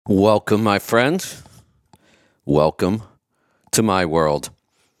Welcome, my friends. Welcome to my world.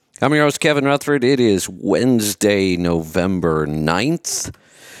 I'm your host, Kevin Rutherford. It is Wednesday, November 9th.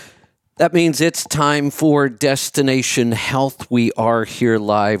 That means it's time for Destination Health. We are here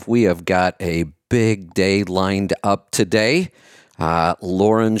live. We have got a big day lined up today.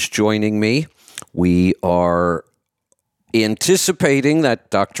 Lauren's joining me. We are anticipating that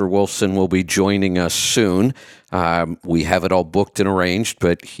Dr. Wolfson will be joining us soon. We have it all booked and arranged,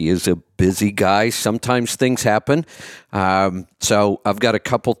 but he is a busy guy. Sometimes things happen. So I've got a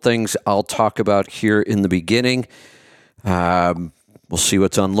couple things I'll talk about here in the beginning. We'll see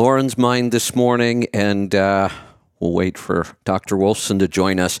what's on Lauren's mind this morning, and we'll wait for Dr. Wolfson to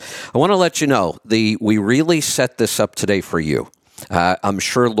join us. I want to let you know, we really set this up today for you. I'm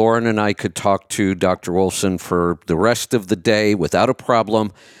sure Lauren and I could talk to Dr. Wolfson for the rest of the day without a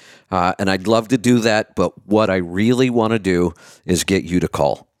problem, and I'd love to do that, but what I really want to do is get you to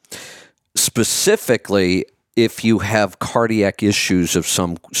call. Specifically, if you have cardiac issues of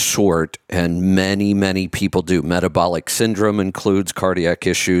some sort, and many people do. Metabolic syndrome includes cardiac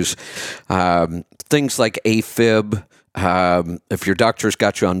issues, things like AFib. If your doctor's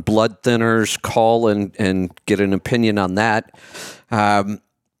got you on blood thinners, call and get an opinion on that.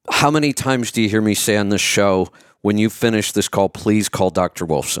 How many times do you hear me say on this show, when you finish this call, please call Dr.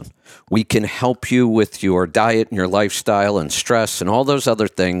 Wolfson. We can help you with your diet and your lifestyle and stress and all those other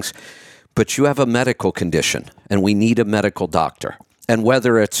things, but you have a medical condition and we need a medical doctor. And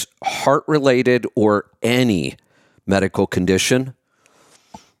whether it's heart-related or any medical condition,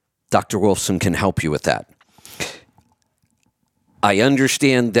 Dr. Wolfson can help you with that. I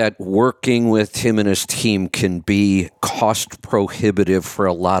understand that working with him and his team can be cost prohibitive for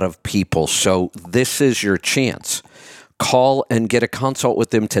a lot of people. So this is your chance. Call and get a consult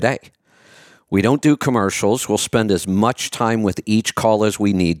with him today. We don't do commercials. We'll spend as much time with each call as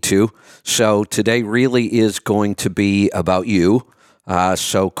we need to. So today really is going to be about you.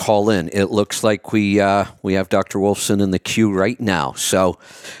 So call in. It looks like we have Dr. Wolfson in the queue right now. So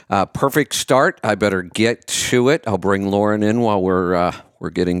perfect start. I better get to it. I'll bring Lauren in while we're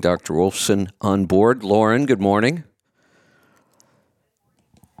getting Dr. Wolfson on board. Lauren, good morning.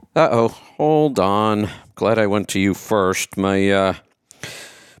 Hold on. Glad I went to you first. My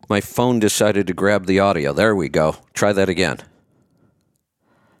phone decided to grab the audio. There we go. Try that again.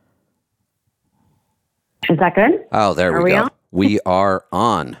 Is that good? Oh, there we go. On? We are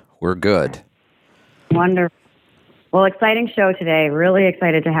on. We're good. Wonderful. Well, exciting show today. Really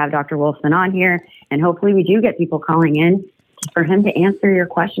excited to have Dr. Wolfson on here, and hopefully we do get people calling in for him to answer your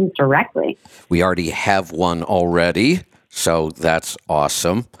questions directly. We already have one already, so that's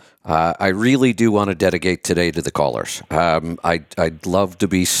awesome. I really do want to dedicate today to the callers. I'd love to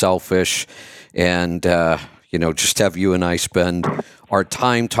be selfish and, just have you and I spend our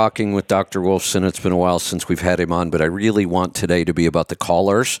time talking with Dr. Wolfson. It's been a while since we've had him on, but I really want today to be about the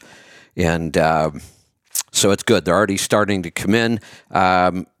callers. And so it's good. They're already starting to come in.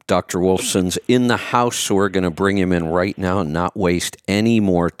 Dr. Wolfson's in the house, so we're going to bring him in right now and not waste any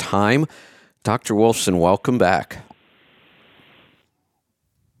more time. Dr. Wolfson, welcome back.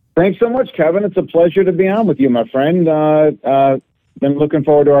 Thanks so much, Kevin. It's a pleasure to be on with you, my friend. Been looking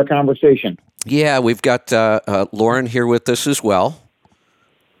forward to our conversation. Yeah, we've got Lauren here with us as well.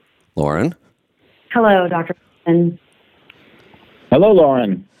 Lauren. Hello, Dr. Wolfson. Hello,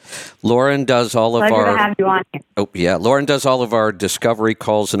 Lauren. Lauren does all of Pleasure to have you on here. Oh, yeah. Lauren does all of our discovery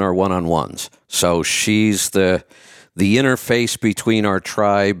calls and our one-on-ones. So she's the interface between our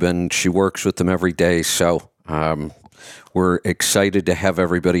tribe, and she works with them every day. So we're excited to have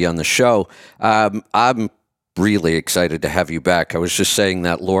everybody on the show. I'm really excited to have you back. I was just saying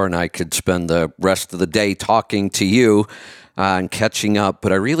that Laura and I could spend the rest of the day talking to you and catching up,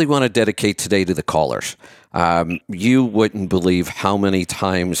 but I really want to dedicate today to the callers. You wouldn't believe how many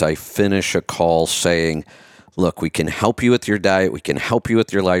times I finish a call saying, look, we can help you with your diet, we can help you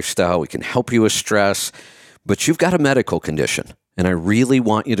with your lifestyle, we can help you with stress, but you've got a medical condition, and I really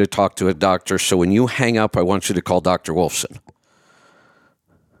want you to talk to a doctor, so when you hang up, I want you to call Dr. Wolfson.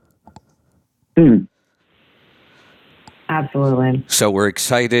 Absolutely. So we're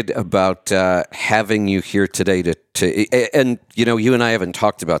excited about having you here today and you and I haven't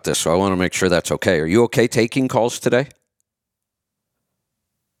talked about this, so I want to make sure that's okay. Are you okay taking calls today?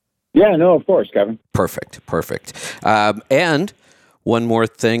 Yeah, no, of course, Kevin. Perfect. And one more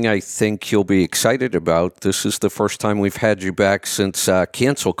thing I think you'll be excited about. This is the first time we've had you back since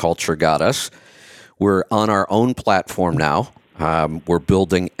cancel culture got us. We're on our own platform now. We're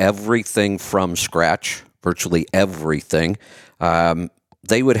building everything from scratch. Virtually everything.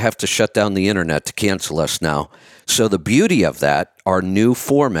 They would have to shut down the internet to cancel us now. So the beauty of that, our new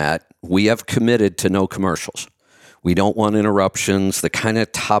format, we have committed to no commercials. We don't want interruptions. The kind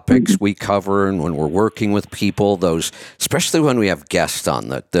of topics we cover, and when we're working with people, those, especially when we have guests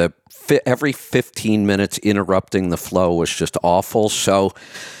on, every 15 minutes interrupting the flow was just awful. So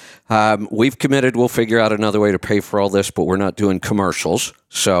we've committed. We'll figure out another way to pay for all this, but we're not doing commercials.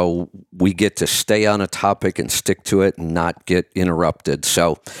 So we get to stay on a topic and stick to it and not get interrupted.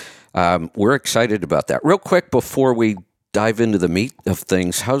 So we're excited about that. Real quick, before we dive into the meat of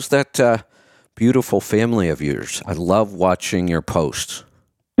things, how's that beautiful family of yours? I love watching your posts.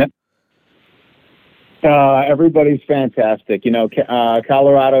 Everybody's fantastic.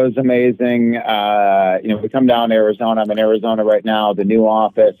 Colorado is amazing. We come down to Arizona. I'm in Arizona right now. The new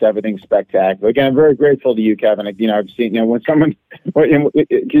office, everything's spectacular. Again, I'm very grateful to you, Kevin. I've seen, when someone,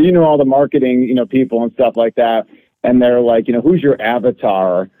 all the marketing, people and stuff like that, and they're like, who's your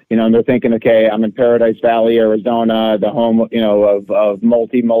avatar? And they're thinking, okay, I'm in Paradise Valley, Arizona, the home, of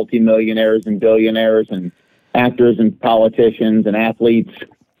multi-millionaires and billionaires and actors and politicians and athletes.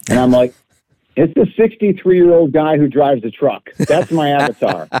 And I'm like, it's the 63-year-old guy who drives a truck. That's my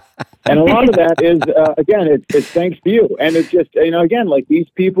avatar. And a lot of that is, again, it's thanks to you. And it's just, again, like these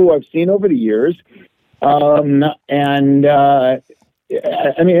people I've seen over the years. These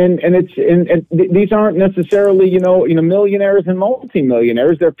aren't necessarily, millionaires and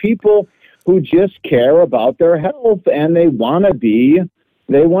multimillionaires. They're people who just care about their health and they want to be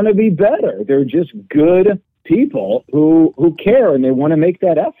better. They're just good people who care and they want to make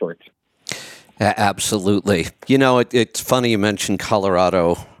that effort. Absolutely. It's funny you mentioned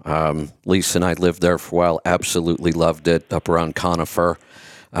Colorado. Lisa and I lived there for a while. Absolutely loved it up around Conifer.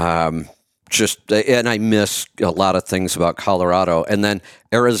 And I miss a lot of things about Colorado. And then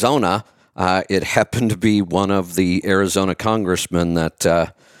Arizona, it happened to be one of the Arizona congressmen that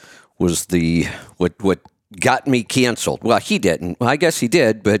was what got me canceled. Well, he didn't. Well, I guess he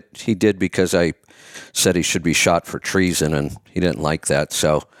did, but he did because I said he should be shot for treason, and he didn't like that.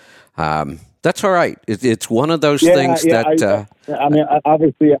 So that's all right. It's one of those things that...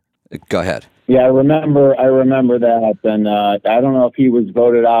 obviously... Go ahead. Yeah, I remember that, and I don't know if he was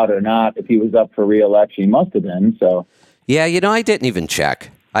voted out or not, if he was up for re-election. He must have been, so... Yeah, I didn't even check.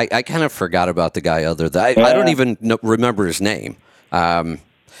 I kind of forgot about the guy I don't even remember his name.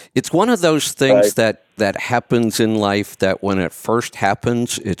 It's one of those things that happens in life that when it first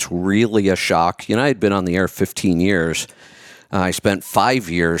happens, it's really a shock. I had been on the air 15 years. I spent 5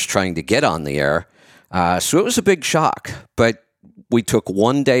 years trying to get on the air, so it was a big shock. But we took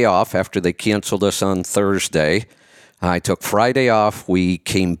one day off after they canceled us on Thursday. I took Friday off. We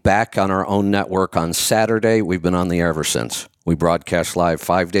came back on our own network on Saturday. We've been on the air ever since. We broadcast live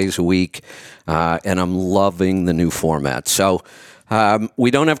 5 days a week, and I'm loving the new format. So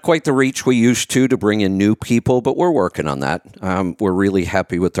we don't have quite the reach we used to bring in new people, but we're working on that. We're really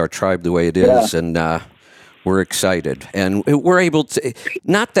happy with our tribe the way it is, and we're excited, and we're able to.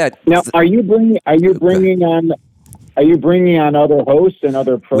 Not that now. Are you bringing on other hosts and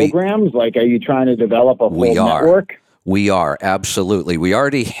other programs? Are you trying to develop a full network? We are, absolutely. We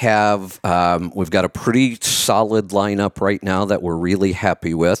already have. We've got a pretty solid lineup right now that we're really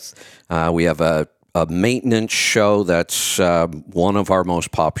happy with. We have a maintenance show that's one of our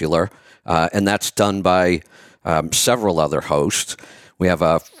most popular, and that's done by several other hosts. We have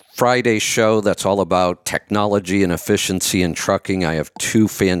a Friday show that's all about technology and efficiency in trucking. I have two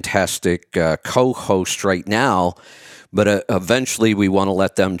fantastic co-hosts right now, but eventually we want to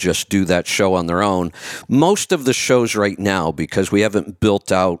let them just do that show on their own. Most of the shows right now, because we haven't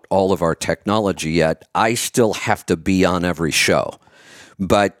built out all of our technology yet, I still have to be on every show.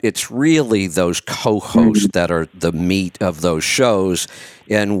 But it's really those co-hosts that are the meat of those shows.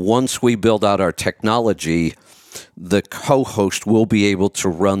 And once we build out our technology, the co-host will be able to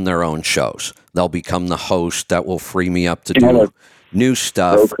run their own shows. They'll become the host. That will free me up to do new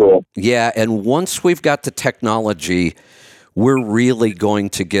stuff. So cool. Yeah, and once we've got the technology, we're really going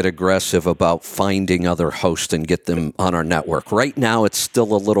to get aggressive about finding other hosts and get them on our network. Right now, it's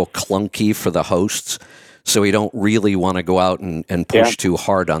still a little clunky for the hosts, so we don't really want to go out and push too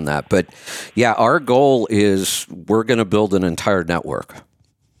hard on that. But yeah, our goal is we're going to build an entire network.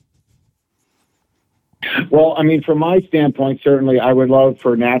 Well, from my standpoint, certainly I would love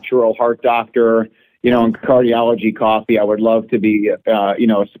for Natural Heart Doctor, and Cardiology Coffee. I would love to be,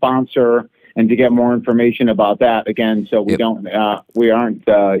 a sponsor and to get more information about that again. So we aren't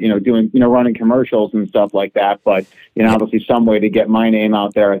doing, running commercials and stuff like that. But, obviously some way to get my name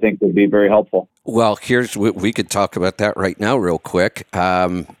out there, I think would be very helpful. Well, we could talk about that right now real quick.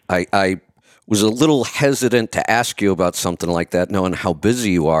 I was a little hesitant to ask you about something like that, knowing how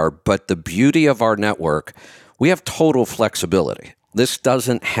busy you are. But the beauty of our network, we have total flexibility. This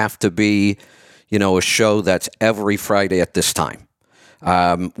doesn't have to be, a show that's every Friday at this time.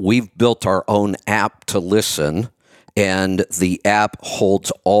 We've built our own app to listen, and the app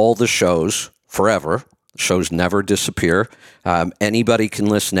holds all the shows forever. Shows never disappear. Anybody can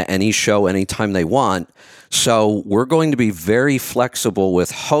listen to any show anytime they want. So we're going to be very flexible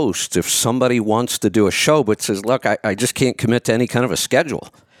with hosts. If somebody wants to do a show but says, look, I just can't commit to any kind of a schedule,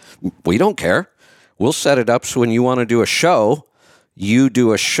 we don't care. We'll set it up so when you want to do a show, you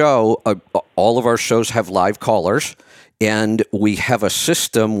do a show. All of our shows have live callers, and we have a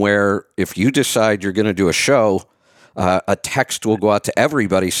system where if you decide you're going to do a show, a text will go out to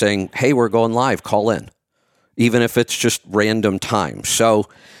everybody saying, hey, we're going live, call in, even if it's just random time. So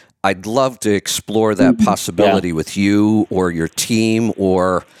I'd love to explore that possibility with you or your team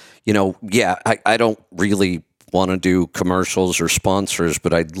or, I don't really want to do commercials or sponsors,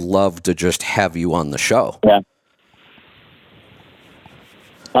 but I'd love to just have you on the show. Yeah.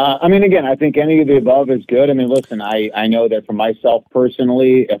 Again, I think any of the above is good. Listen, I know that for myself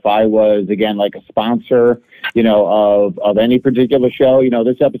personally, if I was, again, like a sponsor, of any particular show,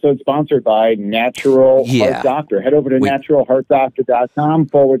 this episode's sponsored by Natural Heart Doctor. Head over to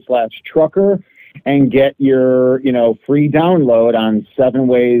naturalheartdoctor.com/trucker and get your, free download on 7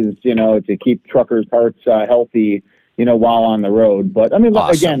 ways, to keep truckers' hearts healthy, while on the road. But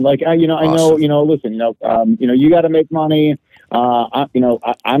awesome. Again, I know, listen, you got to make money.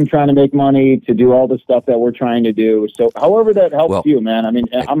 I'm trying to make money to do all the stuff that we're trying to do. So however that helps you, man,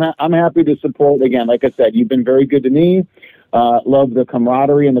 I'm happy to support. Again, like I said, you've been very good to me. Love the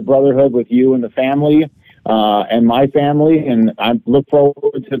camaraderie and the brotherhood with you and the family, and my family. And I look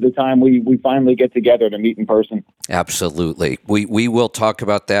forward to the time we finally get together to meet in person. Absolutely. We will talk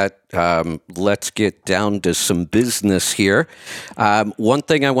about that. Let's get down to some business here. One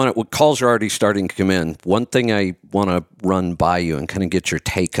thing calls are already starting to come in. One thing I want to run by you and kind of get your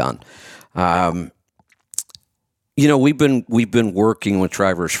take on. We've been working with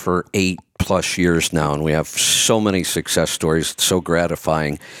drivers for 8+ years now, and we have so many success stories. It's so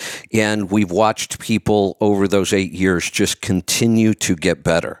gratifying. And we've watched people over those 8 years just continue to get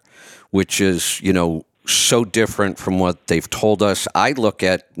better, which is, so different from what they've told us. I look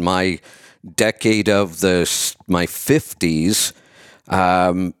at my decade of my 50s.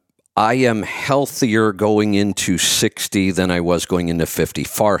 I am healthier going into 60 than I was going into 50,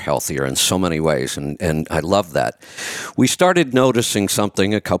 far healthier in so many ways, and I love that. We started noticing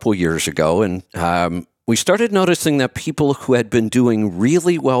something a couple years ago, and we started noticing that people who had been doing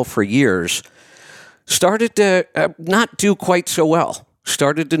really well for years started to not do quite so well.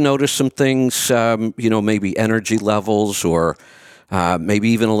 Started to notice some things, maybe energy levels or maybe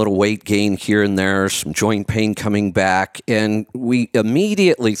even a little weight gain here and there, some joint pain coming back. And we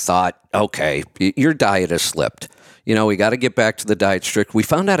immediately thought, okay, your diet has slipped. We got to get back to the diet strict. We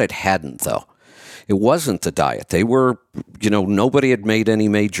found out it hadn't, though. It wasn't the diet. They were, nobody had made any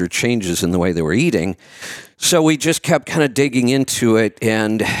major changes in the way they were eating. So we just kept kind of digging into it,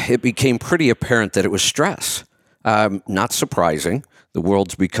 and it became pretty apparent that it was stress. Not surprising. The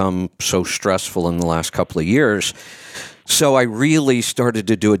world's become so stressful in the last couple of years. So I really started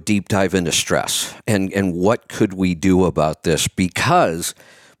to do a deep dive into stress and what could we do about this, because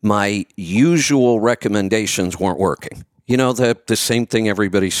my usual recommendations weren't working. The same thing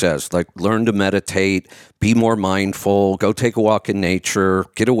everybody says, like learn to meditate, be more mindful, go take a walk in nature,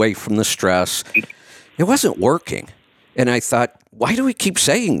 get away from the stress. It wasn't working. And I thought, why do we keep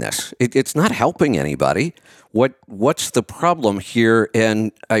saying this? It's not helping anybody. What's the problem here?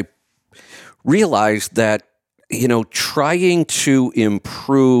 And I realized that, trying to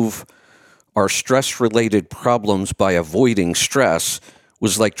improve our stress-related problems by avoiding stress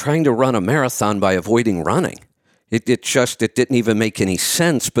was like trying to run a marathon by avoiding running. It didn't even make any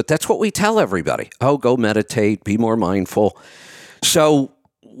sense, but that's what we tell everybody. Oh, go meditate, be more mindful. So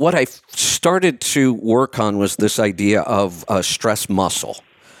what I started to work on was this idea of a stress muscle.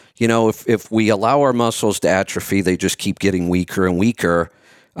 If we allow our muscles to atrophy, they just keep getting weaker and weaker.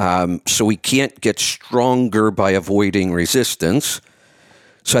 So we can't get stronger by avoiding resistance.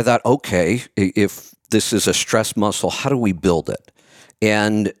 So I thought, okay, if this is a stress muscle, how do we build it?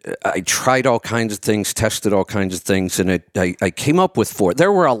 And I tried all kinds of things, tested all kinds of things, and I came up with 4.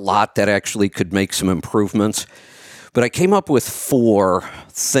 There were a lot that actually could make some improvements, but I came up with 4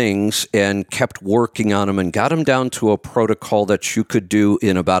 things and kept working on them and got them down to a protocol that you could do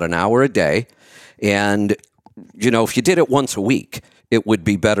in about an hour a day. And, if you did it once a week, it would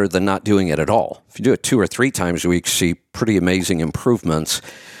be better than not doing it at all. If you do it 2 or 3 times a week, you see pretty amazing improvements.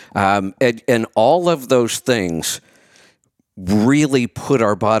 And all of those things really put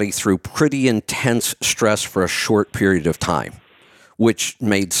our body through pretty intense stress for a short period of time, which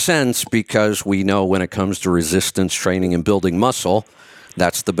made sense because we know when it comes to resistance training and building muscle,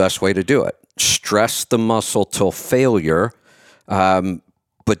 that's the best way to do it. Stress the muscle till failure,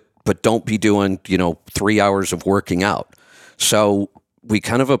 but don't be doing 3 hours of working out. So we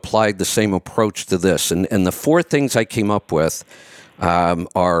kind of applied the same approach to this, and the four things I came up with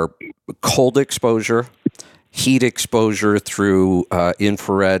are cold exposure, heat exposure through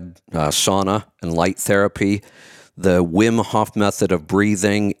infrared sauna and light therapy, the Wim Hof method of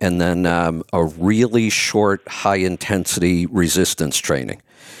breathing, and then a really short, high-intensity resistance training.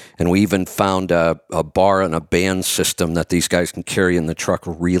 And we even found a bar and a band system that these guys can carry in the truck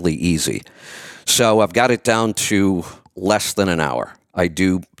really easy. So I've got it down to less than an hour. I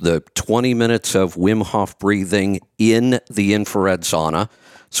do the 20 minutes of Wim Hof breathing in the infrared sauna.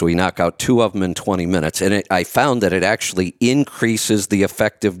 So we knock out 2 of them in 20 minutes. And I found that it actually increases the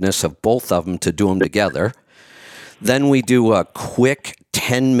effectiveness of both of them to do them together. Then we do a quick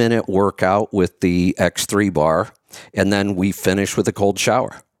 10-minute workout with the X3 bar, and then we finish with a cold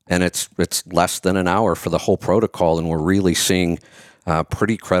shower. And it's less than an hour for the whole protocol, and we're really seeing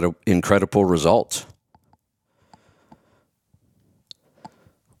pretty incredible results.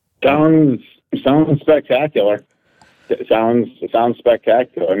 Sounds spectacular. Sounds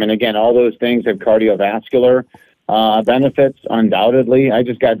spectacular. I mean, again, all those things have cardiovascular benefits, undoubtedly. I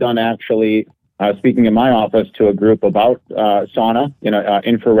just got done actually speaking in my office to a group about sauna,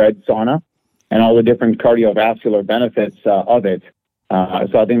 infrared sauna, and all the different cardiovascular benefits of it.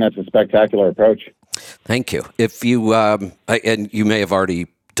 So I think that's a spectacular approach. Thank you. If you and you may have already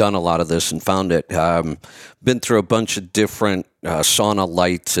done a lot of this and found it, been through a bunch of different sauna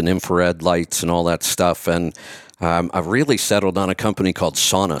lights and infrared lights and all that stuff, and I've really settled on a company called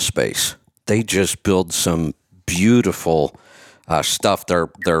Sauna Space. They just build some beautiful stuff. Their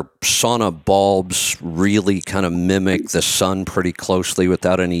sauna bulbs really kind of mimic the sun pretty closely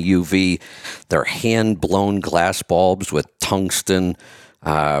without any UV. They're hand-blown glass bulbs with tungsten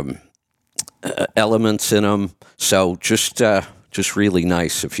elements in them. So just really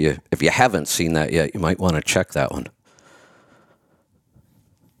nice. If you haven't seen that yet, you might want to check that one.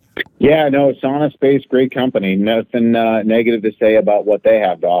 Yeah, no, Sauna Space, great company. Nothing negative to say about what they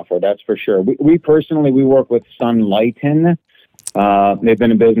have to offer, that's for sure. We personally work with Sunlighten. They've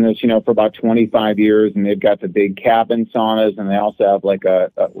been in business, for about 25 years, and they've got the big cabin saunas, and they also have like a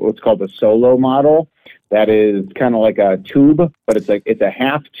what's called a solo model. That is kind of like a tube, but it's a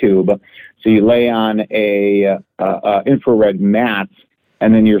half tube. So you lay on a infrared mat,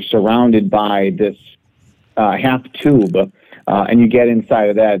 and then you're surrounded by this half tube, and you get inside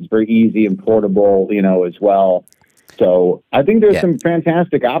of that. It's very easy and portable, as well. So I think there's some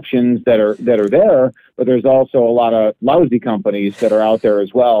fantastic options that are there, but there's also a lot of lousy companies that are out there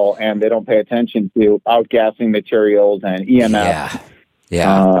as well, and they don't pay attention to outgassing materials and EMF.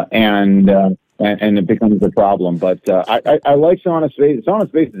 And it becomes a problem. But I like Sauna Space. Sauna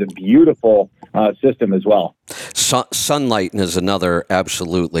Space is a beautiful system as well. Sunlighten is another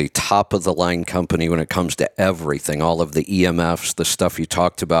absolutely top-of-the-line company when it comes to everything, all of the EMFs, the stuff you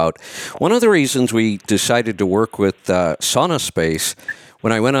talked about. One of the reasons we decided to work with Sauna Space,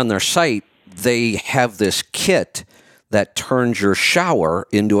 when I went on their site, they have this kit that turns your shower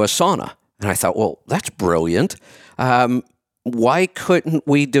into a sauna. And I thought, well, that's brilliant. Why couldn't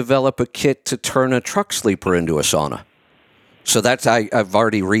we develop a kit to turn a truck sleeper into a sauna? So I've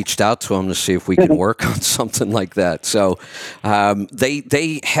already reached out to them to see if we can work on something like that. So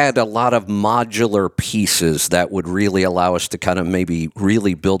they had a lot of modular pieces that would really allow us to kind of maybe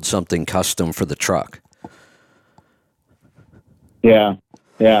really build something custom for the truck. Yeah.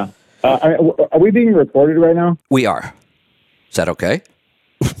 Are we being recorded right now? We are. Is that okay?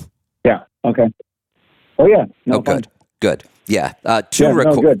 Yeah. Okay. Oh yeah. No, good. Good. Yeah.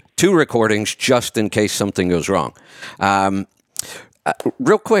 Two recordings just in case something goes wrong.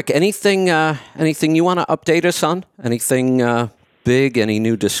 Real quick, anything you want to update us on? Anything big? Any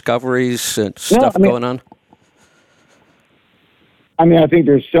new discoveries and stuff going on? I mean, I think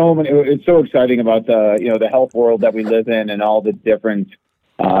there's so many. It's so exciting about the health world that we live in and all the different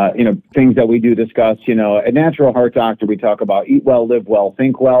things that we do discuss. At Natural Heart Doctor, we talk about eat well, live well,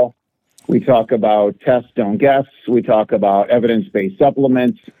 think well. We talk about test, don't guess. We talk about evidence-based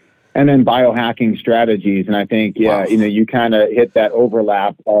supplements, and then biohacking strategies. And I think, you kind of hit that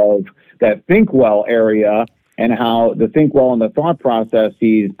overlap of that think well area and how the think well and the thought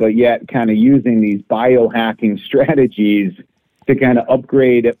processes, but yet kind of using these biohacking strategies to kind of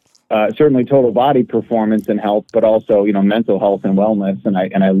upgrade certainly total body performance and health, but also mental health and wellness.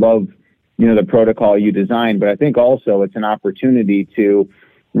 And I love the protocol you designed. But I think also it's an opportunity to,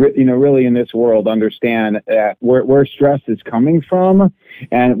 really in this world understand that where stress is coming from,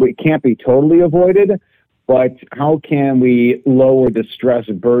 and it can't be totally avoided, but how can we lower the stress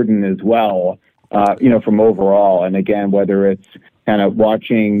burden as well, from overall. And again, whether it's kind of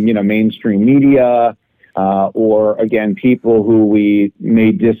watching, mainstream media, or again, people who we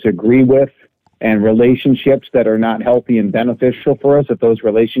may disagree with, and relationships that are not healthy and beneficial for us, if those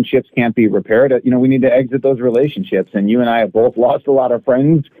relationships can't be repaired, we need to exit those relationships. And you and I have both lost a lot of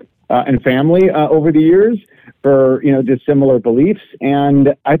friends and family over the years for, dissimilar beliefs.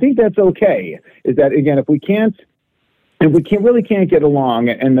 And I think that's okay. Is that, again, if we really can't get along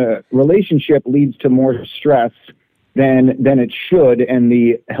and the relationship leads to more stress than it should, and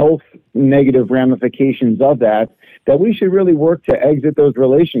the health negative ramifications of that we should really work to exit those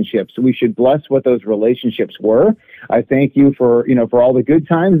relationships. We should bless what those relationships were. I thank you for all the good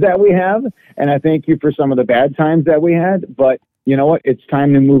times that we have, and I thank you for some of the bad times that we had, but you know what? It's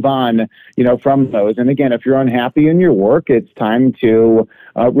time to move on, from those. And again, if you're unhappy in your work, it's time to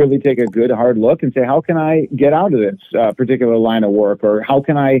really take a good hard look and say, how can I get out of this particular line of work? Or how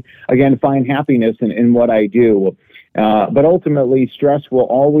can I, again, find happiness in what I do? But ultimately, stress will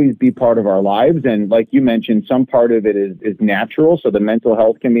always be part of our lives. And like you mentioned, some part of it is natural. So the mental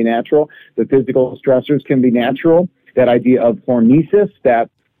health can be natural. The physical stressors can be natural. That idea of hormesis,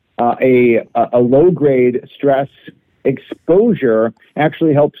 that a low-grade stress exposure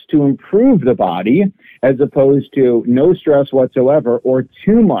actually helps to improve the body, as opposed to no stress whatsoever or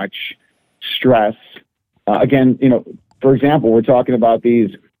too much stress. Again, for example, we're talking about these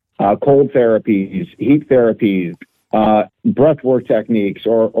cold therapies, heat therapies, breath work techniques,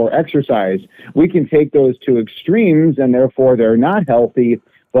 or exercise. We can take those to extremes, and therefore they're not healthy,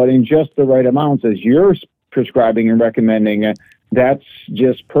 but in just the right amounts, as you're prescribing and recommending, that's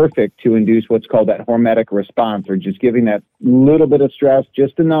just perfect to induce what's called that hormetic response, or just giving that little bit of stress,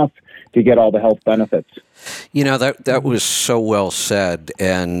 just enough to get all the health benefits. That was so well said.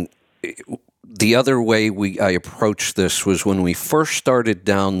 And the other way I approached this was when we first started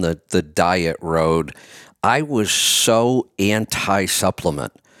down the diet road. I was so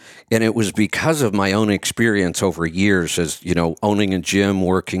anti-supplement. And it was because of my own experience over years as, owning a gym,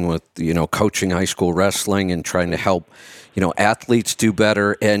 working with, coaching high school wrestling and trying to help, athletes do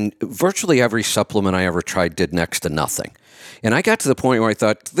better. And virtually every supplement I ever tried did next to nothing. And I got to the point where I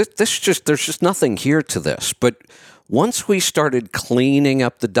thought, there's just nothing here to this. But once we started cleaning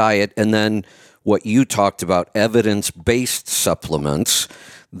up the diet, and then what you talked about, evidence-based supplements,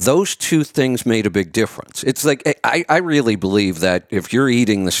 those two things made a big difference. It's like, I really believe that if you're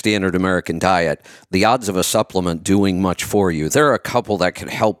eating the standard American diet, the odds of a supplement doing much for you, there are a couple that could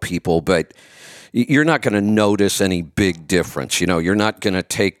help people, but you're not going to notice any big difference. You're not going to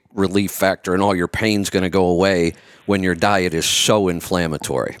take Relief Factor and all your pain's going to go away when your diet is so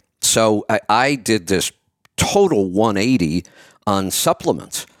inflammatory. So I did this total 180 on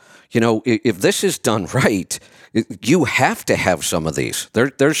supplements. If this is done right, you have to have some of these.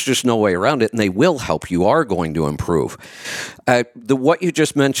 There's just no way around it, and they will help. You are going to improve. What you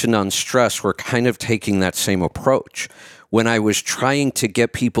just mentioned on stress, we're kind of taking that same approach. When I was trying to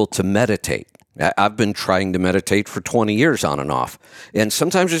get people to meditate, I've been trying to meditate for 20 years on and off, and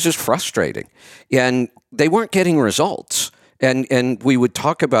sometimes it's just frustrating. And they weren't getting results. And we would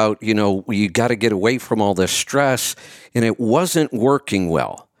talk about, you got to get away from all this stress, and it wasn't working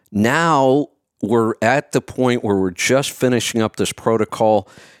well. Now we're at the point where we're just finishing up this protocol.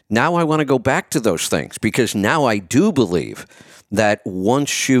 Now I want to go back to those things, because now I do believe that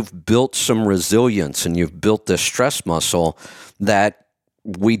once you've built some resilience and you've built this stress muscle, that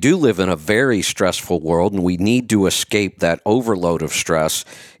we do live in a very stressful world, and we need to escape that overload of stress.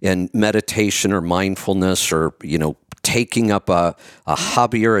 And meditation or mindfulness, or, taking up a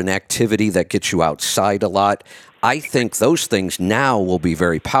hobby or an activity that gets you outside a lot, I think those things now will be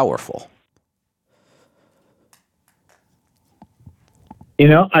very powerful.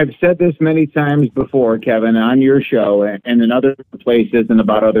 I've said this many times before, Kevin, on your show and in other places and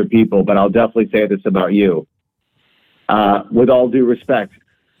about other people, but I'll definitely say this about you. With all due respect,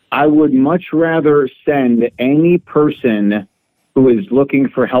 I would much rather send any person who is looking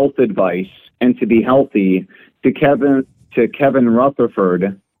for health advice and to be healthy to Kevin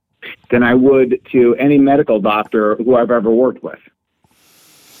Rutherford than I would to any medical doctor who I've ever worked with.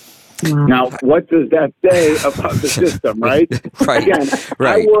 Wow. Now, what does that say about the system, right? Right. Again,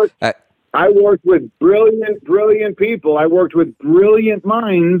 right. I worked with brilliant people. I worked with brilliant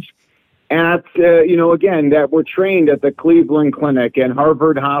minds at, again, that were trained at the Cleveland Clinic and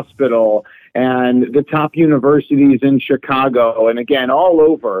Harvard Hospital and the top universities in Chicago and, again, all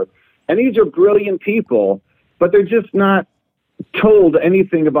over. And these are brilliant people, but they're just not told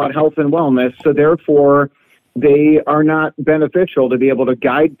anything about health and wellness. So therefore, they are not beneficial to be able to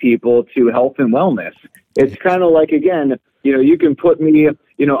guide people to health and wellness. It's kind of like, again, you can put me,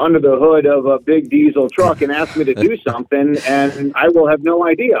 under the hood of a big diesel truck and ask me to do something, and I will have no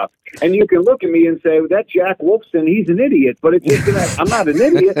idea. And you can look at me and say, well, that Jack Wolfson, he's an idiot. But it's just that I'm not an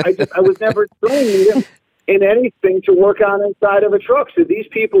idiot. I was never trained in anything to work on inside of a truck. So these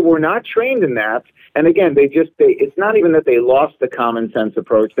people were not trained in that. And again, it's not even that they lost the common sense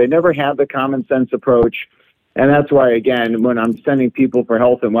approach. They never had the common sense approach. And that's why, again, when I'm sending people for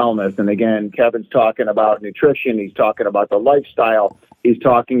health and wellness, and again, Kevin's talking about nutrition, he's talking about the lifestyle, he's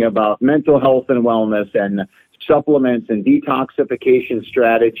talking about mental health and wellness and supplements and detoxification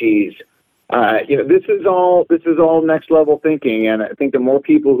strategies. This is all next level thinking. And I think the more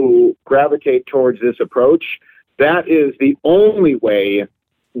people who gravitate towards this approach, that is the only way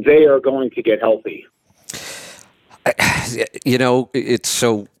they are going to get healthy. It's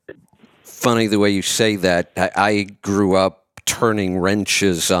so funny the way you say that. I grew up turning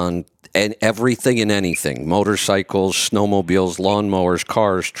wrenches on everything and anything: motorcycles, snowmobiles, lawnmowers,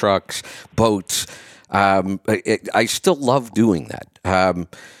 cars, trucks, boats. I still love doing that.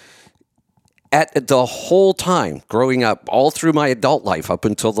 At the whole time growing up, all through my adult life up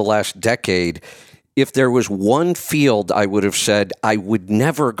until the last decade, if there was one field I would have said I would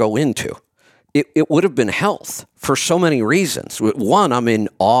never go into, it would have been health, for so many reasons. One, I'm in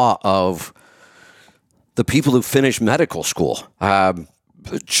awe of the people who finish medical school,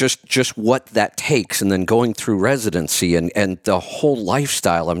 just what that takes, and then going through residency and the whole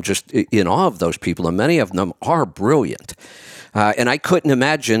lifestyle. I'm just in awe of those people, and many of them are brilliant. And I couldn't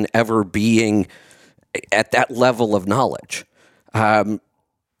imagine ever being at that level of knowledge.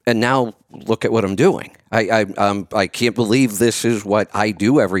 And now look at what I'm doing. I can't believe this is what I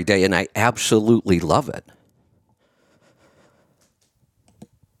do every day, and I absolutely love it.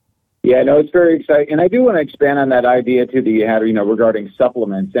 Yeah, no, it's very exciting. And I do want to expand on that idea too that you had, regarding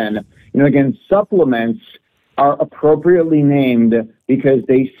supplements. And, again, supplements are appropriately named because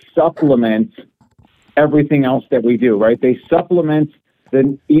they supplement everything else that we do, right? They supplement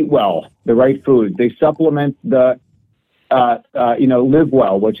the eat well, the right food. They supplement the live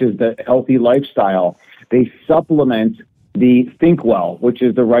well, which is the healthy lifestyle. They supplement the think well, which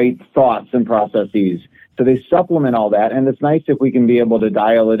is the right thoughts and processes. So they supplement all that, and it's nice if we can be able to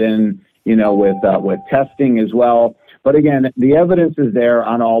dial it in, with testing as well. But again, the evidence is there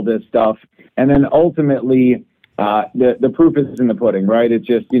on all this stuff, and then ultimately, the proof is in the pudding, right? It's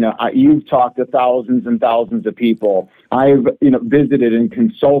just, you've talked to thousands and thousands of people. I've, visited and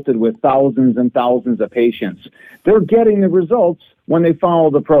consulted with thousands and thousands of patients. They're getting the results when they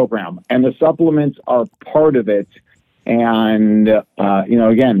follow the program, and the supplements are part of it. And,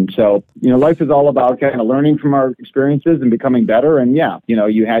 again, so, life is all about kind of learning from our experiences and becoming better. And yeah,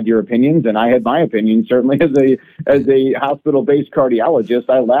 you had your opinions and I had my opinions. Certainly as a hospital-based cardiologist,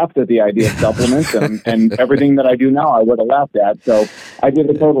 I laughed at the idea of supplements and everything that I do now, I would have laughed at. So I did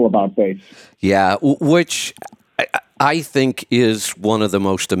a total about face. Yeah. Which I think is one of the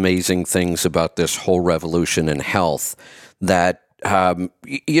most amazing things about this whole revolution in health, that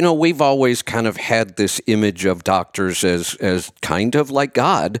we've always kind of had this image of doctors as kind of like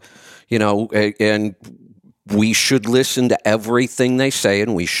God, and we should listen to everything they say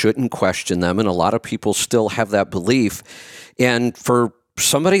and we shouldn't question them. And a lot of people still have that belief. And for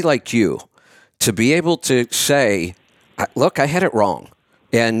somebody like you to be able to say, look, I had it wrong,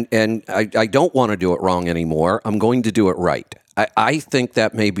 and I don't want to do it wrong anymore. I'm going to do it right. I think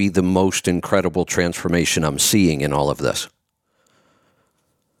that may be the most incredible transformation I'm seeing in all of this.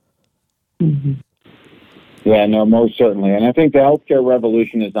 Mm-hmm. Yeah, no, most certainly. And I think the healthcare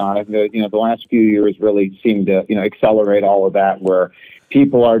revolution is on it. The last few years really seem to, accelerate all of that, where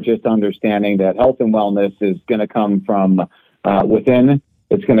people are just understanding that health and wellness is going to come from within.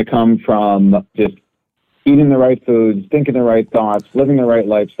 It's going to come from just eating the right foods, thinking the right thoughts, living the right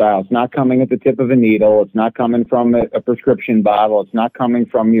lifestyle. It's not coming at the tip of a needle. It's not coming from a prescription bottle. It's not coming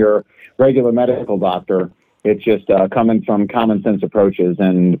from your regular medical doctor. It's just coming from common sense approaches,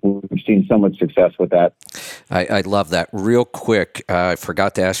 and we've seen so much success with that. I love that. Real quick, I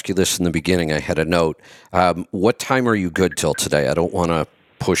forgot to ask you this in the beginning. I had a note. What time are you good till today? I don't want to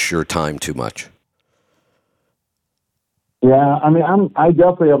push your time too much. Yeah, I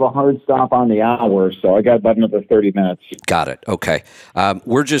definitely have a hard stop on the hour, so I got about another 30 minutes. Got it. Okay.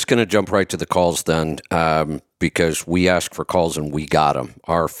 We're just going to jump right to the calls then, because we asked for calls and we got them.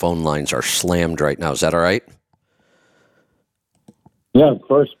 Our phone lines are slammed right now. Is that all right? Yeah, of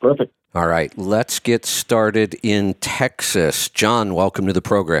course. Perfect. All right. Let's get started in Texas. John, welcome to the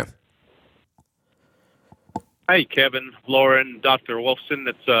program. Hey, Kevin, Lauren, Dr. Wolfson.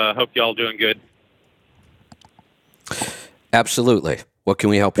 Hope y'all doing good. Absolutely. What can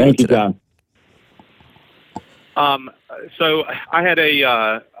we help you with Thank you, today? John. So I had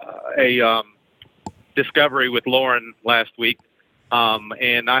a discovery with Lauren last week,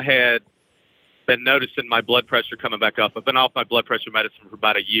 and I had been noticing my blood pressure coming back up. I've been off my blood pressure medicine for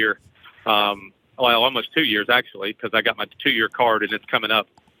about a year, almost 2 years actually, because I got my 2-year card and it's coming up.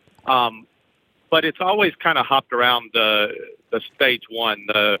 But it's always kind of hopped around the stage one,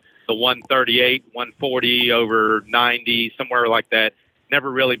 the 138, 140 over 90, somewhere like that.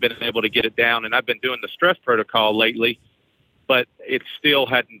 Never really been able to get it down, and I've been doing the stress protocol lately, but it still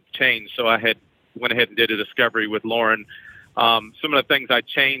hadn't changed. So I went ahead and did a discovery with Lauren. Some of the things I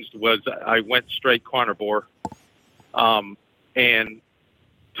changed was I went straight carnivore, and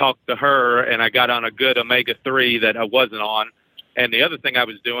talked to her, and I got on a good omega-3 that I wasn't on. And the other thing I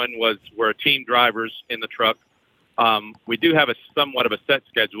was doing was we're team drivers in the truck. We do have somewhat of a set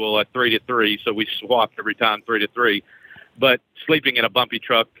schedule at 3 to 3, so we swap every time 3 to 3. But sleeping in a bumpy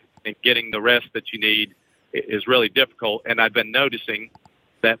truck and getting the rest that you need is really difficult. And I've been noticing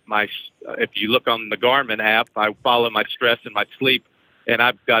that if you look on the Garmin app, I follow my stress and my sleep, and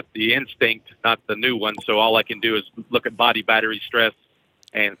I've got the Instinct, not the new one. So all I can do is look at body, battery, stress,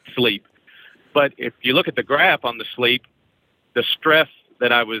 and sleep. But if you look at the graph on the sleep, the stress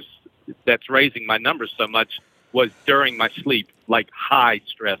that's raising my numbers so much was during my sleep, like high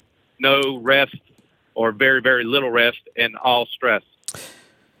stress, no rest or very, very little rest and all stress.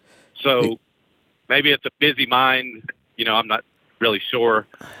 So maybe it's a busy mind. I'm not really sure.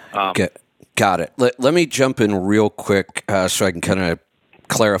 Got it. Let me jump in real quick so I can kind of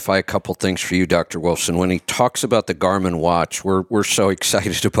clarify a couple things for you, Dr. Wolfson. When he talks about the Garmin watch, we're so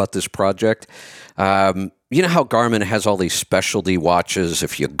excited about this project. You know how Garmin has all these specialty watches?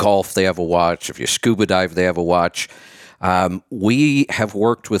 If you golf, they have a watch. If you scuba dive, they have a watch. We have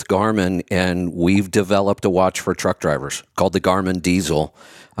worked with Garmin, and we've developed a watch for truck drivers called the Garmin Diesel.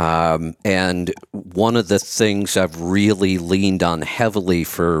 And one of the things I've really leaned on heavily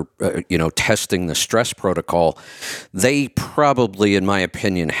for, testing the stress protocol, they probably, in my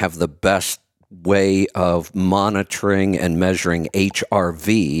opinion, have the best way of monitoring and measuring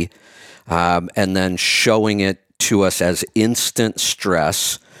HRV, and then showing it to us as instant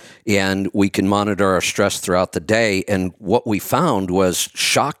stress. And we can monitor our stress throughout the day. And what we found was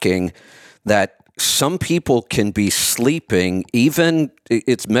shocking that some people can be sleeping, even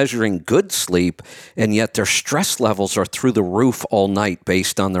it's measuring good sleep, and yet their stress levels are through the roof all night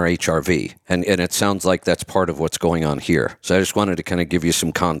based on their HRV. And it sounds like that's part of what's going on here. So I just wanted to kind of give you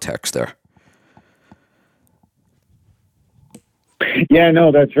some context there. Yeah,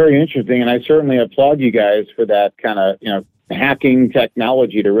 no, that's very interesting. And I certainly applaud you guys for that kind of, hacking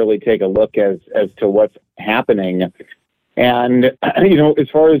technology to really take a look as to what's happening. And, as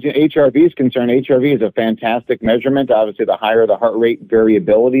far as HRV is concerned, HRV is a fantastic measurement. Obviously, the higher the heart rate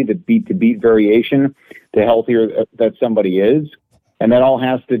variability, the beat-to-beat variation, the healthier that somebody is. And that all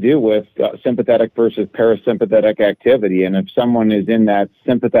has to do with sympathetic versus parasympathetic activity. And if someone is in that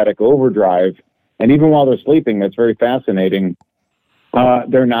sympathetic overdrive, and even while they're sleeping, that's very fascinating,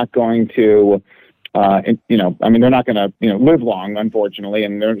 they're not going to, they're not going to, live long, unfortunately,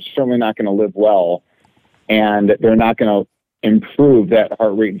 and they're certainly not going to live well. And they're not going to improve that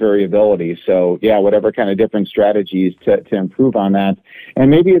heart rate variability. So, yeah, whatever kind of different strategies to improve on that. And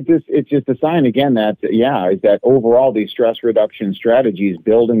maybe it's just a sign, again, that, is that overall these stress reduction strategies,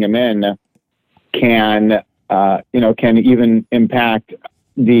 building them in, can even impact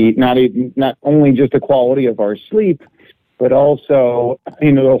not only just the quality of our sleep, but also,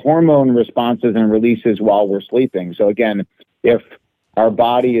 the hormone responses and releases while we're sleeping. So again, if our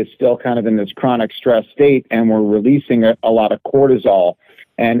body is still kind of in this chronic stress state and we're releasing a lot of cortisol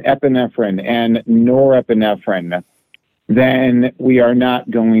and epinephrine and norepinephrine, then we are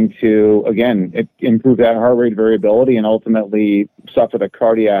not going to, again, improve that heart rate variability and ultimately suffer the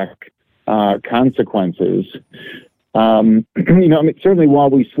cardiac consequences. Certainly while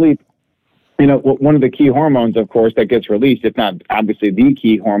we sleep, one of the key hormones, of course, that gets released, if not obviously the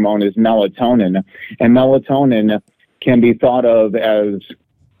key hormone, is melatonin. And melatonin can be thought of as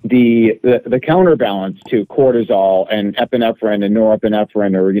the counterbalance to cortisol and epinephrine and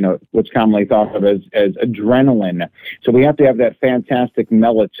norepinephrine, or, what's commonly thought of as adrenaline. So we have to have that fantastic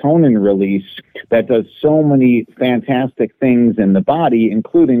melatonin release that does so many fantastic things in the body,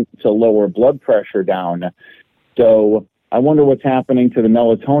 including to lower blood pressure down. So I wonder what's happening to the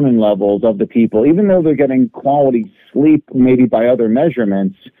melatonin levels of the people, even though they're getting quality sleep, maybe by other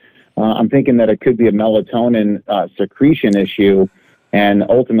measurements. I'm thinking that it could be a melatonin secretion issue. And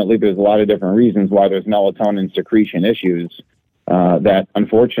ultimately, there's a lot of different reasons why there's melatonin secretion issues that,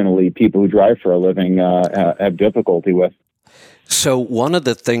 unfortunately, people who drive for a living have difficulty with. So one of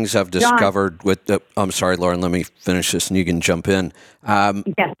the things I've discovered with I'm sorry, Lauren, let me finish this and you can jump in.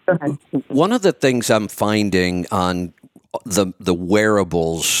 Yes, go ahead. One of the things I'm finding on the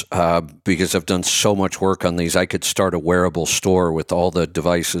wearables, because I've done so much work on these, I could start a wearable store with all the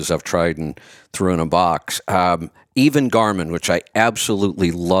devices I've tried and threw in a box. Even Garmin, which I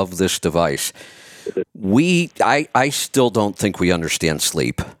absolutely love this device. I still don't think we understand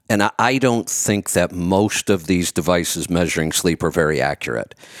sleep. And I don't think that most of these devices measuring sleep are very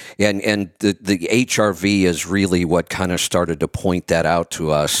accurate. And the HRV is really what kind of started to point that out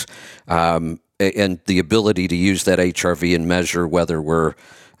to us. And the ability to use that HRV and measure whether we're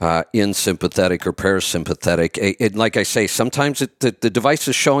in sympathetic or parasympathetic. And like I say, sometimes the device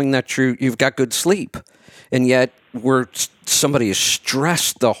is showing that you've got good sleep. And yet somebody is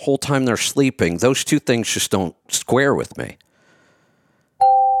stressed the whole time they're sleeping. Those two things just don't square with me.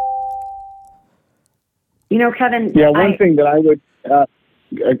 You know, Kevin. Yeah, one thing that I would.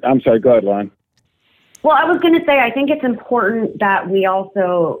 I'm sorry. Go ahead, Lauren. Well, I was going to say, I think it's important that we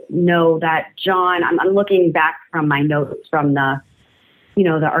also know that John. I'm looking back from my notes from our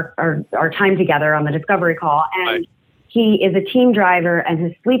time together on the Discovery call, and. Right. He is a team driver, and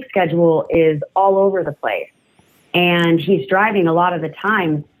his sleep schedule is all over the place. And he's driving a lot of the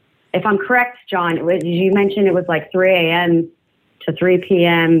time. If I'm correct, John, you mentioned it was like 3 a.m. to 3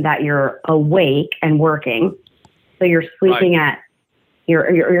 p.m. that you're awake and working. So you're sleeping Right. at your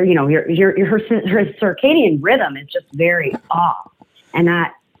circadian rhythm is just very off, and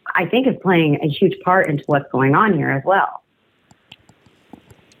that I think is playing a huge part into what's going on here as well.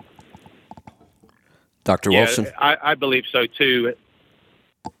 Dr. Wolfson? I believe so too.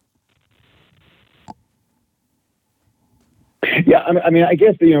 Yeah, I mean, I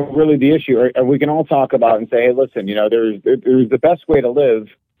guess really the issue, we can all talk about and say, hey, listen, there's the best way to live,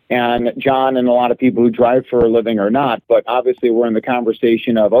 and John and a lot of people who drive for a living are not. But obviously, we're in the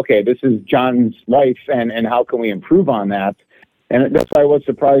conversation of, okay, this is John's life, and how can we improve on that? And that's why I was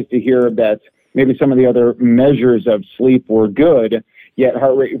surprised to hear that maybe some of the other measures of sleep were good, yet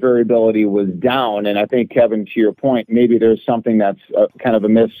heart rate variability was down. And I think, Kevin, to your point, maybe there's something that's kind of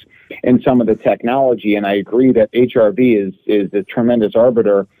amiss in some of the technology. And I agree that HRV is a tremendous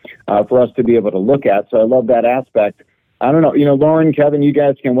arbiter for us to be able to look at. So I love that aspect. I don't know, Lauren, Kevin, you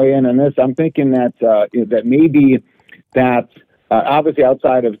guys can weigh in on this. I'm thinking that that maybe that obviously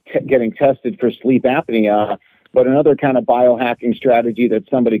outside of getting tested for sleep apnea, but another kind of biohacking strategy that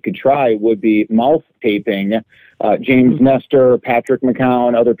somebody could try would be mouth taping. James Nestor, Patrick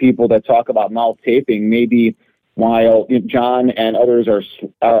McCown, other people that talk about mouth taping, maybe while John and others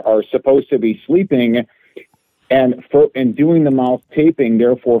are supposed to be sleeping, and doing the mouth taping,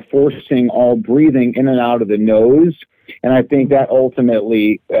 therefore forcing all breathing in and out of the nose. And I think that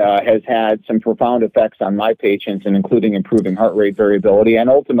ultimately has had some profound effects on my patients, and including improving heart rate variability and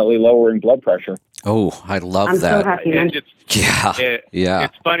ultimately lowering blood pressure. Oh, I love I'm that. so happy. Yeah.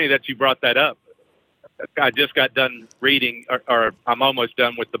 It's funny that you brought that up. I just got done reading, or I'm almost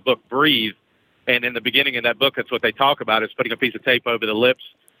done with the book Breathe. And in the beginning of that book, that's what they talk about, is putting a piece of tape over the lips,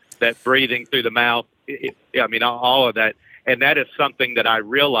 that breathing through the mouth. All of that. And that is something that I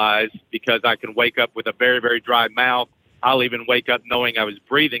realized because I can wake up with a very, very dry mouth. I'll even wake up knowing I was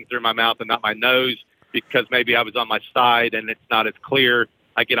breathing through my mouth and not my nose, because maybe I was on my side and it's not as clear.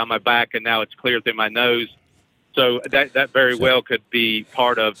 I get on my back and now it's clear through my nose. So that very well could be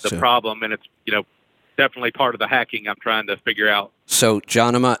part of the problem, and it's definitely part of the hacking I'm trying to figure out. So,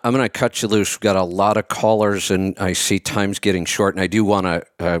 John, I'm going to cut you loose. We've got a lot of callers, and I see time's getting short, and I do want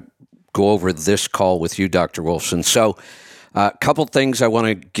to go over this call with you, Dr. Wolfson. So, a couple things I want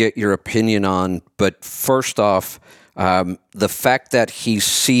to get your opinion on, but first off, the fact that he's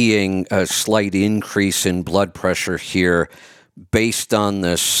seeing a slight increase in blood pressure here based on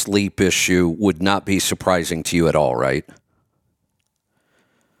the sleep issue would not be surprising to you at all, right?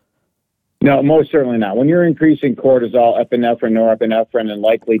 No, most certainly not. When you're increasing cortisol, epinephrine, norepinephrine, and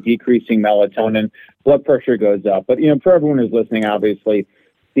likely decreasing melatonin, blood pressure goes up. But, for everyone who's listening, obviously,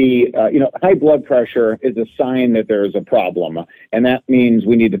 the high blood pressure is a sign that there is a problem, and that means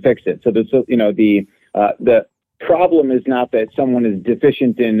we need to fix it. So the problem is not that someone is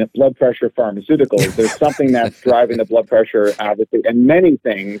deficient in blood pressure pharmaceuticals. There's something that's driving the blood pressure, obviously, and many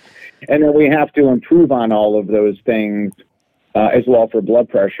things, and then we have to improve on all of those things as well for blood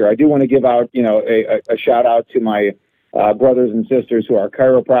pressure. I do want to give out, a shout out to my brothers and sisters who are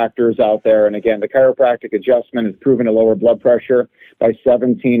chiropractors out there. And again, the chiropractic adjustment has proven to lower blood pressure by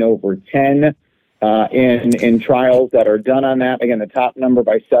 17/10. in trials that are done on that. Again, the top number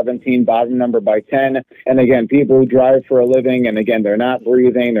by 17, bottom number by 10. And again, people who drive for a living, and again, they're not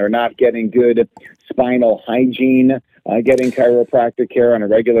breathing, they're not getting good spinal hygiene, getting chiropractic care on a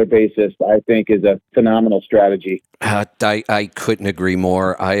regular basis, I think is a phenomenal strategy. I couldn't agree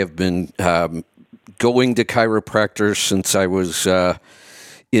more. I have been going to chiropractors since I was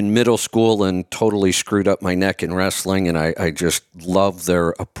in middle school and totally screwed up my neck in wrestling, and I just love their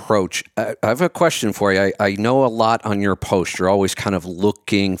approach. I have a question for you. I know a lot on your post. You're always kind of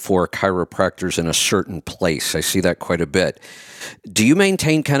looking for chiropractors in a certain place. I see that quite a bit. Do you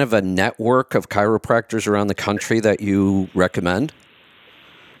maintain kind of a network of chiropractors around the country that you recommend?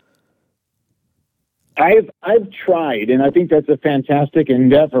 I've tried, and I think that's a fantastic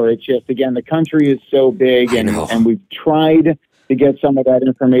endeavor. It's just, again, the country is so big, and we've tried to get some of that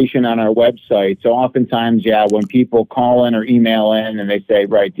information on our website. So oftentimes, when people call in or email in and they say,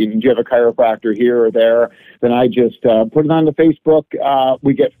 right, did you have a chiropractor here or there? Then I just put it on the Facebook.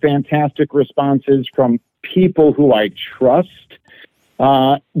 We get fantastic responses from people who I trust,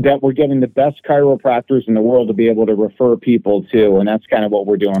 that we're getting the best chiropractors in the world to be able to refer people to. And that's kind of what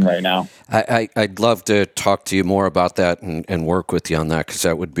we're doing right now. I'd love to talk to you more about that and work with you on that, because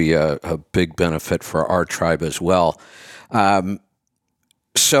that would be a big benefit for our tribe as well.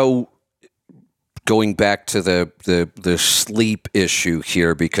 So going back to the sleep issue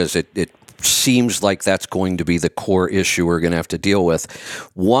here, because it seems like that's going to be the core issue we're going to have to deal with.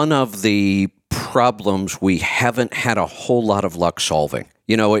 One of the problems we haven't had a whole lot of luck solving.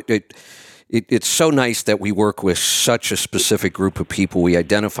 You know, it's so nice that we work with such a specific group of people. We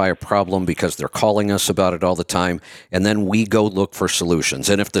identify a problem because they're calling us about it all the time, and then we go look for solutions.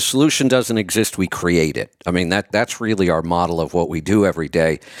 And if the solution doesn't exist, we create it. I mean, that's really our model of what we do every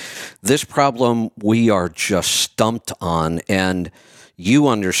day. This problem we are just stumped on, and you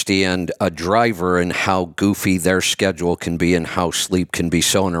understand a driver and how goofy their schedule can be and how sleep can be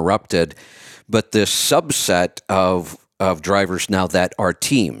so interrupted. But this subset of drivers now that are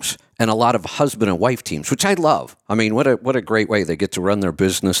teams, and a lot of husband and wife teams, which I love. I mean, what a great way. They get to run their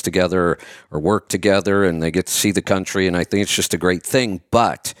business together or work together, and they get to see the country, and I think it's just a great thing.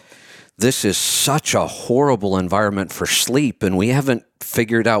 But this is such a horrible environment for sleep, and we haven't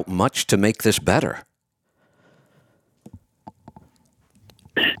figured out much to make this better.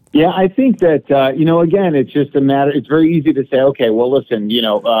 Yeah, I think that, again, it's just a matter, it's very easy to say, okay, well, listen,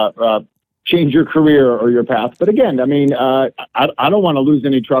 change your career or your path. But again, I mean, I don't want to lose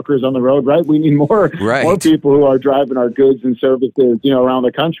any truckers on the road, right? We need more people who are driving our goods and services, around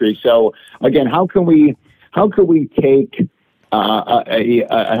the country. So again, how could we take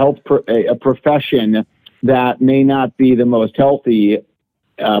a profession that may not be the most healthy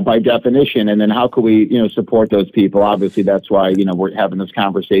by definition, and then how could we, support those people? Obviously, that's why, we're having this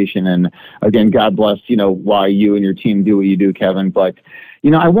conversation. And again, God bless, why you and your team do what you do, Kevin. But,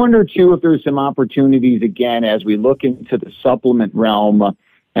 I wonder too if there's some opportunities again as we look into the supplement realm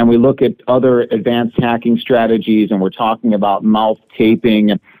and we look at other advanced hacking strategies, and we're talking about mouth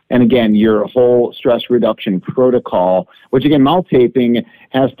taping, and again, your whole stress reduction protocol, which again, mouth taping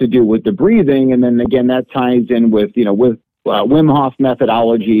has to do with the breathing, and then again, that ties in with, with Wim Hof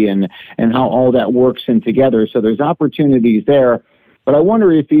methodology and how all that works in together. So there's opportunities there. But I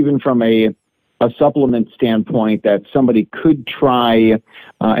wonder if even from a supplement standpoint that somebody could try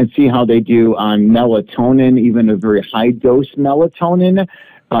and see how they do on melatonin, even a very high dose melatonin.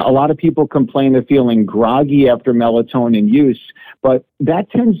 A lot of people complain of feeling groggy after melatonin use, but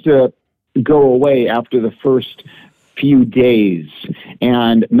that tends to go away after the first few days.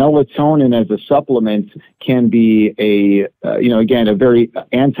 And melatonin as a supplement can be a very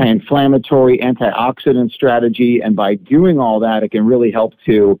anti-inflammatory, antioxidant strategy. And by doing all that, it can really help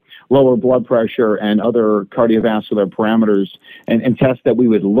to lower blood pressure and other cardiovascular parameters and tests that we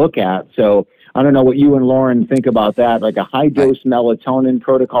would look at. So I don't know what you and Lauren think about that, like a high dose melatonin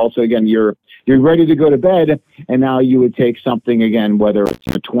protocol. So again, you're ready to go to bed, and now you would take something again, whether it's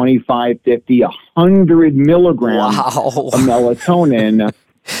 25, 50, 100 milligrams of melatonin,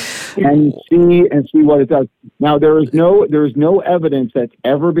 and see what it does. Now there is no evidence that's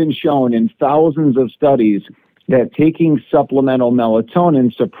ever been shown in thousands of studies that taking supplemental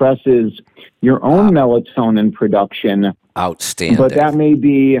melatonin suppresses your own melatonin production. Outstanding. But that may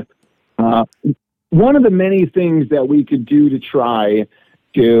be one of the many things that we could do to try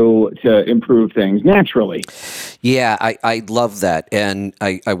to improve things naturally. Yeah, I love that. And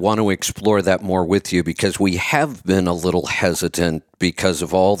I want to explore that more with you, because we have been a little hesitant because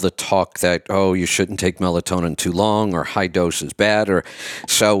of all the talk that, you shouldn't take melatonin too long, or high dose is bad.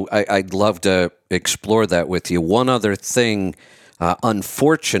 So I'd love to explore that with you. One other thing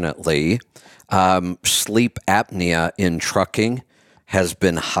Unfortunately, sleep apnea in trucking has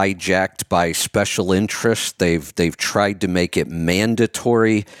been hijacked by special interests. They've tried to make it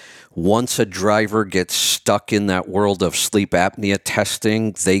mandatory. Once a driver gets stuck in that world of sleep apnea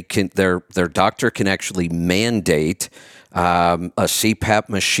testing, their doctor can actually mandate a CPAP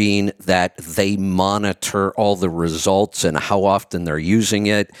machine that they monitor all the results and how often they're using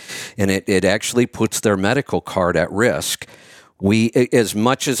it, and it actually puts their medical card at risk. As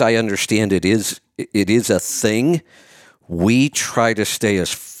much as I understand it is a thing, we try to stay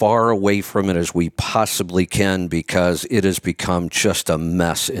as far away from it as we possibly can because it has become just a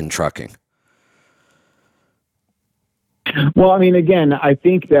mess in trucking. Well, I mean, again, I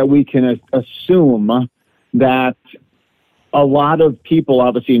think that we can assume that a lot of people,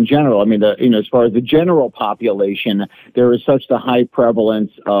 obviously in general, I mean, as far as the general population, there is such the high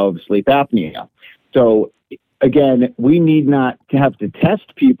prevalence of sleep apnea. So again, we need not to have to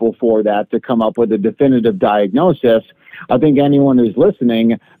test people for that to come up with a definitive diagnosis. I think anyone who's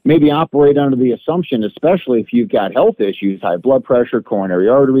listening maybe operate under the assumption, especially if you've got health issues, high blood pressure, coronary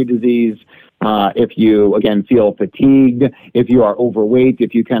artery disease, if you, again, feel fatigued, if you are overweight,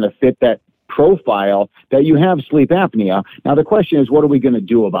 if you kind of fit that profile, that you have sleep apnea. Now, the question is, what are we going to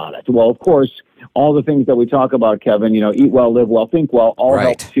do about it? Well, of course, all the things that we talk about, Kevin, eat well, live well, think well, all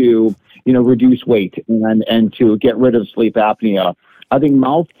help to, reduce weight and to get rid of sleep apnea. I think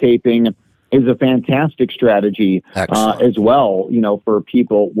mouth taping is a fantastic strategy as well, for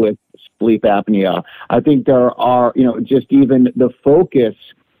people with sleep apnea. I think there are, just even the focus,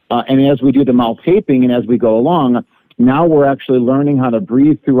 and as we do the mouth taping and as we go along, now we're actually learning how to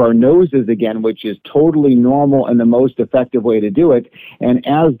breathe through our noses again, which is totally normal and the most effective way to do it. And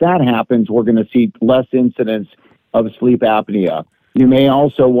as that happens, we're going to see less incidence of sleep apnea. You may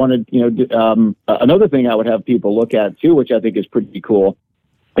also want to, another thing I would have people look at too, which I think is pretty cool,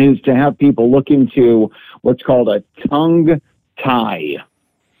 is to have people look into what's called a tongue tie.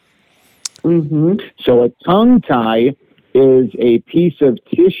 Mm-hmm. So a tongue tie is a piece of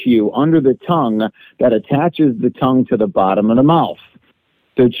tissue under the tongue that attaches the tongue to the bottom of the mouth.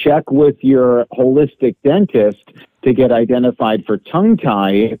 So check with your holistic dentist to get identified for tongue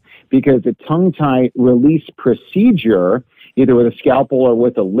tie, because the tongue tie release procedure, either with a scalpel or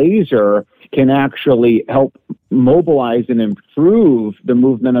with a laser, can actually help mobilize and improve the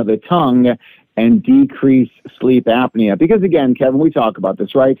movement of the tongue and decrease sleep apnea. Because again, Kevin, we talk about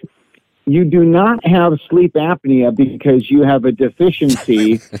this, right? You do not have sleep apnea because you have a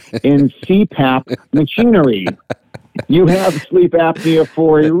deficiency in CPAP machinery. You have sleep apnea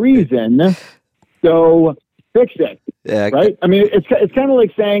for a reason, so fix it. Yeah. Right? I mean, it's kind of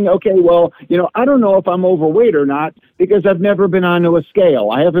like saying, okay, well, I don't know if I'm overweight or not because I've never been onto a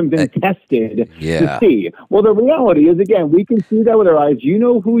scale. I haven't been tested to see. Well, the reality is, again, we can see that with our eyes. You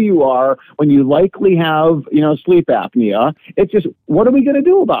know who you are when you likely have, sleep apnea. It's just, what are we going to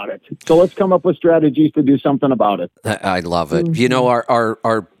do about it? So let's come up with strategies to do something about it. I love it. Mm-hmm.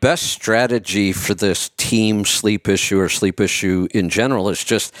 Our best strategy for this team sleep issue or sleep issue in general is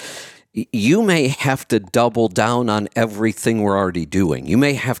just, you may have to double down on everything we're already doing. You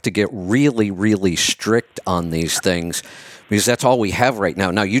may have to get really, really strict on these things because that's all we have right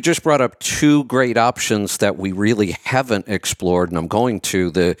now. Now, you just brought up two great options that we really haven't explored, and I'm going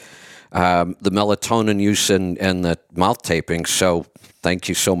to the melatonin use and the mouth taping. So thank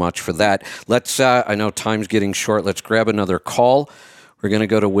you so much for that. Let's, I know time's getting short. Let's grab another call. We're going to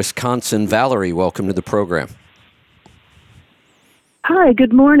go to Wisconsin. Valerie, welcome to the program. Hi,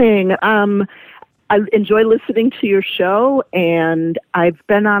 good morning. I enjoy listening to your show, and I've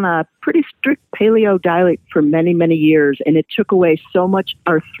been on a pretty strict paleo diet for many, many years, and it took away so much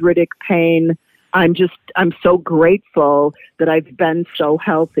arthritic pain. I'm so grateful that I've been so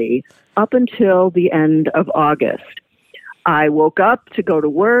healthy up until the end of August. I woke up to go to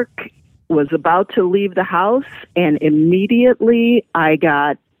work, was about to leave the house, and immediately I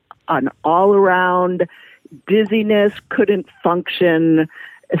got an all-around dizziness, couldn't function,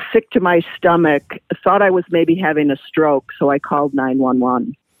 sick to my stomach, thought I was maybe having a stroke, so I called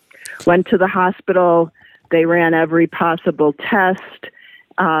 911. Went to the hospital. They ran every possible test.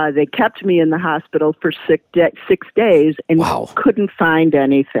 They kept me in the hospital for 6 days and couldn't find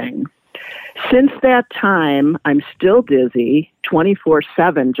anything. Since that time, I'm still dizzy,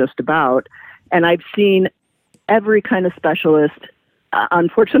 24/7 just about, and I've seen every kind of specialist.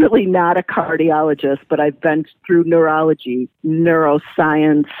 Unfortunately, not a cardiologist, but I've been through neurology,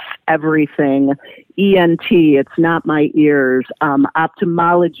 neuroscience, everything, ENT, it's not my ears,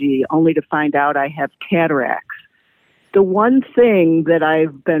 ophthalmology, only to find out I have cataracts. The one thing that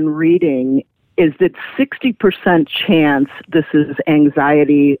I've been reading is that 60% chance this is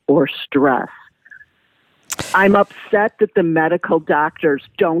anxiety or stress. I'm upset that the medical doctors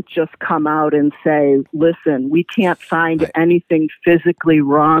don't just come out and say, listen, we can't find anything physically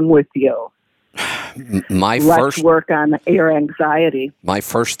wrong with you. Let's work on your anxiety. My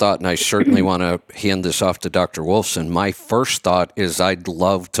first thought, and I certainly want to hand this off to Dr. Wolfson, my first thought is I'd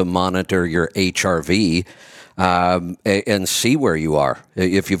love to monitor your HRV and see where you are.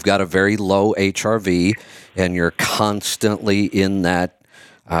 If you've got a very low HRV and you're constantly in that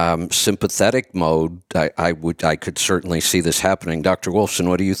sympathetic mode, I could certainly see this happening. Dr. Wolfson,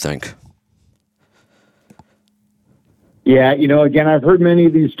 what do you think? Yeah, again, I've heard many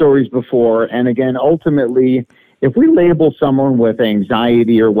of these stories before. And again, ultimately, if we label someone with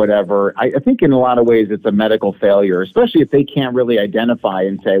anxiety or whatever, I think in a lot of ways it's a medical failure, especially if they can't really identify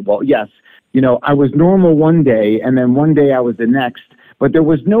and say, well, yes, I was normal one day and then one day I was the next, but there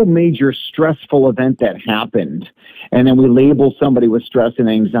was no major stressful event that happened. And then we label somebody with stress and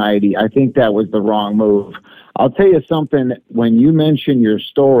anxiety. I think that was the wrong move. I'll tell you something, when you mention your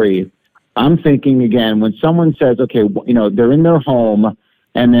story, I'm thinking again, when someone says, okay, they're in their home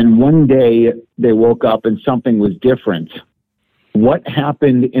and then one day they woke up and something was different. What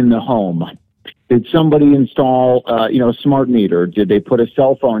happened in the home? Did somebody install, a smart meter? Did they put a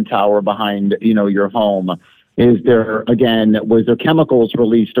cell phone tower behind, your home? Was there chemicals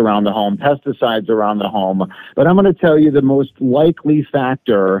released around the home, pesticides around the home? But I'm going to tell you the most likely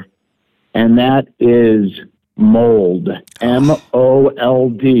factor, and that is mold,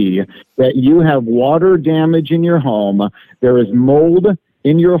 M-O-L-D, that you have water damage in your home. There is mold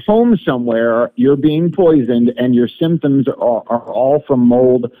in your home somewhere. You're being poisoned, and your symptoms are all from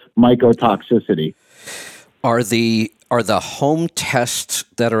mold mycotoxicity. Are the home tests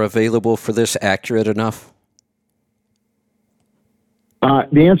that are available for this accurate enough?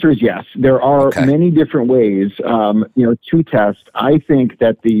 The answer is yes. There are many different ways, to test. I think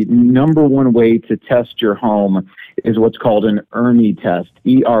that the number one way to test your home is what's called an ERMI test,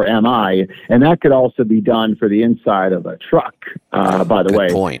 E-R-M-I, and that could also be done for the inside of a truck, by the way.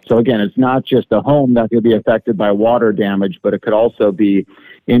 Good point. So again, it's not just a home that could be affected by water damage, but it could also be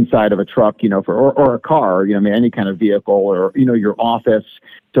inside of a truck, or a car, any kind of vehicle, or, your office.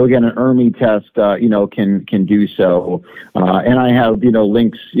 So again, an ERMI test, can do so. And I have,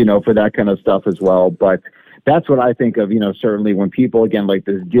 links, for that kind of stuff as well. But that's what I think of, certainly when people, again, like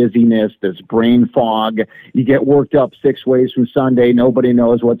this dizziness, this brain fog, you get worked up 6 ways from Sunday. Nobody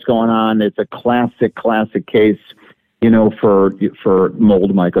knows what's going on. It's a classic case, for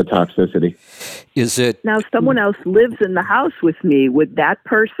mold mycotoxicity. Is it now someone else lives in the house with me? Would that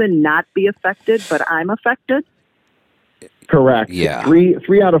person not be affected, but I'm affected? Correct. Yeah.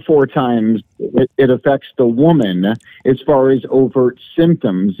 3 out of 4 times it affects the woman as far as overt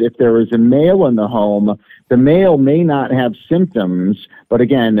symptoms. If there is a male in the home, the male may not have symptoms, but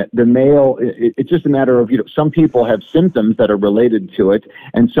again, the male, it's just a matter of, some people have symptoms that are related to it,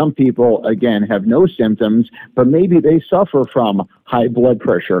 and some people, again, have no symptoms, but maybe they suffer from high blood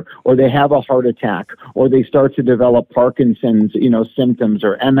pressure, or they have a heart attack, or they start to develop Parkinson's, symptoms,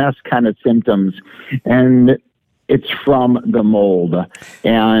 or MS kind of symptoms, and it's from the mold.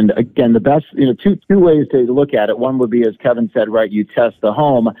 And again, the best, two ways to look at it. One would be, as Kevin said, right, you test the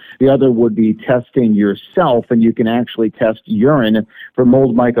home. The other would be testing yourself, and you can actually test urine for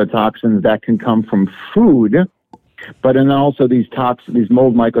mold mycotoxins that can come from food. But then also these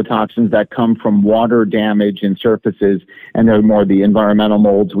mold mycotoxins that come from water damage in surfaces, and they're more the environmental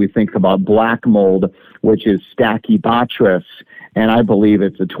molds. We think about black mold, which is Stachybotrys, and I believe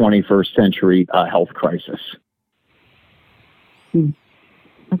it's a 21st century health crisis.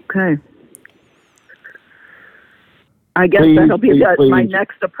 Okay. I guess that'll be my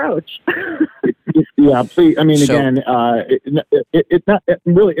next approach. Yeah, please. I mean, again, it's not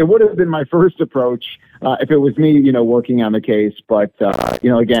really. It would have been my first approach if it was me, working on the case. But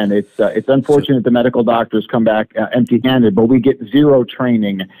again, it's unfortunate the medical doctors come back empty-handed, but we get zero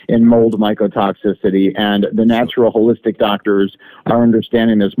training in mold mycotoxicity, and the natural holistic doctors are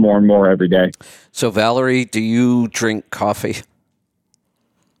understanding this more and more every day. So, Valerie, do you drink coffee?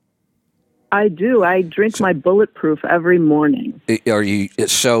 I do. I drink my Bulletproof every morning.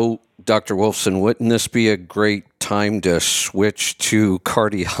 So, Dr. Wolfson, wouldn't this be a great time to switch to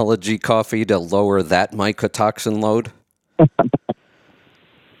cardiology coffee to lower that mycotoxin load?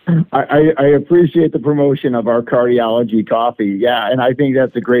 I appreciate the promotion of our cardiology coffee. Yeah, and I think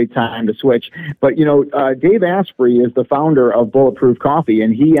that's a great time to switch. But, Dave Asprey is the founder of Bulletproof Coffee,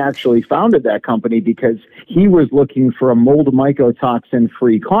 and he actually founded that company because he was looking for a mold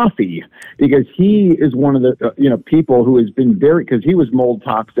mycotoxin-free coffee, because he is one of the people who has been because he was mold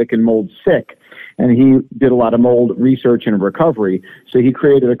toxic and mold sick. and he did a lot of mold research and recovery. So he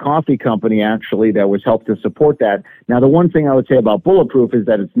created a coffee company, actually, that was helped to support that. Now, the one thing I would say about Bulletproof is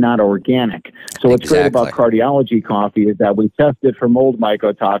that it's not organic. So what's great about Cardiology coffee is that we tested for mold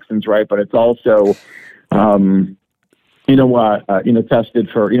mycotoxins, right? But it's also tested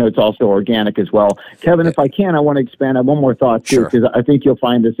for, it's also organic as well. Kevin, if I can, I want to expand on one more thought too, because I think you'll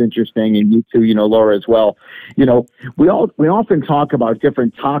find this interesting, and you too, Laura, as well. We often talk about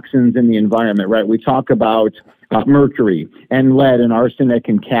different toxins in the environment, right? We talk about mercury and lead and arsenic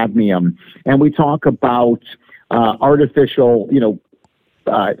and cadmium, and we talk about artificial,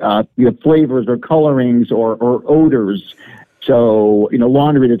 flavors or colorings or odors. So,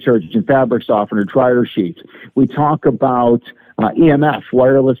 laundry detergent, fabric softener, dryer sheets. We talk about EMF,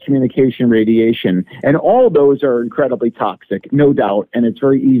 wireless communication radiation, and all those are incredibly toxic, no doubt, and it's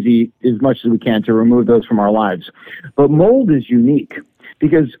very easy, as much as we can, to remove those from our lives. But mold is unique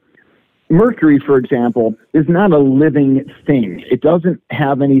because mercury, for example, is not a living thing. It doesn't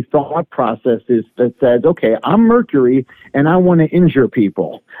have any thought processes that says, okay, I'm mercury and I want to injure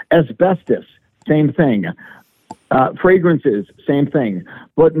people. Asbestos, same thing. Fragrances, same thing.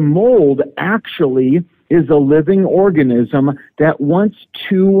 But mold actually is a living organism that wants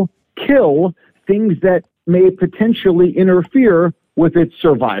to kill things that may potentially interfere with its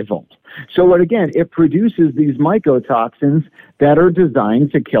survival. So it produces these mycotoxins that are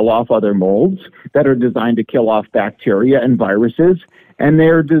designed to kill off other molds, that are designed to kill off bacteria and viruses, and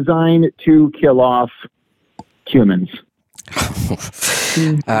they're designed to kill off humans.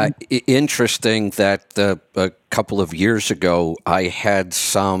 Interesting that a couple of years ago I had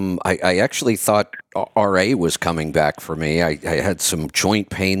I actually thought RA was coming back for me. I had some joint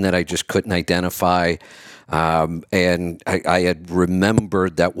pain that I just couldn't identify. And I had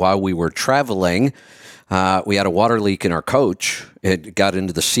remembered that while we were traveling, we had a water leak in our coach. It got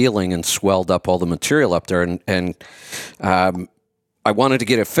into the ceiling and swelled up all the material up there. And I wanted to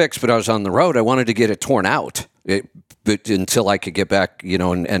get it fixed, but I was on the road. I wanted to get it torn out. But until I could get back,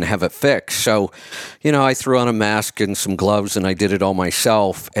 and have it fixed. So, I threw on a mask and some gloves and I did it all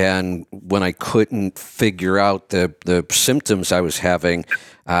myself. And when I couldn't figure out the symptoms I was having,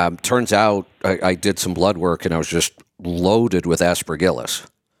 turns out I did some blood work and I was just loaded with aspergillus.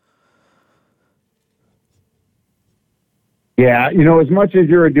 Yeah, as much as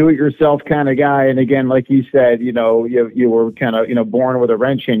you're a do-it-yourself kind of guy, and again, like you said, you were kind of, born with a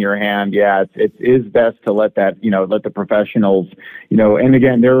wrench in your hand. Yeah, it is best to let the professionals, and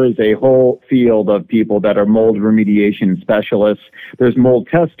again, there is a whole field of people that are mold remediation specialists. There's mold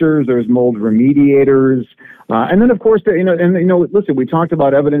testers, there's mold remediators, and then of course, listen, we talked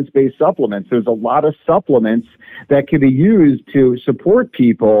about evidence-based supplements. There's a lot of supplements that can be used to support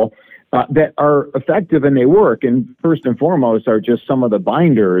people that are effective and they work. And first and foremost are just some of the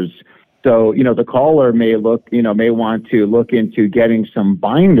binders. So, the caller may want to look into getting some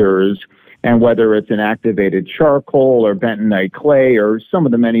binders, and whether it's an activated charcoal or bentonite clay or some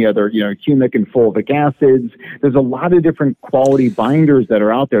of the many other, humic and fulvic acids. There's a lot of different quality binders that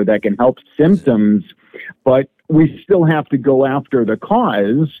are out there that can help symptoms, but we still have to go after the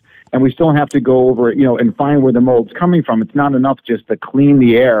cause, and we still have to go over, and find where the mold's coming from. It's not enough just to clean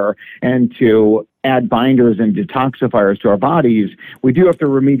the air and to add binders and detoxifiers to our bodies. We do have to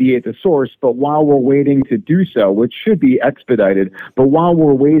remediate the source, but while we're waiting to do so, which should be expedited, but while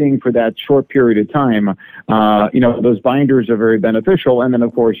we're waiting for that short period of time, those binders are very beneficial. And then,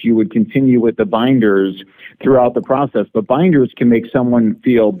 of course, you would continue with the binders throughout the process. But binders can make someone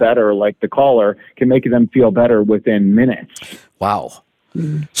feel better, like the caller, can make them feel better within minutes. Wow.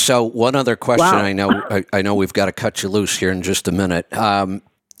 So one other question. Wow. I know we've got to cut you loose here in just a minute.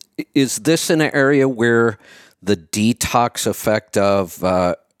 Is this an area where the detox effect of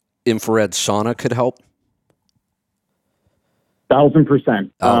infrared sauna could help?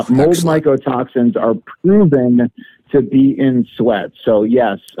 1,000%. Mold mycotoxins are proven to be in sweat. So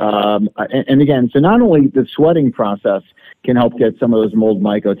yes, and again, so not only the sweating process can help get some of those mold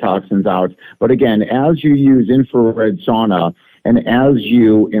mycotoxins out, but again, as you use infrared sauna, and as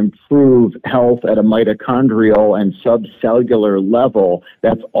you improve health at a mitochondrial and subcellular level,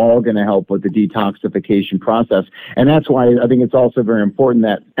 that's all going to help with the detoxification process. And that's why I think it's also very important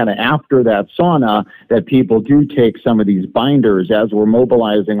that kind of after that sauna, that people do take some of these binders. As we're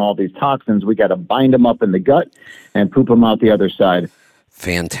mobilizing all these toxins, we got to bind them up in the gut and poop them out the other side.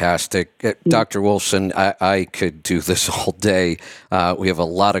 Fantastic. Dr. Wolfson, I could do this all day. We have a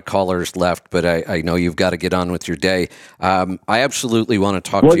lot of callers left, but I know you've got to get on with your day. I absolutely want to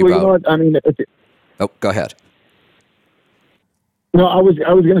talk to you about... You know what? I mean, go ahead. No, I was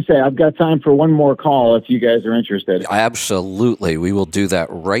going to say I've got time for one more call if you guys are interested. Absolutely. We will do that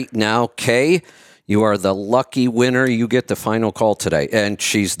right now. Kay, you are the lucky winner. You get the final call today. And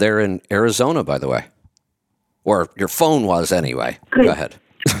she's there in Arizona, by the way. Or your phone was anyway. Good. Go ahead.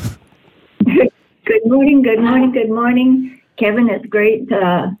 Good morning, good morning, good morning. Kevin, it's great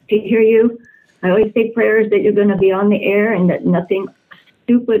to hear you. I always say prayers that you're going to be on the air and that nothing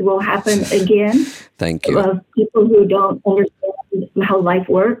stupid will happen again. Thank you. People who don't understand how life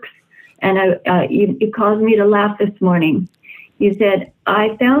works. And you caused me to laugh this morning. You said,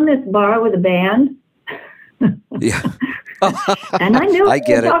 I found this bar with a band. Yeah. And I knew I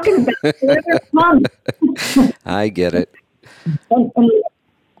get what you were talking about. I get it. And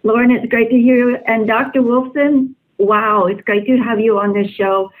Lauren, it's great to hear you. And Dr. Wolfson, wow, it's great to have you on this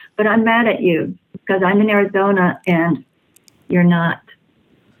show. But I'm mad at you because I'm in Arizona and you're not.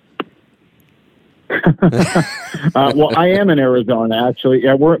 Well, I am in Arizona, actually.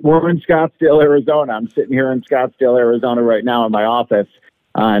 Yeah, we're in Scottsdale, Arizona. I'm sitting here in Scottsdale, Arizona right now in my office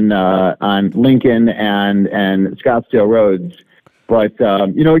on Lincoln and Scottsdale roads. But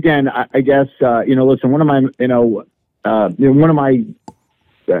again, I guess listen, one of my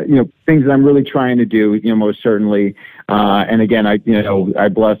things that I'm really trying to do, most certainly. And again, I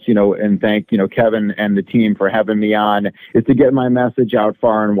bless, and thank, Kevin and the team for having me on, is to get my message out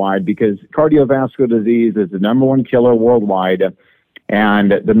far and wide, because cardiovascular disease is the #1 killer worldwide.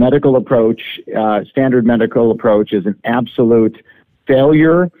 And the medical approach, standard medical approach, is an absolute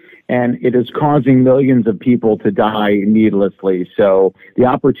failure, and it is causing millions of people to die needlessly. So the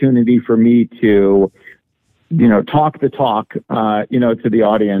opportunity for me to talk the talk, to the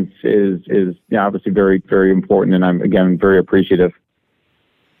audience is obviously very, very important. And I'm, again, very appreciative.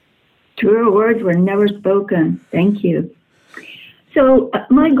 Truer words were never spoken. Thank you. So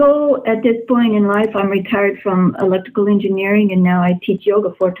my goal at this point in life, I'm retired from electrical engineering and now I teach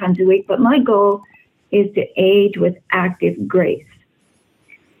yoga 4 times a week. But my goal is to age with active grace.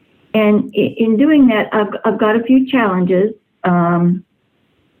 And in doing that, I've got a few challenges. I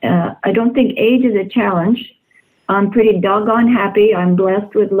don't think age is a challenge. I'm pretty doggone happy. I'm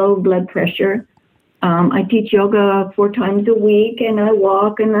blessed with low blood pressure. I teach yoga 4 times a week, and I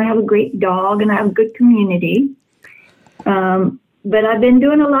walk, and I have a great dog, and I have a good community. But I've been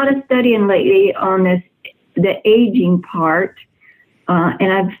doing a lot of studying lately on the aging part,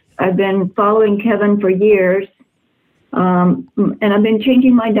 and I've been following Kevin for years, and I've been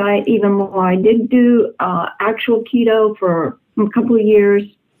changing my diet even more. I did do actual keto for a couple of years,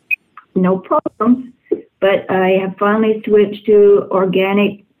 no problems. But I have finally switched to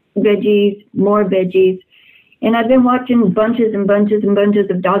organic veggies, more veggies. And I've been watching bunches and bunches and bunches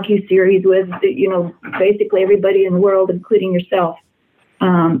of docuseries with, basically everybody in the world, including yourself.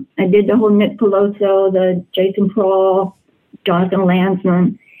 I did the whole Nick Peloso, the Jason Prawl, Jonathan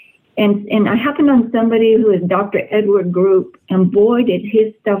Landsman. And I happened on somebody who is Dr. Edward Group, and boy, did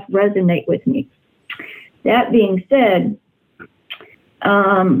his stuff resonate with me. That being said,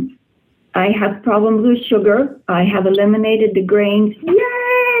 I have problems with sugar. I have eliminated the grains.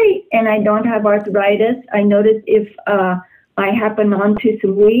 Yay! And I don't have arthritis. I notice if I happen onto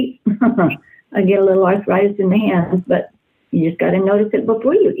some wheat, I get a little arthritis in the hands, but you just got to notice it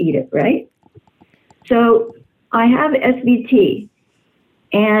before you eat it, right? So I have SVT,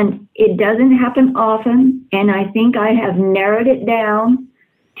 and it doesn't happen often, and I think I have narrowed it down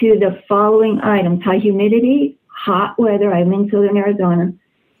to the following items: high humidity, hot weather. I'm in southern Arizona.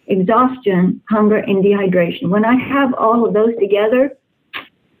 Exhaustion, hunger, and dehydration. When I have all of those together,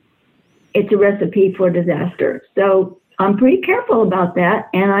 it's a recipe for disaster. So I'm pretty careful about that,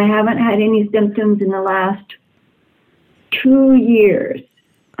 and I haven't had any symptoms in the last 2 years.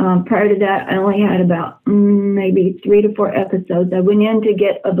 Prior to that, I only had about maybe 3 to 4 episodes. I went in to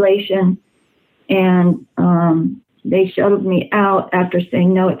get ablation, and they shuttled me out after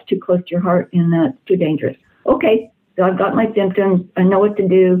saying, no, it's too close to your heart, and that's too dangerous. Okay. So I've got my symptoms. I know what to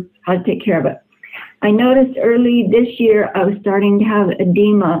do, how to take care of it. I noticed early this year I was starting to have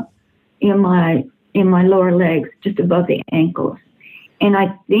edema in my lower legs, just above the ankles. And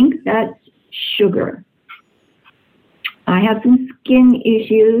I think that's sugar. I have some skin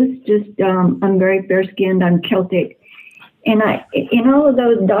issues. I'm very fair-skinned. I'm Celtic. And in all of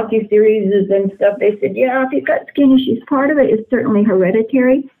those docuseries and stuff, they said, yeah, if you've got skin issues, part of it is certainly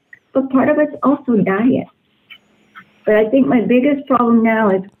hereditary, but part of it's also diet. But I think my biggest problem now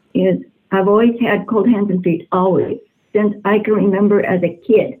is I've always had cold hands and feet, always, since I can remember as a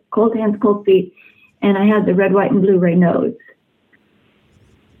kid. Cold hands, cold feet, and I had the red, white, and blue-ray nose.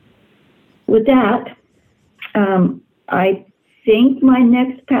 With that, I think my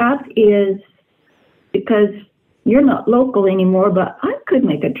next path is, because You're not local anymore, but I could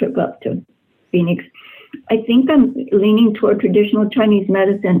make a trip up to Phoenix. I think I'm leaning toward traditional Chinese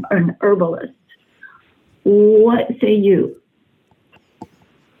medicine or an herbalist. What say you?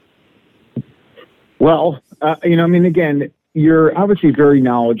 Well, again, you're obviously very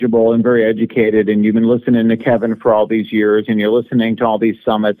knowledgeable and very educated, and you've been listening to Kevin for all these years, and you're listening to all these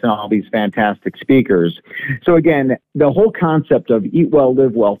summits and all these fantastic speakers. So again, the whole concept of eat well,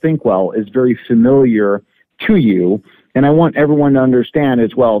 live well, think well is very familiar to you. And I want everyone to understand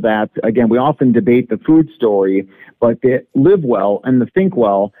as well that, again, we often debate the food story, but the live well and the think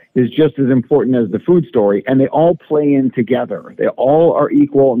well is just as important as the food story, and they all play in together. They all are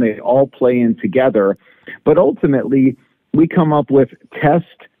equal, and they all play in together. But ultimately, we come up with test,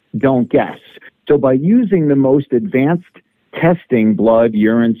 don't guess. So by using the most advanced testing, blood,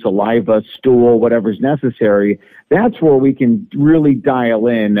 urine, saliva, stool, whatever's necessary, that's where we can really dial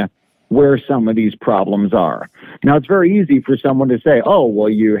in where some of these problems are. Now, it's very easy for someone to say, oh, well,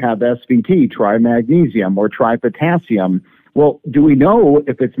 you have SVT, try magnesium or try potassium. Well, do we know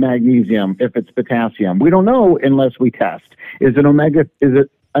if it's magnesium, if it's potassium? We don't know unless we test. Is it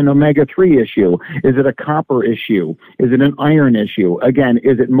an omega-3 issue? Is it a copper issue? Is it an iron issue? Again,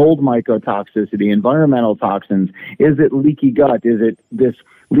 is it mold mycotoxicity, environmental toxins? Is it leaky gut? Is it this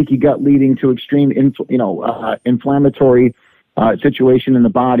leaky gut leading to extreme inflammatory situation in the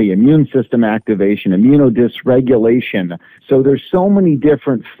body, immune system activation, immunodysregulation? So there's so many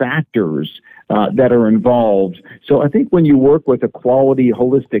different factors that are involved. So I think when you work with a quality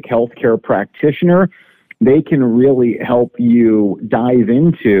holistic healthcare practitioner, they can really help you dive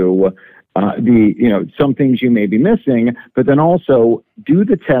into some things you may be missing, but then also do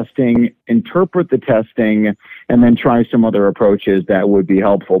the testing, interpret the testing, and then try some other approaches that would be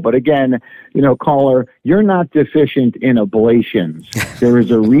helpful. But again, caller, you're not deficient in ablations. There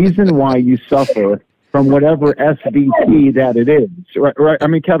is a reason why you suffer from whatever SVT that it is. Right? I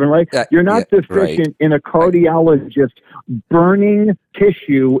mean, Kevin, right? You're not deficient in a cardiologist burning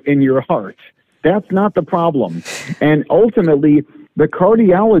tissue in your heart. That's not the problem. And ultimately, the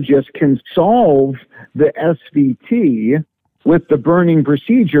cardiologist can solve the SVT with the burning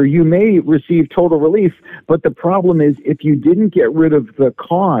procedure. You may receive total relief, but the problem is if you didn't get rid of the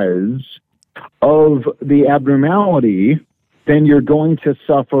cause of the abnormality, then you're going to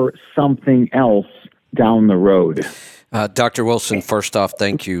suffer something else down the road. Dr. Wolfson, first off,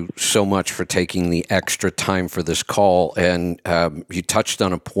 thank you so much for taking the extra time for this call. And you touched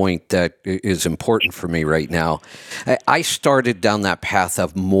on a point that is important for me right now. I started down that path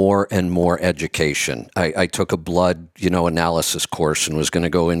of more and more education. I took a blood, analysis course and was going to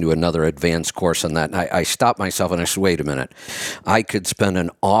go into another advanced course on that. And I stopped myself and I said, wait a minute. I could spend an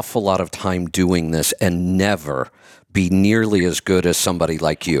awful lot of time doing this and never be nearly as good as somebody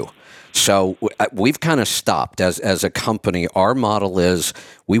like you. So we've kind of stopped as a company. Our model is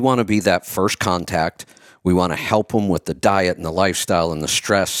we want to be that first contact. We want to help them with the diet and the lifestyle and the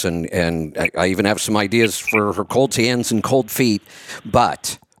stress. And I even have some ideas for her cold hands and cold feet.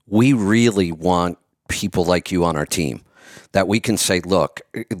 But we really want people like you on our team that we can say, look,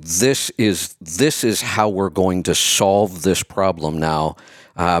 this is how we're going to solve this problem now.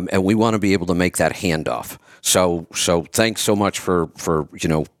 And we want to be able to make that handoff. So thanks so much for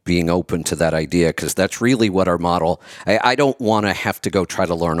being open to that idea, because that's really what our model. I don't want to have to go try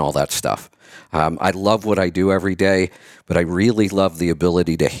to learn all that stuff. I love what I do every day, but I really love the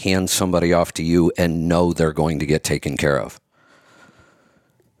ability to hand somebody off to you and know they're going to get taken care of.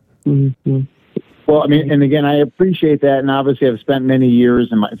 Mm-hmm. Well, I mean, and again, I appreciate that, and obviously I've spent many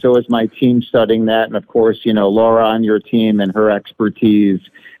years, and so has my team, studying that, and of course, Laura on your team and her expertise.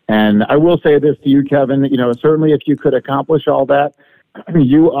 And I will say this to you, Kevin, certainly if you could accomplish all that,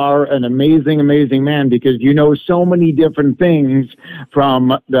 you are an amazing, amazing man, because you know so many different things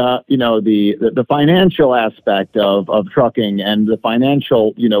from the financial aspect of trucking, and the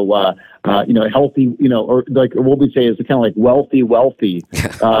financial, healthy, or like what we say is kind of like wealthy.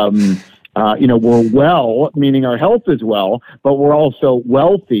 We're well, meaning our health is well, but we're also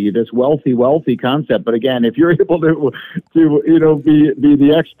wealthy, this wealthy concept. But again, if you're able to be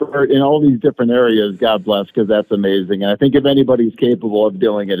the expert in all these different areas, God bless, because that's amazing. And I think if anybody's capable of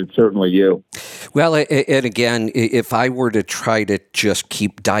doing it, it's certainly you. Well, and again, if I were to try to just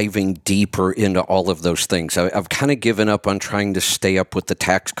keep diving deeper into all of those things, I've kind of given up on trying to stay up with the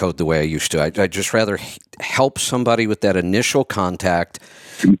tax code the way I used to. I'd just rather help somebody with that initial contact.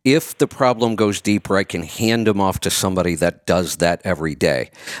 If the problem goes deeper, I can hand them off to somebody that does that every day.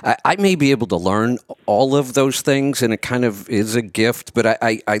 I may be able to learn all of those things, and it kind of is a gift, but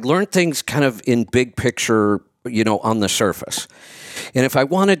I learn things kind of in big picture on the surface. And if I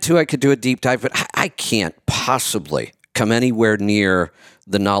wanted to, I could do a deep dive, but I can't possibly come anywhere near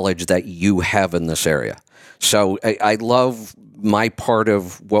the knowledge that you have in this area. So I love my part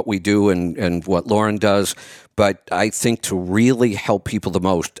of what we do and what Lauren does, but I think to really help people the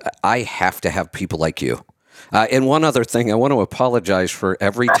most, I have to have people like you. And one other thing, I want to apologize for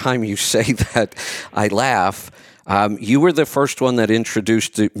every time you say that I laugh. You were the first one that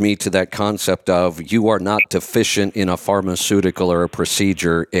introduced me to that concept of you are not deficient in a pharmaceutical or a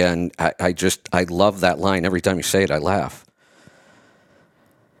procedure. And I love that line. Every time you say it, I laugh.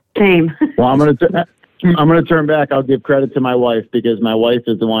 Same. Well, I'm going to turn back. I'll give credit to my wife because my wife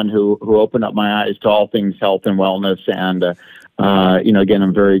is the one who opened up my eyes to all things health and wellness. And, again,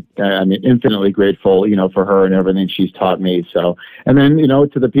 I'm very, infinitely grateful, for her and everything she's taught me. So, and then,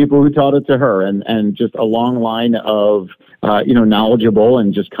 to the people who taught it to her and just a long line of, knowledgeable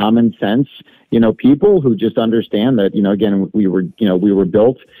and just common sense, people who just understand that, again, we were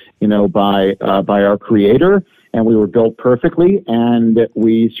built, by our Creator. And we were built perfectly, and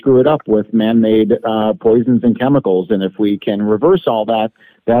we screw it up with man-made poisons and chemicals. And if we can reverse all that,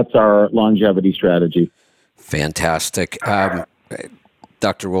 that's our longevity strategy. Fantastic.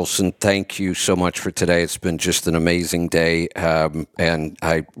 Dr. Wolfson, thank you so much for today. It's been just an amazing day, and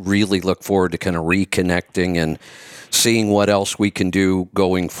I really look forward to kind of reconnecting and seeing what else we can do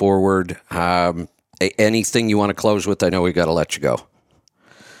going forward. Anything you want to close with? I know we got to let you go.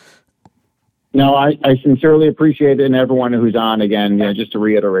 No, I sincerely appreciate it, and everyone who's on again. Just to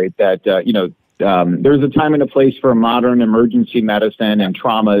reiterate that, there's a time and a place for modern emergency medicine and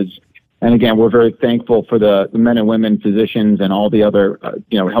traumas. And again, we're very thankful for the men and women physicians and all the other,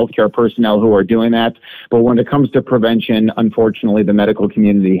 healthcare personnel who are doing that. But when it comes to prevention, unfortunately, the medical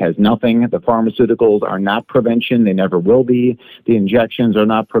community has nothing. The pharmaceuticals are not prevention; they never will be. The injections are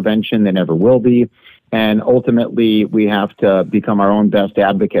not prevention; they never will be. And ultimately, we have to become our own best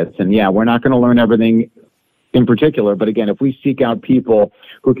advocates. And we're not going to learn everything in particular. But again, if we seek out people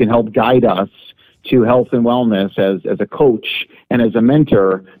who can help guide us to health and wellness as a coach and as a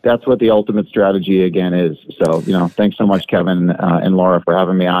mentor, that's what the ultimate strategy again is. So, thanks so much, Kevin and Laura, for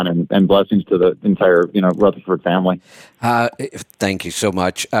having me on, and blessings to the entire, Rutherford family. Thank you so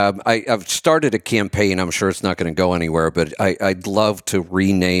much. I've started a campaign. I'm sure it's not going to go anywhere, but I'd love to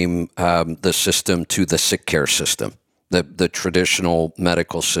rename the system to the sick care system, the traditional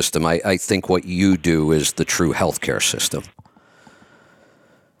medical system. I think what you do is the true healthcare system.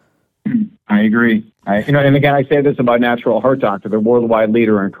 I agree. And again, I say this about Natural Heart Doctor, the worldwide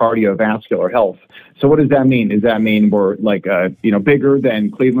leader in cardiovascular health. So what does that mean? Does that mean we're bigger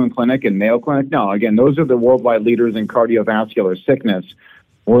than Cleveland Clinic and Mayo Clinic? No, again, those are the worldwide leaders in cardiovascular sickness.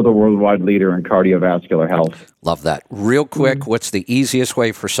 We're the worldwide leader in cardiovascular health. Love that. Real quick, what's the easiest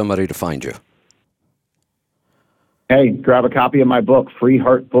way for somebody to find you? Hey, grab a copy of my book,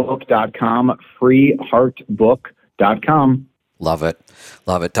 freeheartbook.com, freeheartbook.com. Love it.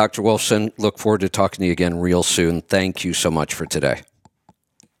 Love it. Dr. Wolfson, look forward to talking to you again real soon. Thank you so much for today.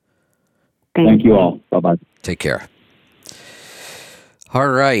 Thank you all. Bye-bye. Take care. All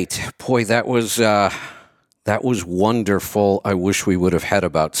right. Boy, that was wonderful. I wish we would have had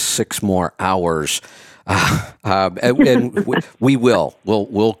about 6 more hours. And we will.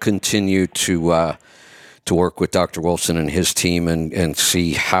 We'll continue to work with Dr. Wolfson and his team and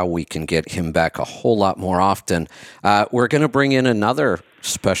see how we can get him back a whole lot more often. We're going to bring in another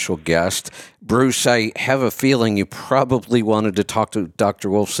special guest. Bruce, I have a feeling you probably wanted to talk to Dr.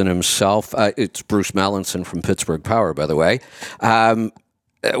 Wolfson himself. It's Bruce Mallinson from Pittsburgh Power, by the way.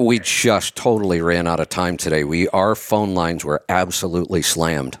 We just totally ran out of time today. Our phone lines were absolutely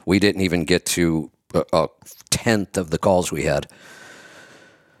slammed. We didn't even get to a tenth of the calls we had.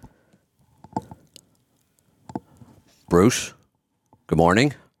 Bruce, good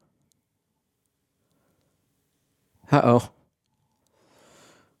morning. Uh-oh.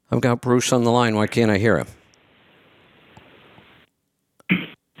 I've got Bruce on the line. Why can't I hear him?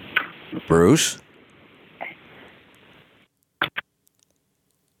 Bruce?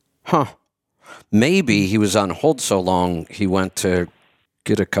 Huh. Maybe he was on hold so long he went to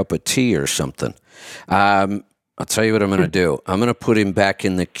get a cup of tea or something. I'll tell you what I'm going to do. I'm going to put him back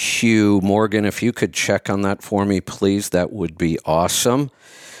in the queue. Morgan, if you could check on that for me, please, that would be awesome.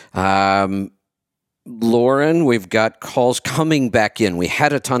 Lauren, we've got calls coming back in. We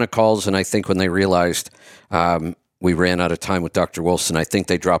had a ton of calls, and I think when they realized we ran out of time with Dr. Wolfson, I think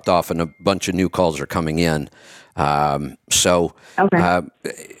they dropped off, and a bunch of new calls are coming in. I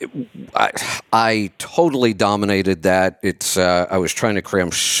totally dominated that. I was trying to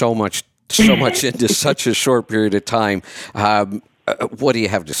cram so much into such a short period of time. What do you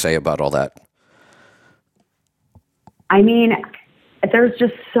have to say about all that? I mean, there's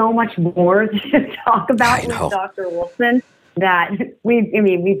just so much more to talk about with Dr. Wolfson that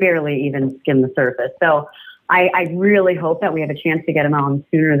we barely even skimmed the surface. So I really hope that we have a chance to get him on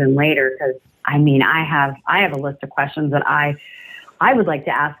sooner than later, because I mean, I have a list of questions that I would like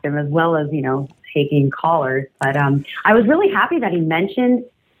to ask him, as well as, taking callers. But I was really happy that he mentioned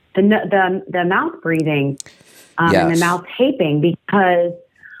the mouth breathing and the mouth taping, because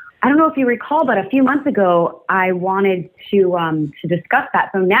I don't know if you recall, but a few months ago, I wanted to discuss that.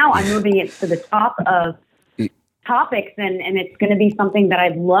 So now I'm moving it to the top of topics, and it's going to be something that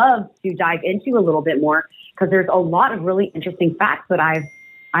I'd love to dive into a little bit more, because there's a lot of really interesting facts that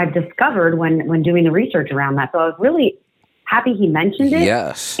I've discovered when doing the research around that. So I was really happy he mentioned it.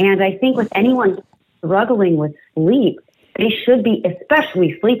 Yes. And I think with anyone struggling with sleep, they should be,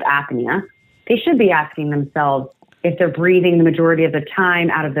 especially sleep apnea, they should be asking themselves, if they're breathing the majority of the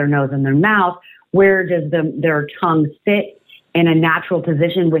time out of their nose and their mouth, where does their tongue sit in a natural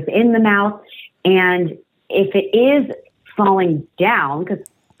position within the mouth? And if it is falling down, because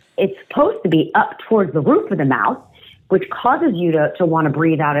it's supposed to be up towards the roof of the mouth, which causes you to want to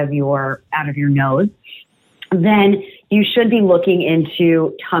breathe out of your nose, then you should be looking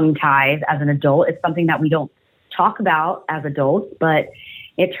into tongue ties as an adult. It's something that we don't talk about as adults, but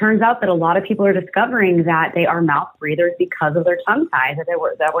it turns out that a lot of people are discovering that they are mouth breathers because of their tongue ties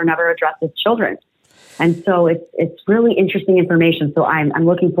that were never addressed as children. And so it's really interesting information. So I'm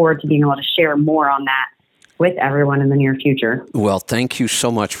looking forward to being able to share more on that with everyone in the near future. Well, thank you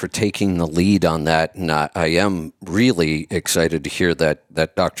so much for taking the lead on that. And I am really excited to hear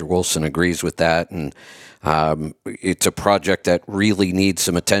that Dr. Wolfson agrees with that. And it's a project that really needs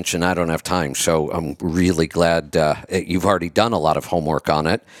some attention. I don't have time, so I'm really glad you've already done a lot of homework on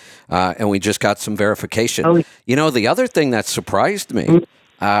it, and we just got some verification. Oh. The other thing that surprised me,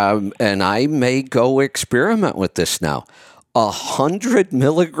 and I may go experiment with this now, 100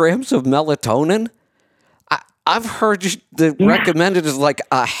 milligrams of melatonin? I've heard the recommended is like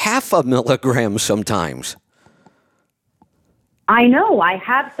a half a milligram sometimes. I know. I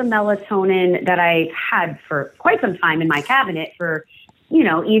have some melatonin that I've had for quite some time in my cabinet for,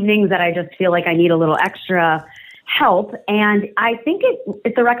 evenings that I just feel like I need a little extra help. And I think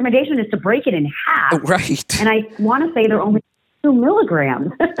it's the recommendation is to break it in half. Right. And I want to say they're only 2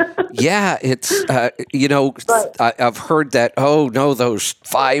 milligrams. Yeah, it's, I've heard that, oh, no, those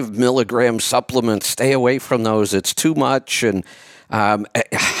 5 milligram supplements, stay away from those. It's too much. And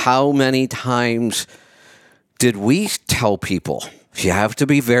how many times did we tell people, you have to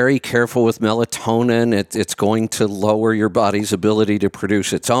be very careful with melatonin. It's going to lower your body's ability to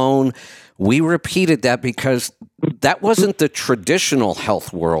produce its own. We repeated that because that wasn't the traditional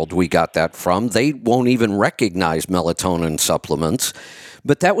health world we got that from. They won't even recognize melatonin supplements.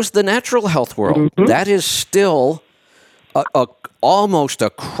 But that was the natural health world. Mm-hmm. That is still almost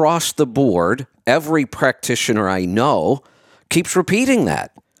across the board. Every practitioner I know keeps repeating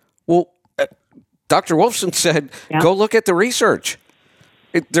that. Well, Dr. Wolfson said, go look at the research.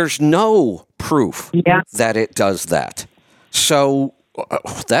 There's no proof that it does that. So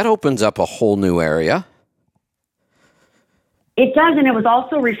that opens up a whole new area. It does, and it was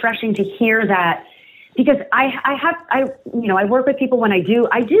also refreshing to hear that, because I work with people when I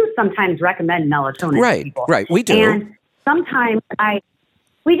do sometimes recommend melatonin to people. Right, we do. And sometimes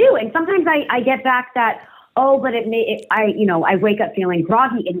we do, and sometimes I get back that, but I wake up feeling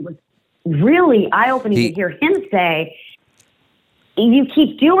groggy, and it was really eye-opening to hear him say, you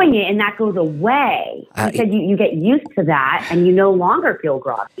keep doing it and that goes away. He said you get used to that and you no longer feel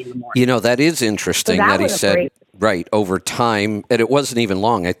groggy in the morning. That is interesting that he said, right, over time, and it wasn't even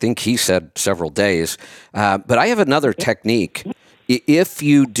long. I think he said several days. But I have another technique. If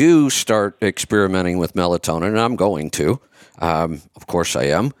you do start experimenting with melatonin, and I'm going to, of course I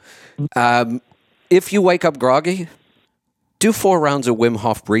am, if you wake up groggy, do 4 rounds of Wim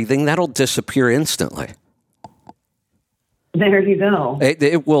Hof breathing. That'll disappear instantly. There you go.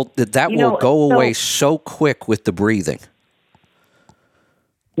 It will. That will go away so quick with the breathing.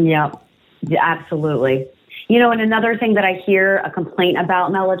 Yeah, absolutely. And another thing that I hear a complaint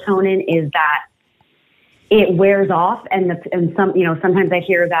about melatonin is that it wears off, and sometimes I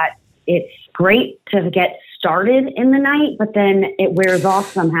hear that it's great to get started in the night, but then it wears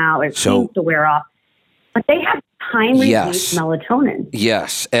off somehow. It seems to wear off. But they have time-released melatonin.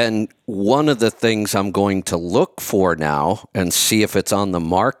 Yes, and one of the things I'm going to look for now and see if it's on the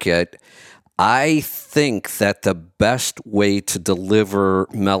market, I think that the best way to deliver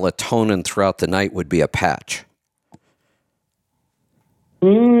melatonin throughout the night would be a patch. I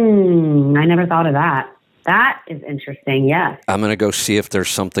never thought of that. That is interesting, yes. I'm going to go see if there's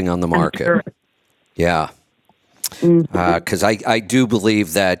something on the market. Sure. Yeah. Because I do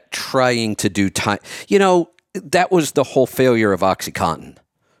believe that trying to do time, that was the whole failure of OxyContin.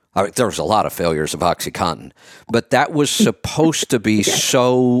 There was a lot of failures of OxyContin, but that was supposed to be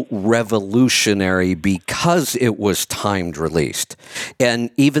so revolutionary because it was timed released. And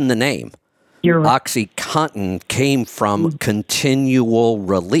even the name, OxyContin, came from continual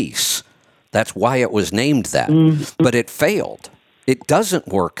release. That's why it was named that. But it failed. It doesn't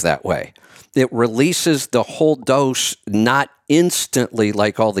work that way. It releases the whole dose, not instantly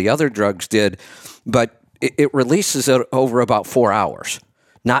like all the other drugs did, but it releases it over about 4 hours.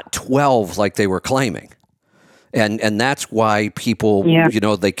 Not 12 like they were claiming. And that's why people,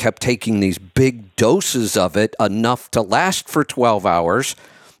 they kept taking these big doses of it, enough to last for 12 hours.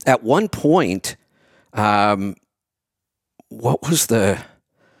 At one point, I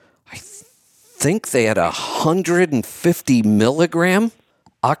think they had 150 milligram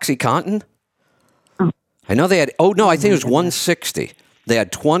OxyContin. I know they had, I think it was 160. They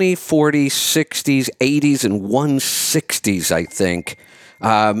had 20, 40, 60s, 80s, and 160s, I think.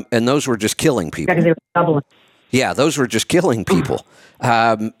 And those were just killing people. Because they were doubling. Yeah, those were just killing people.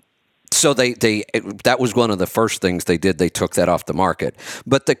 So that was one of the first things they did. They took that off the market.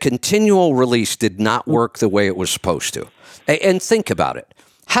 But the continual release did not work the way it was supposed to. And think about it.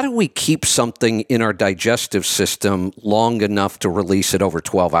 How do we keep something in our digestive system long enough to release it over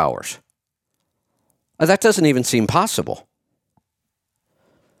 12 hours? That doesn't even seem possible.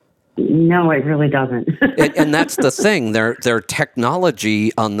 No, it really doesn't. and that's the thing. Their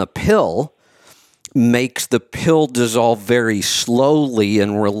technology on the pill makes the pill dissolve very slowly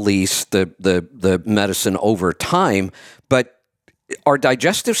and release the medicine over time. But our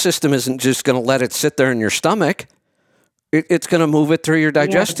digestive system isn't just going to let it sit there in your stomach. It's going to move it through your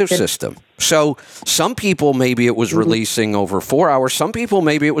digestive system. So some people, maybe it was releasing over 4 hours. Some people,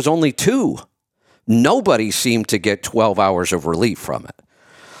 maybe it was only 2. Nobody seemed to get 12 hours of relief from it.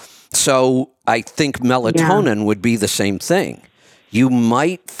 So I think melatonin would be the same thing. You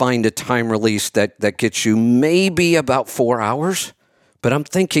might find a time release that gets you maybe about 4 hours, but I'm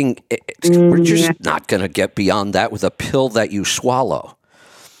thinking we're just not going to get beyond that with a pill that you swallow.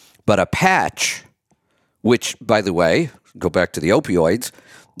 But a patch, which, by the way, go back to the opioids,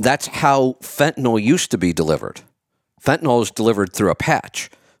 that's how fentanyl used to be delivered. Fentanyl is delivered through a patch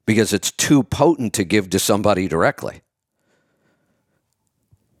because it's too potent to give to somebody directly.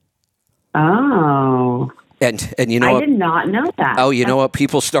 Oh. And I did not know that. Oh, you know what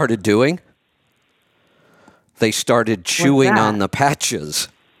people started doing? They started chewing on the patches.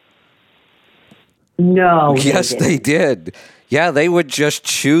 No. Yes, they did. Yeah, they would just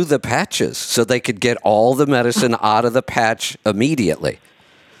chew the patches so they could get all the medicine out of the patch immediately.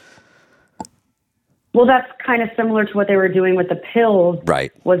 Well, that's kind of similar to what they were doing with the pills.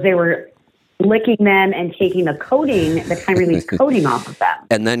 Right. Was they were licking them and taking the coating, the time release coating off of them.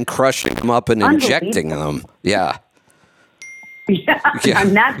 And then crushing them up and injecting them. Yeah. Yeah.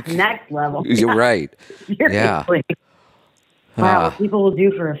 And that's next level. You're right. Seriously. Yeah. Wow, what people will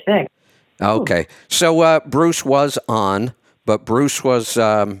do for a fix. Okay. So Bruce was on, but Bruce was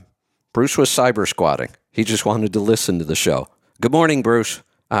cyber squatting. He just wanted to listen to the show. Good morning, Bruce.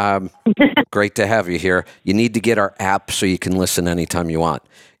 Great to have you here. You need to get our app so you can listen anytime you want.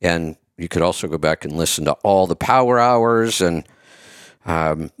 And you could also go back and listen to all the power hours, and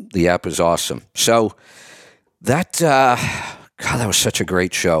the app is awesome. So that was such a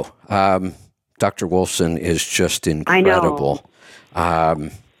great show. Dr. Wolfson is just incredible. I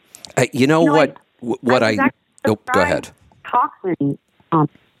know. Go ahead. Toxin.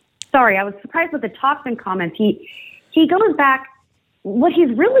 Sorry, I was surprised with the toxin comments. He goes back. What he's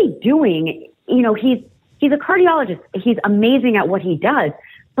really doing, he's a cardiologist. He's amazing at what he does,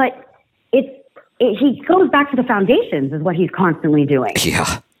 but he goes back to the foundations is what he's constantly doing.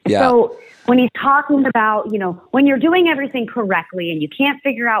 Yeah. So when he's talking about, when you're doing everything correctly and you can't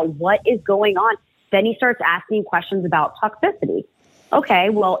figure out what is going on, then he starts asking questions about toxicity. Okay,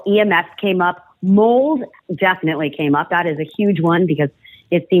 well, EMS came up. Mold definitely came up. That is a huge one because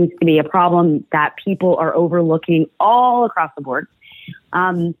it seems to be a problem that people are overlooking all across the board.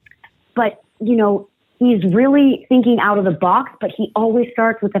 But, he's really thinking out of the box, but he always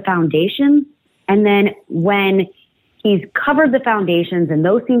starts with the foundation. And then when he's covered the foundations and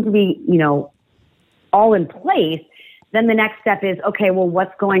those seem to be, all in place, then the next step is, okay, well,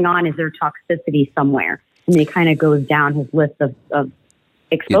 what's going on? Is there toxicity somewhere? And he kind of goes down his list of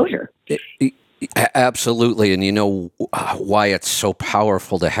exposure. Absolutely. And you know why it's so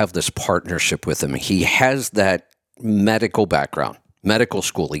powerful to have this partnership with him. He has that medical background, medical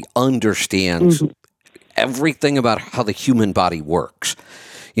school. He understands everything about how the human body works.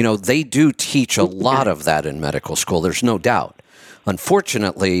 They do teach a lot of that in medical school. There's no doubt.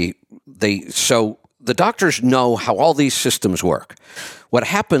 Unfortunately, the doctors know how all these systems work. What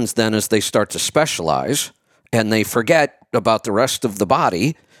happens then is they start to specialize and they forget about the rest of the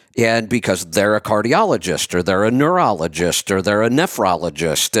body. And because they're a cardiologist or they're a neurologist or they're a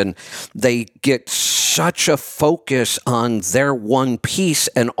nephrologist, and they get such a focus on their one piece,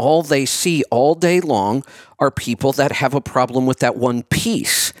 and all they see all day long are people that have a problem with that one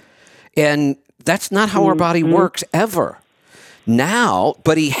piece. And that's not how our body works ever. Now,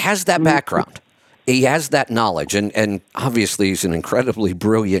 but he has that background. He has that knowledge, and obviously he's an incredibly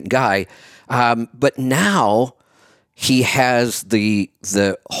brilliant guy. But now he has the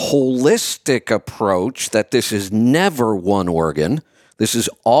holistic approach that this is never one organ. This is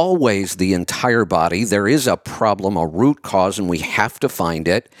always the entire body. There is a problem, a root cause, and we have to find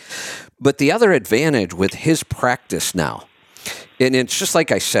it. But the other advantage with his practice now, and it's just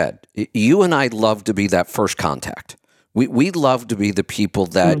like I said, you and I love to be that first contact. We love to be the people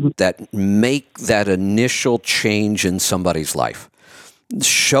that make that initial change in somebody's life.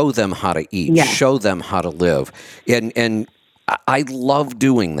 Show them how to eat, show them how to live. And I love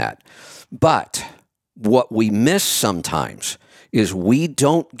doing that. But what we miss sometimes is we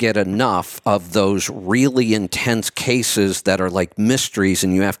don't get enough of those really intense cases that are like mysteries,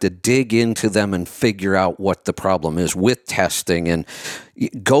 and you have to dig into them and figure out what the problem is with testing and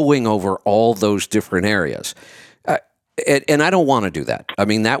going over all those different areas. And I don't want to do that. I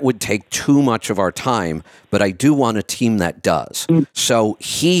mean, that would take too much of our time, but I do want a team that does. So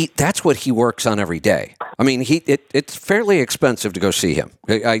that's what he works on every day. I mean, it's fairly expensive to go see him.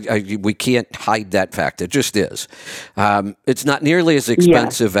 We can't hide that fact. It just is. It's not nearly as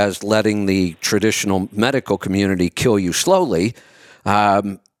expensive as letting the traditional medical community kill you slowly,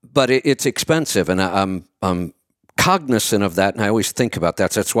 but it's expensive, and I'm cognizant of that, and I always think about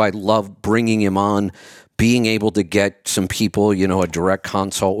that. So that's why I love bringing him on, being able to get some people, a direct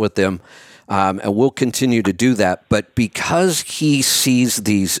consult with them. And we'll continue to do that. But because he sees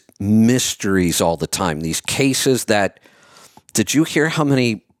these mysteries all the time, these cases did you hear how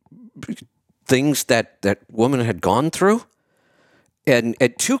many things that woman had gone through? And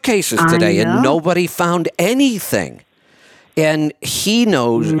at 2 cases today, and nobody found anything. And he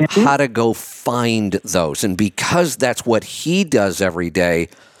knows how to go find those. And because that's what he does every day,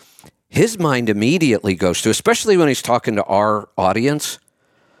 his mind immediately goes to, especially when he's talking to our audience,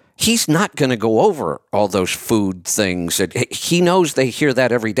 he's not going to go over all those food things. He knows they hear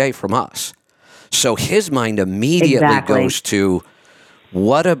that every day from us. So his mind immediately goes to,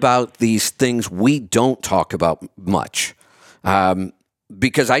 what about these things we don't talk about much?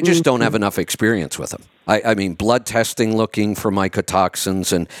 Because I just don't have enough experience with them. I mean, blood testing, looking for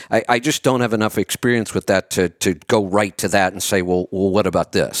mycotoxins, and I just don't have enough experience with that to go right to that and say, well, what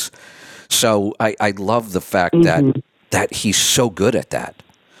about this? So I love the fact that he's so good at that.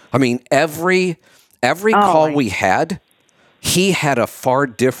 I mean, every call we had, he had a far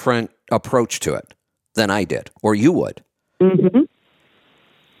different approach to it than I did, or you would. Mm-hmm.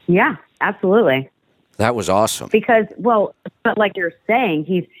 Yeah, absolutely. That was awesome. Because, but like you're saying,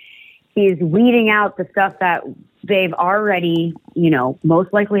 he's weeding out the stuff that they've already,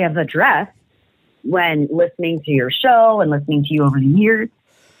 most likely have addressed when listening to your show and listening to you over the years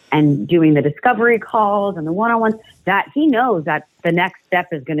and doing the discovery calls and the one-on-ones, that he knows that the next step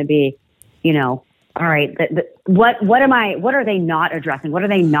is going to be, all right, what are they not addressing? What are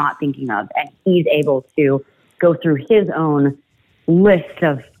they not thinking of? And he's able to go through his own list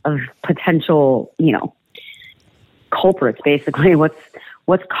of potential, culprits, basically,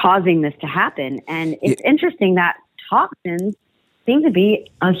 what's causing this to happen. And it's interesting that toxins seem to be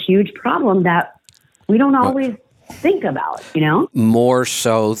a huge problem that we don't always think about, More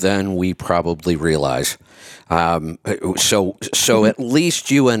so than we probably realize. So at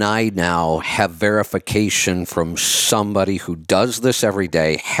least you and I now have verification from somebody who does this every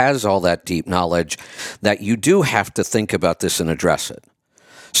day, has all that deep knowledge, that you do have to think about this and address it.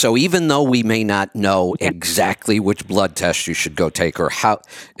 So even though we may not know exactly which blood test you should go take or how,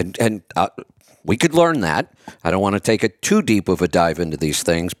 and we could learn that. I don't want to take it too deep of a dive into these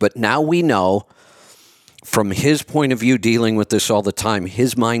things, but now we know from his point of view, dealing with this all the time,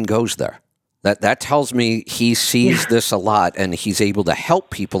 his mind goes there. That tells me he sees this a lot, and he's able to help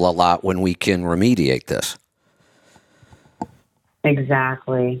people a lot when we can remediate this.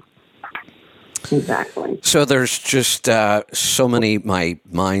 Exactly. So there's just so many, my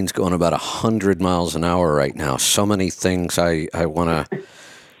mind's going about 100 miles an hour right now. So many things I want to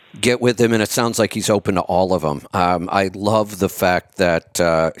get with him, and it sounds like he's open to all of them. I love the fact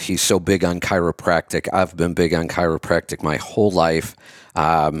that he's so big on chiropractic. I've been big on chiropractic my whole life.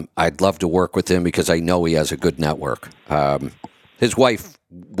 I'd love to work with him because I know he has a good network. His wife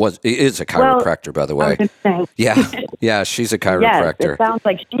is a chiropractor, by the way. Yeah, she's a chiropractor. Yes, it sounds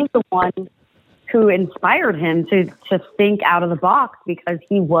like she's the one who inspired him to think out of the box, because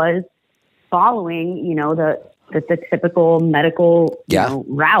he was following, the typical medical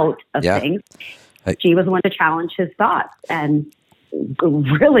route of things. She was the one to challenge his thoughts, and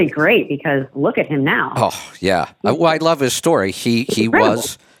really great, because look at him now. Oh yeah, well, I love his story. He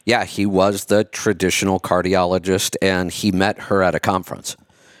was the traditional cardiologist, and he met her at a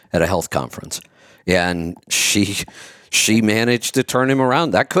health conference, and she managed to turn him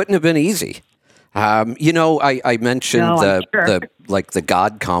around. That couldn't have been easy. I mentioned the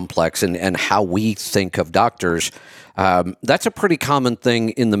God complex and how we think of doctors. That's a pretty common thing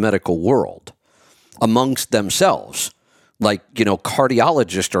in the medical world amongst themselves.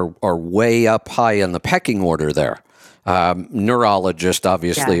 Cardiologists are way up high in the pecking order there. Neurologist,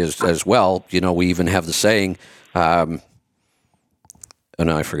 obviously, as well. We even have the saying, I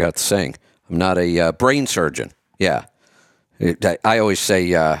forgot the saying. I'm not a brain surgeon. Yeah. I always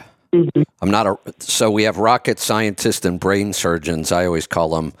say, I'm not so we have rocket scientists and brain surgeons. I always call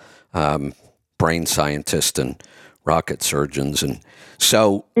them brain scientists and rocket surgeons. And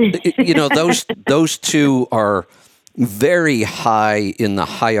so, those two are very high in the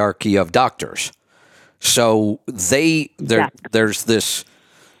hierarchy of doctors. So there's this,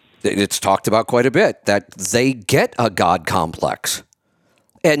 it's talked about quite a bit, that they get a God complex.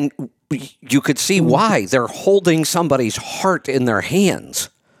 And you could see why. They're holding somebody's heart in their hands.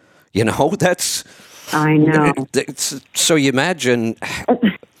 That's... I know. So you imagine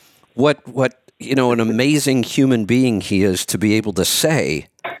what an amazing human being he is to be able to say,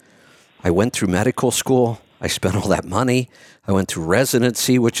 I went through medical school, I spent all that money, I went through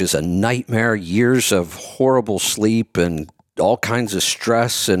residency, which is a nightmare, years of horrible sleep and all kinds of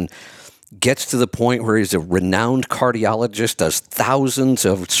stress, and gets to the point where he's a renowned cardiologist, does thousands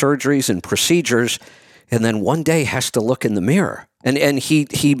of surgeries and procedures, and then one day has to look in the mirror. And he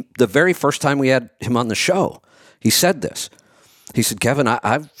the very first time we had him on the show, he said this. He said, Kevin,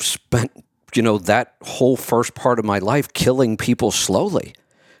 I've spent, that whole first part of my life killing people slowly.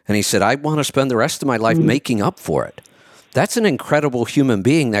 And he said, I want to spend the rest of my life making up for it. That's an incredible human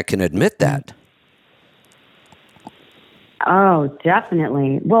being that can admit that. Oh,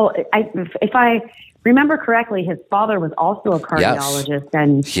 definitely. Well, if I remember correctly, his father was also a cardiologist,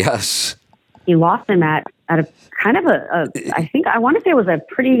 and he lost him at a kind of I want to say it was a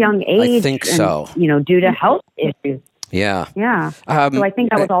pretty young age. I think so. Due to health issues. Yeah. Yeah. So I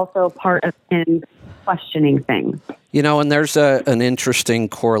think that was also part of him questioning things. And there's an interesting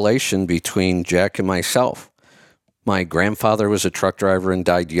correlation between Jack and myself. My grandfather was a truck driver and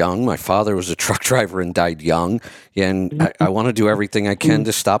died young. My father was a truck driver and died young. And I want to do everything I can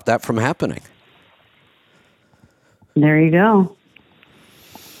to stop that from happening. There you go.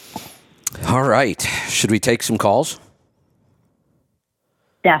 All right. Should we take some calls?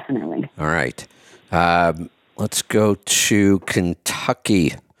 Definitely. All right. Let's go to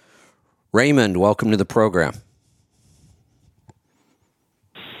Kentucky. Raymond, welcome to the program.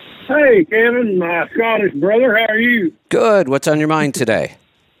 Hey, Kevin, my Scottish brother. How are you? Good. What's on your mind today?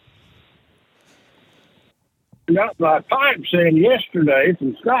 I got my pipes in yesterday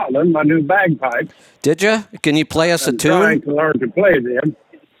from Scotland, my new bagpipes. Did you? Can you play us a tune? I'm trying to learn to play them.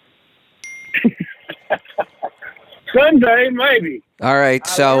 Someday, maybe. All right,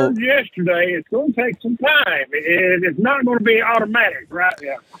 I learned yesterday it's going to take some time. It's not going to be automatic, right?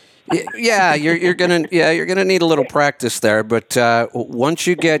 Yeah, you're gonna need a little practice there, but once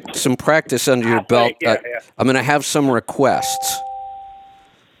you get some practice under your belt, I'm gonna have some requests.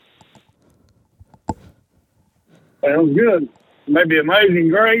 Sounds good. Maybe Amazing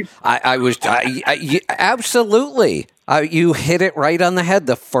Grace. Absolutely. You hit it right on the head.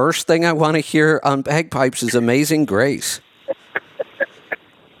 The first thing I want to hear on bagpipes is Amazing Grace.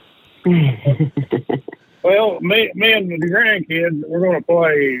 Well, me and the grandkids, we're going to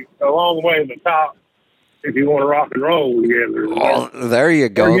play A Long Way to the Top if you want to rock and roll together. Oh, there you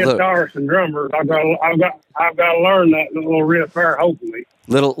go. We're guitarists and drummers. I've got to learn that little riff there, hopefully.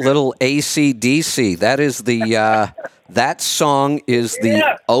 Little AC/DC. That is the that song is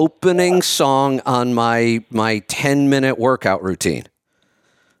the opening song on my 10-minute workout routine.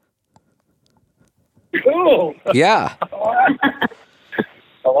 Cool. Yeah.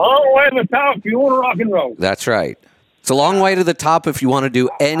 A long way to the top if you want to rock and roll. That's right. It's a long way to the top if you want to do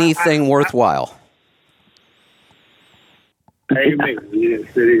anything worthwhile. Amen. Yes,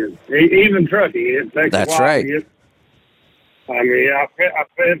 it is. Even trucking, it takes That's a while right. to get. I mean, I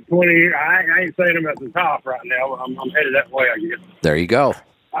spent 20 years. I ain't saying I'm at the top right now. I'm headed that way, I guess. There you go.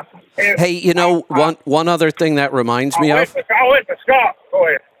 And Hey, you know, one other thing that reminds me of. I went to Scott. Go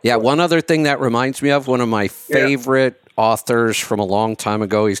ahead. Yeah, one other thing that reminds me of one of my favorite authors from a long time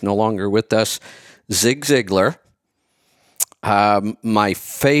ago. He's no longer with us, Zig Ziglar. My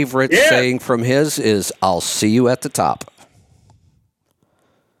favorite saying from his is, "I'll see you at the top."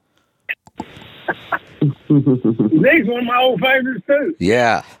 Zig's one of my old favorites too.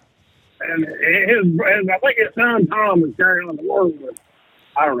 Yeah. And I think his son Tom is carrying on the word with.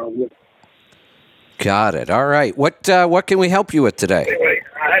 I don't know. Got it. All right. What can we help you with today? Anyway,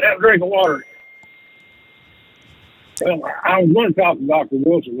 I had to have a drink of water. Well, I was going to talk to Dr.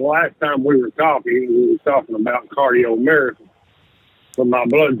 Wolfson. The last time we were talking about cardio miracle for my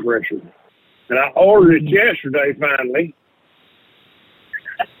blood pressure. And I ordered it yesterday, finally.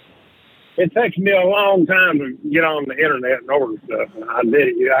 It takes me a long time to get on the internet and order stuff, and I did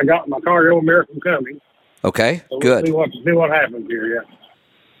it. I got my cardio miracle coming. Okay, So good. We'll see what happens here, yeah.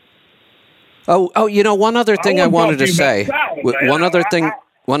 Oh, you know, one other thing I wanted to say. One other thing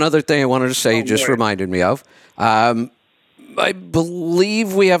I wanted to say, you just reminded me of. I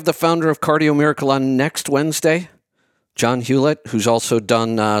believe we have the founder of Cardio Miracle on next Wednesday, John Hewlett, who's also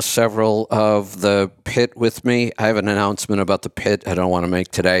done several of the pit with me. I have an announcement about the pit I don't want to make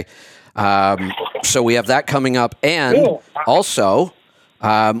today. So we have that coming up. And also,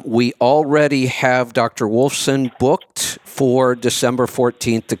 we already have Dr. Wolfson booked for December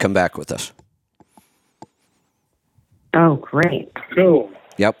 14th to come back with us. Oh, great. Cool.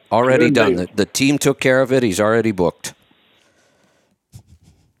 Yep, already done. The team took care of it. He's already booked.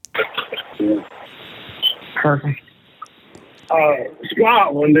 Perfect.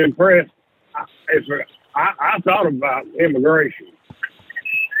 Scotland impressed. I thought about immigration.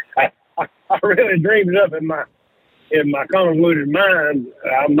 I really dreamed it up in my convoluted mind.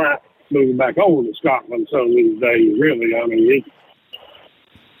 I might move back over to Scotland some of these days. Really, I mean, it's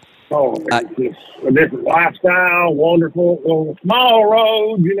just a different lifestyle. Wonderful, little small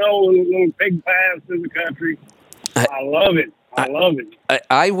roads, you know, little pig paths through the country. I love it. I love it.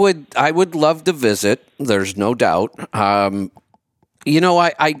 I would love to visit. There's no doubt. You know,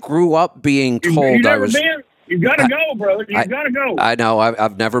 I grew up being told You've I never was. been? You gotta go, brother. You gotta go. I know.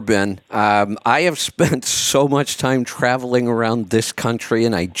 I've never been. I have spent so much time traveling around this country,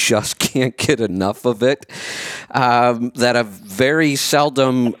 and I just can't get enough of it. That I've very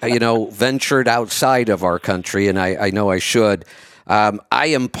seldom, ventured outside of our country, and I know I should. I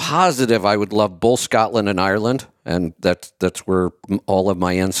am positive I would love both Scotland and Ireland, and that's where all of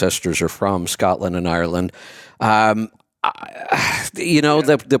my ancestors are from, Scotland and Ireland. The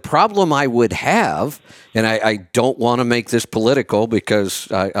problem I would have, and I don't want to make this political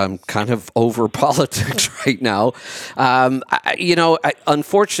because I'm kind of over politics right now.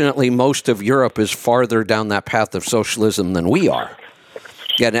 Unfortunately, most of Europe is farther down that path of socialism than we are.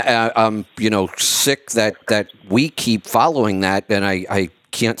 And I'm, sick that we keep following that, and I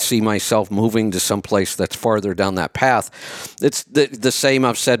can't see myself moving to some place that's farther down that path. It's the same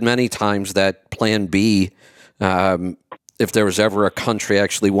I've said many times that Plan B. If there was ever a country I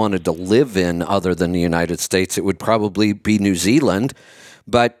actually wanted to live in other than the United States, it would probably be New Zealand.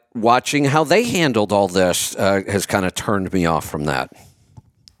 But watching how they handled all this has kind of turned me off from that.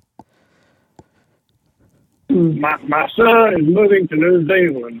 My son is moving to New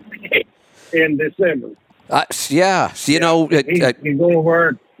Zealand in December. Yeah. So, he's going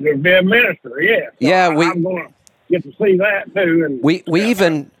over to be a minister, yeah. So yeah, I'm going to get to see that, too. And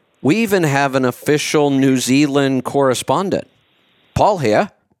We even have an official New Zealand correspondent. Paul here.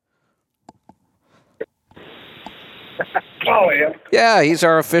 Oh, yeah. Yeah, he's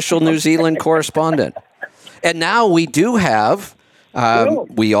our official New Zealand correspondent. And now we do have,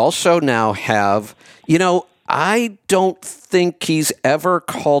 we also now have, I don't think he's ever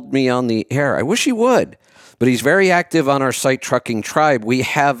called me on the air. I wish he would, but he's very active on our site, Trucking Tribe. We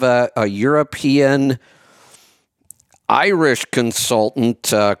have a European Irish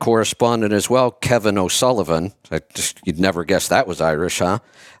consultant correspondent as well, Kevin O'Sullivan. You'd never guess that was Irish, huh?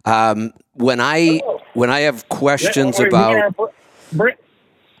 When I have questions about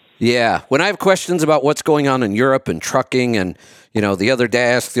when I have questions about what's going on in Europe and trucking, and the other day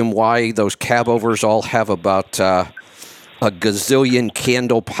I asked him why those cab overs all have about a gazillion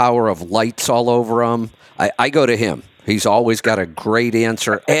candle power of lights all over them. I go to him. He's always got a great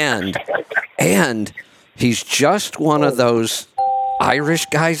answer, and he's just one of those Irish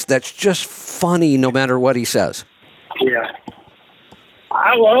guys that's just funny no matter what he says. Yeah.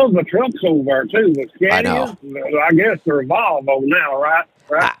 I love the trucks over there too. The I know. Scania, I guess they're Volvo now, right?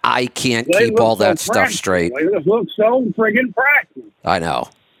 I can't They keep look all so that stuff practical. straight. They just look so friggin' practical. I know.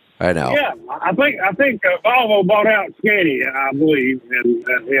 Yeah, I think Volvo bought out Scania, I believe, and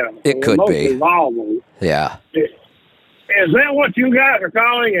yeah, It could mostly be. Volvo. Yeah. Is that what you guys are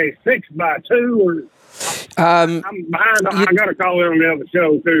calling a 6x2? Or I'm behind. I got to call in on the other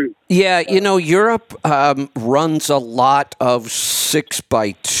show too. Yeah, Europe runs a lot of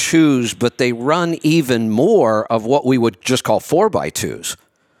 6x2s, but they run even more of what we would just call 4x2s,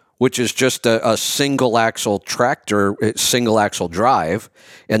 which is just a single axle tractor, single axle drive,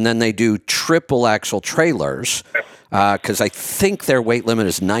 and then they do triple axle trailers because I think their weight limit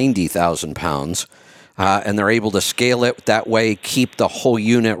is 90,000 pounds. And they're able to scale it that way, keep the whole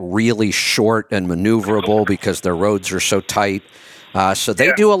unit really short and maneuverable because their roads are so tight. So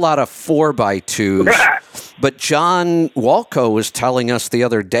they do a lot of 4x2s. Right. But John Walco was telling us the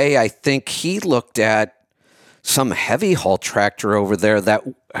other day, I think he looked at some heavy haul tractor over there that,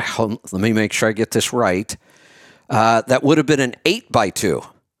 let me make sure I get this right, that would have been an 8x2.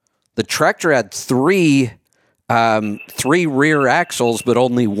 The tractor had three rear axles, but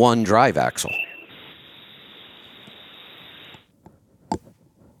only one drive axle.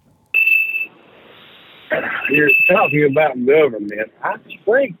 You're talking about government. I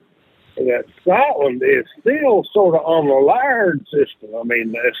think that Scotland is still sort of on the laird system. I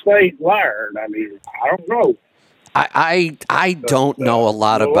mean, the estate laird. I mean, I don't know. I don't know a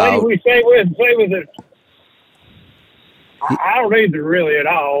lot the about. lady we stay with it. I don't either really at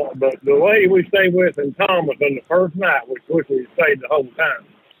all. But the lady we stayed with in Thomason the first night, which we stayed the whole time,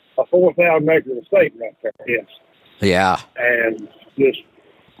 a 4,000-acre estate right there. Yes. Yeah. And just.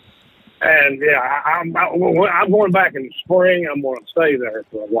 And yeah, I'm going back in the spring. I'm going to stay there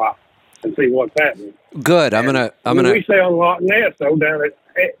for a while and see what's happening. Good. We stay on Loch Ness though down at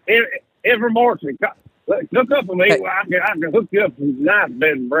Evermorton. Hook up with me. Hey. I can hook you up some nice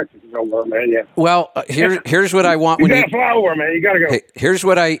bed and breakfast over, man. Yeah. Well, here's what I want you when gotta fly over, man. You gotta go. Hey, here's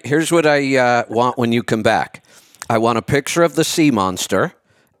what I want when you come back. I want a picture of the sea monster,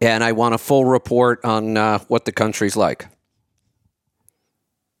 and I want a full report on what the country's like.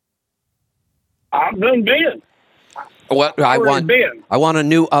 I've done been. What I want a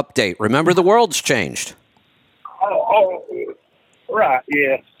new update. Remember, the world's changed. Oh, right.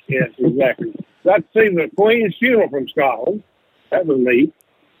 Yes, exactly. Got to see the Queen's funeral from Scotland. That was neat.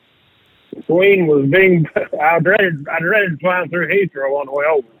 The Queen was being. I dreaded flying through Heathrow on the way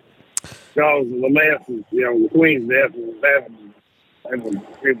over because of the mess. The Queen's death was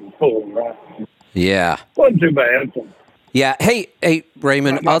it was full, right? Yeah. Wasn't too bad. Yeah. Hey,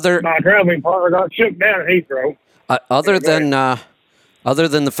 Raymond. My traveling partner got shook down at Heathrow. Other than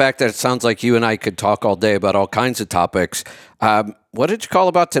the fact that it sounds like you and I could talk all day about all kinds of topics, what did you call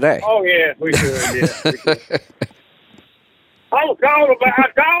about today? Oh yeah, we could. Yeah, I called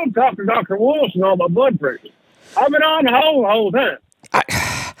and talked to Dr. Wolfson on my blood pressure. I've been on the whole time.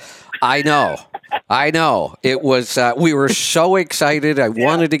 I know. It was. We were so excited. I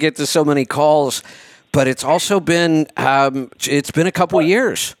wanted to get to so many calls. But it's also been it's been a couple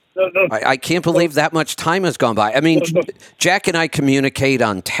years. I can't believe that much time has gone by. I mean, Jack and I communicate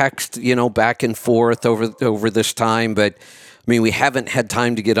on text, back and forth over this time. But I mean, we haven't had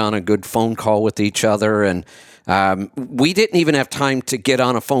time to get on a good phone call with each other, and we didn't even have time to get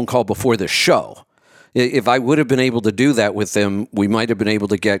on a phone call before the show. If I would have been able to do that with them, we might have been able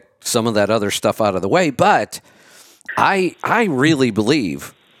to get some of that other stuff out of the way. But I really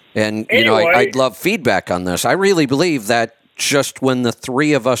believe. And, anyway, I'd love feedback on this. I really believe that just when the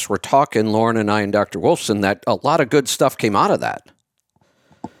three of us were talking, Lauren and I and Dr. Wolfson, that a lot of good stuff came out of that.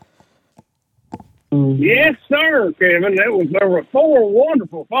 Yes, sir, Kevin. There were 4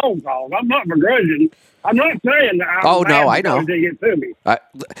 wonderful phone calls. I'm not begrudging. I'm not saying that I know. To get to me.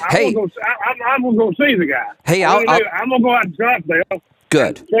 I'm going to go see the guy. Hey, I'm going to go out to Scottsdale.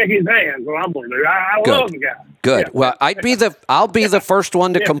 Good. Shake his hand. What I'm going to do. I love the guy. Good. Yeah. Well, I'll be the first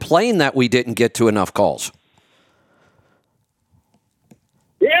one to complain that we didn't get to enough calls.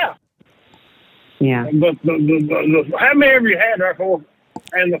 Yeah. Yeah. But how many have you had there for?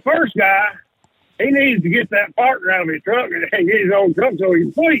 And the first guy, he needs to get that partner out of his truck and get his own truck so he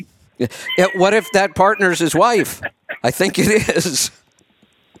can sleep. Yeah, what if that partner's his wife? I think it is.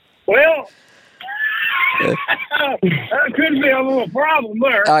 Well, that could be a little problem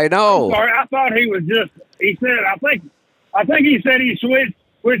there. I know. I'm sorry, I thought he was just. He said, I think he said he switched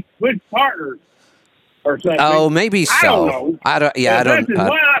partners or something. Oh, maybe so. I don't know. I don't. Yeah, I don't.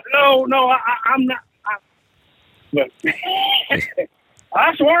 No, I'm not. But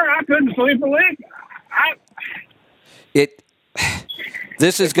I swear I couldn't sleep a lick.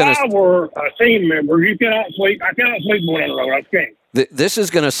 this is going If I were a team member, you cannot sleep. I cannot sleep one in a row. I can't. This is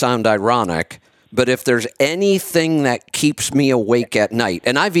going to sound ironic, but if there's anything that keeps me awake at night,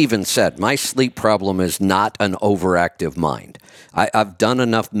 and I've even said my sleep problem is not an overactive mind. I've done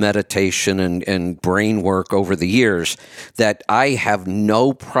enough meditation and brain work over the years that I have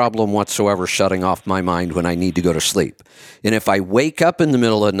no problem whatsoever shutting off my mind when I need to go to sleep. And if I wake up in the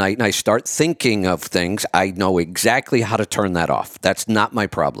middle of the night and I start thinking of things, I know exactly how to turn that off. That's not my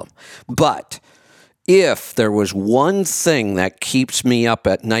problem. But if there was one thing that keeps me up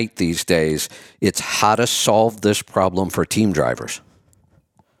at night these days, it's how to solve this problem for team drivers.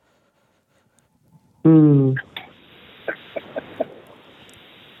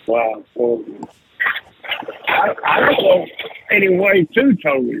 Wow. Well, I don't know any way to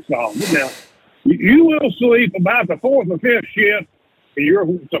totally solve it. Now, you will sleep about the fourth or fifth shift, and you're a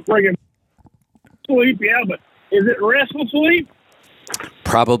friggin' sleep, yeah, but is it restful sleep?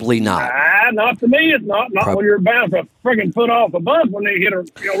 Probably not. Not to me. It's not when you're about to friggin' foot off a bump when they hit a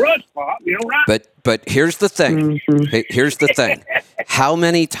rust spot, right? But here's the thing. Here's the thing. How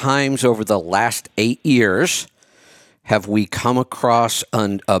many times over the last 8 years have we come across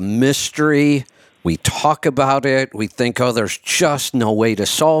a mystery? We talk about it. We think, oh, there's just no way to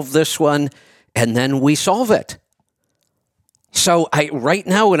solve this one. And then we solve it. So right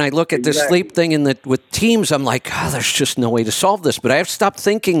now, when I look at this sleep thing with teams, I'm like, there's just no way to solve this. But I have stopped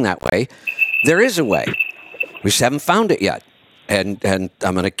thinking that way. There is a way. We just haven't found it yet. And I'm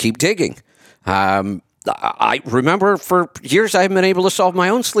going to keep digging. I remember for years I haven't been able to solve my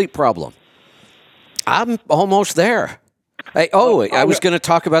own sleep problem. I'm almost there. I was going to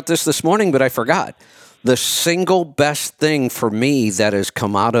talk about this morning, but I forgot. The single best thing for me that has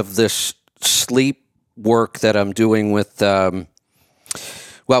come out of this sleep work that I'm doing with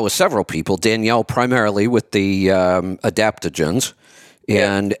several people, Danielle primarily with the adaptogens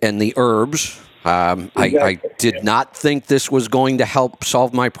and the herbs. I did not think this was going to help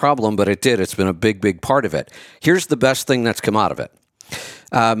solve my problem, but it did. It's been a big, big part of it. Here's the best thing that's come out of it.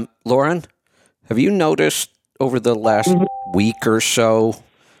 Lauren, have you noticed over the last week or so,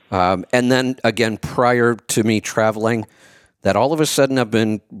 and then again prior to me traveling, that all of a sudden I've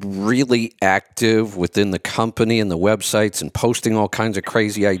been really active within the company and the websites and posting all kinds of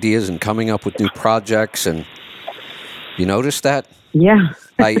crazy ideas and coming up with new projects? And you notice that? Yeah.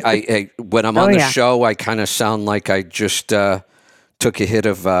 I when I'm on the show, I kind of sound like I just took a hit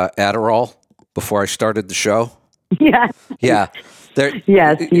of Adderall before I started the show. Yeah. Yeah.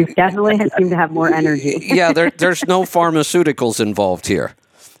 Yes, you definitely seem to have more energy. Yeah, there's no pharmaceuticals involved here.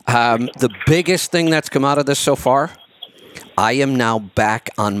 The biggest thing that's come out of this so far, I am now back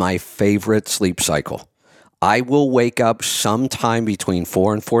on my favorite sleep cycle. I will wake up sometime between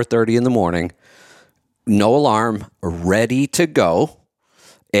 4 and 4:30 in the morning, no alarm, ready to go,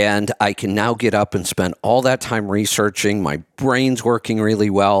 and I can now get up and spend all that time researching. My brain's working really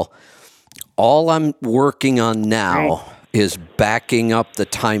well. All I'm working on now is backing up the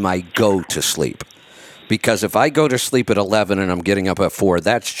time I go to sleep. Because if I go to sleep at 11 and I'm getting up at 4,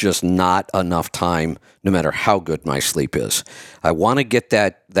 that's just not enough time, no matter how good my sleep is. I want to get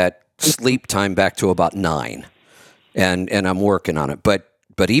that sleep time back to about 9, and I'm working on it. But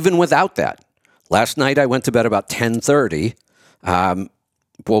even without that, last night I went to bed about 10:30,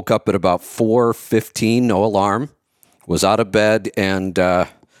 woke up at about 4:15, no alarm, was out of bed, and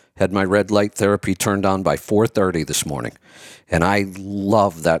had my red light therapy turned on by 4:30 this morning. And I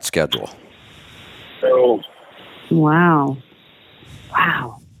love that schedule. So, Wow.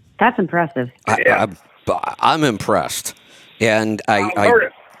 That's impressive. I'm impressed. And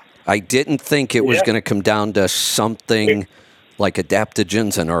I didn't think it was going to come down to something like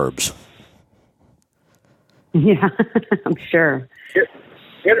adaptogens and herbs. Yeah, I'm sure.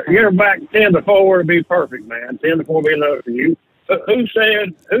 get her back 10 to 4 to be perfect, man. 10 to 4 be enough for you. Who is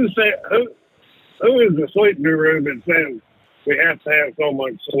the sleep guru that says we have to have so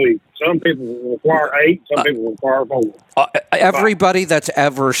much sleep? Some people require 8, some people require 4. Everybody that's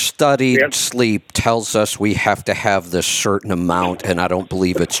ever studied sleep tells us we have to have this certain amount, and I don't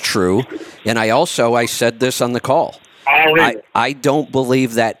believe it's true. And I said this on the call. I don't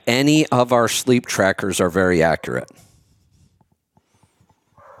believe that any of our sleep trackers are very accurate.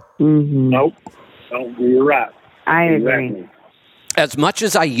 Mm-hmm. Nope, you're right. I agree. As much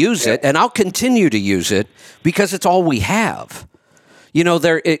as I use it, and I'll continue to use it because it's all we have. You know,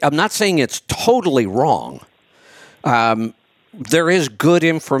 I'm not saying it's totally wrong. There is good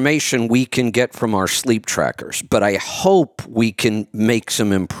information we can get from our sleep trackers, but I hope we can make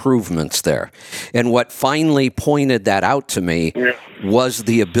some improvements there. And what finally pointed that out to me was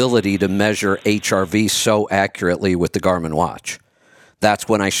the ability to measure HRV so accurately with the Garmin watch. that's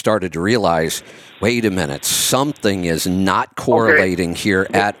when I started to realize, wait a minute, something is not correlating here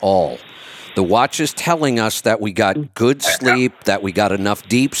at all. The watch is telling us that we got good sleep, that we got enough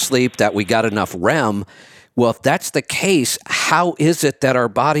deep sleep, that we got enough REM. Well, if that's the case, how is it that our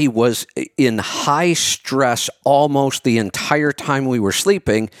body was in high stress almost the entire time we were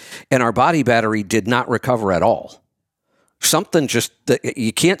sleeping, and our body battery did not recover at all? Something just,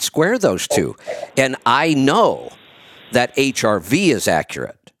 you can't square those two. And I know that HRV is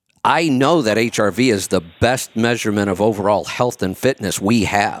accurate. I know that HRV is the best measurement of overall health and fitness we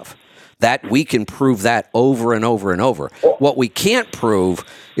have. That we can prove that over and over and over. What we can't prove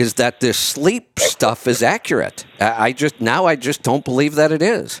is that this sleep stuff is accurate. I just don't believe that it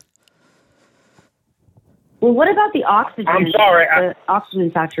is. Well, what about the oxygen? I'm sorry. The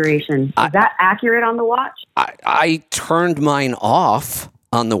oxygen saturation. Is that accurate on the watch? I turned mine off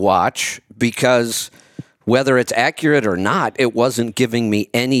on the watch because whether it's accurate or not, it wasn't giving me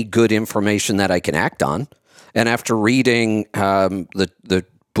any good information that I can act on. And after reading the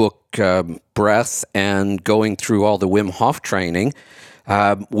book Breath and going through all the Wim Hof training,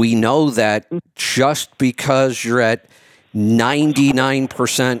 we know that just because you're at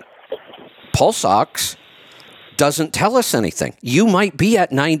 99% pulse ox doesn't tell us anything. You might be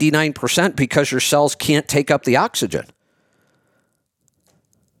at 99% because your cells can't take up the oxygen.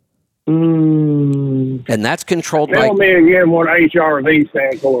 And that's controlled by... Tell me again what HRV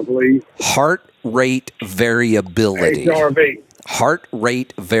stands for, please. Heart rate variability. HRV. Heart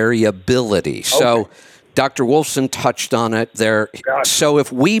rate variability. Okay. So Dr. Wolfson touched on it there. Gotcha. So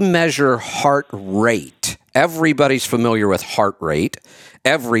if we measure heart rate, everybody's familiar with heart rate.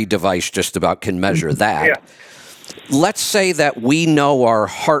 Every device just about can measure that. Yeah. Let's say that we know our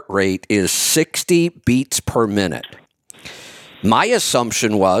heart rate is 60 beats per minute. My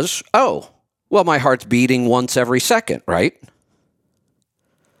assumption was, my heart's beating once every second, right?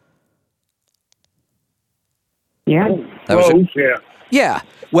 Yeah. Yeah.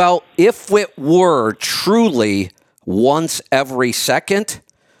 Well, if it were truly once every second,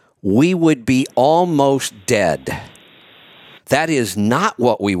 we would be almost dead. That is not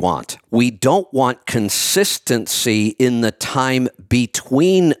what we want. We don't want consistency in the time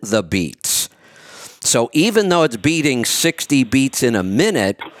between the beats. So even though it's beating 60 beats in a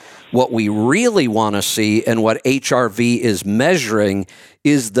minute, what we really want to see and what HRV is measuring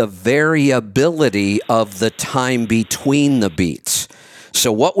is the variability of the time between the beats.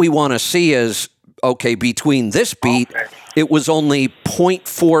 So what we want to see is, between this beat, it was only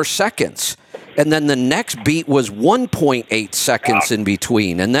 0.4 seconds. And then the next beat was 1.8 seconds in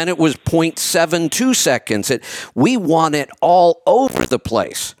between. And then it was 0.72 seconds. We want it all over the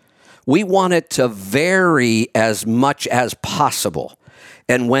place. We want it to vary as much as possible.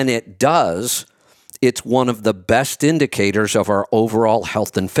 And when it does, it's one of the best indicators of our overall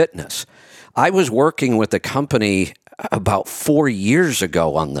health and fitness. I was working with a company about 4 years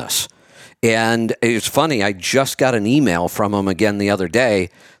ago on this. And it's funny, I just got an email from them again the other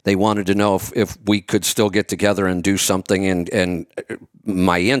day. They wanted to know if we could still get together and do something. And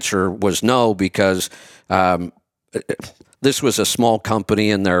my answer was no, because this was a small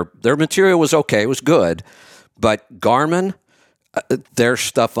company and their material was okay. It was good. But Garmin, their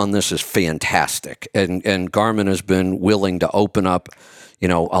stuff on this is fantastic. And Garmin has been willing to open up, a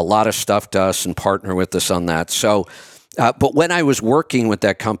lot of stuff to us and partner with us on that. So, but when I was working with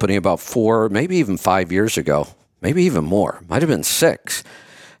that company about 4, maybe even 5 years ago, maybe even more, might have been 6,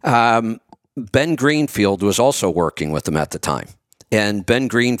 Ben Greenfield was also working with them at the time. And Ben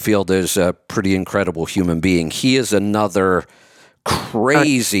Greenfield is a pretty incredible human being. He is another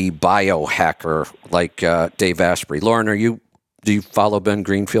crazy biohacker like Dave Asprey. Lauren, do you follow Ben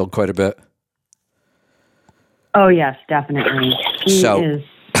Greenfield quite a bit? Oh, yes, definitely. He is.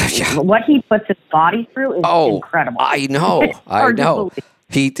 Yeah. What he puts his body through is incredible. I know. I know.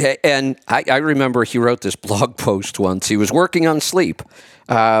 I remember he wrote this blog post once. He was working on sleep,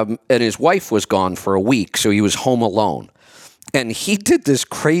 and his wife was gone for a week, so he was home alone. And he did this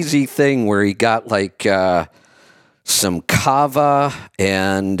crazy thing where he got some kava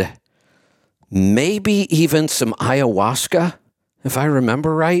and maybe even some ayahuasca, if I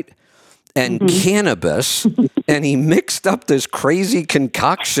remember right, and cannabis, and he mixed up this crazy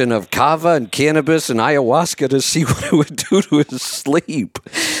concoction of kava and cannabis and ayahuasca to see what it would do to his sleep.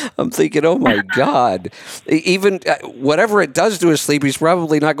 I'm thinking, oh my God. Even whatever it does to his sleep, he's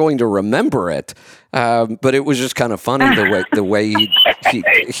probably not going to remember it. But it was just kind of funny the way he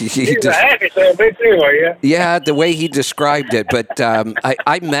the way he described it. But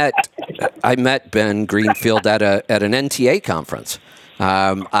I met Ben Greenfield at an NTA conference.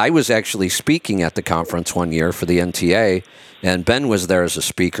 I was actually speaking at the conference one year for the NTA, and Ben was there as a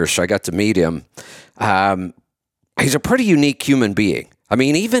speaker, so I got to meet him. He's a pretty unique human being. I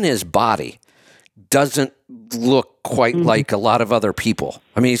mean, even his body doesn't look quite like a lot of other people.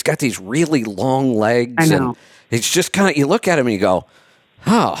 I mean, he's got these really long legs, and it's just kind of, you look at him and you go,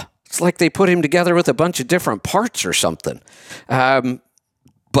 oh, it's like they put him together with a bunch of different parts or something.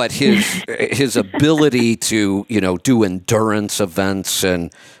 But his ability to, do endurance events,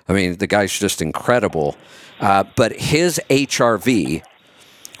 and I mean, the guy's just incredible. But his HRV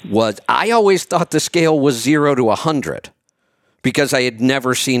was, I always thought the scale was 0 to 100. Because I had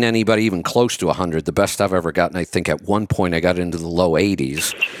never seen anybody even close to 100. The best I've ever gotten, I think at one point I got into the low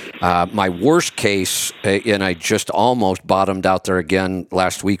 80s. My worst case, and I just almost bottomed out there again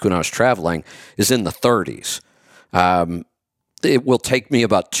last week when I was traveling, is in the 30s. It will take me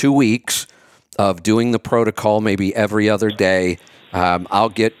about 2 weeks of doing the protocol, maybe every other day. I'll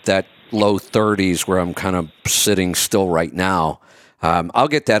get that low 30s where I'm kind of sitting still right now. I'll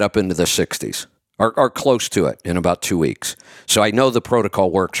get that up into the 60s. Or close to it in about 2 weeks. So I know the protocol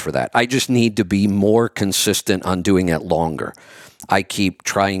works for that. I just need to be more consistent on doing it longer. I keep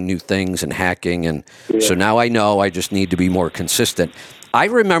trying new things and hacking, and so now I know I just need to be more consistent. I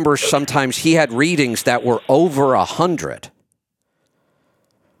remember sometimes he had readings that were over 100.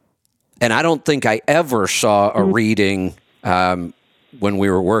 And I don't think I ever saw a reading when we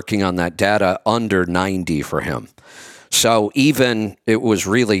were working on that data under 90 for him. So even it was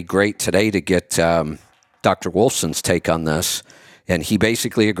really great today to get Dr. Wolfson's take on this, and he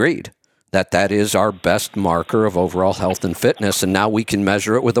basically agreed that that is our best marker of overall health and fitness, and now we can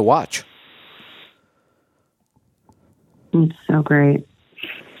measure it with a watch. It's so great.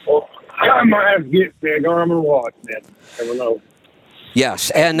 Well, I might have to get the Garmin watch then. Never know.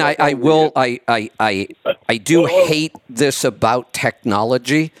 Yes, and I do hate this about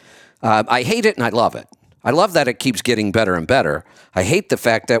technology. I hate it and I love it. I love that it keeps getting better and better. I hate the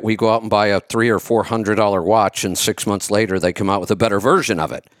fact that we go out and buy a $300 or $400 watch, and 6 months later they come out with a better version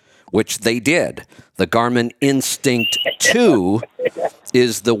of it, which they did. The Garmin Instinct 2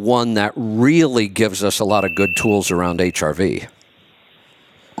 is the one that really gives us a lot of good tools around HRV.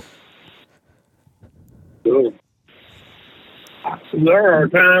 Cool. There are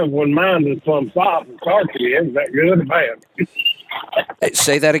times when mine just plumb soft and starts again. Is that good or bad?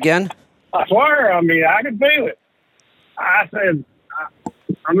 Say that again? I swear, I mean, I can feel it. I said,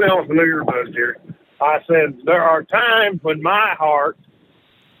 I'm on some earbuds here. I said, there are times when my heart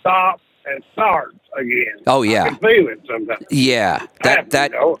stops and starts again. Oh, yeah. I can feel it sometimes. Yeah.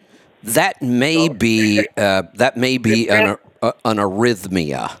 That may be an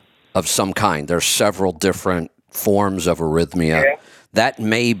arrhythmia of some kind. There's several different forms of arrhythmia. Yeah. That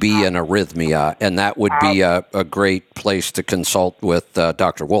may be an arrhythmia, and that would be a great place to consult with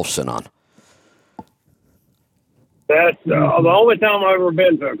Dr. Wolfson on. That's the only time I've ever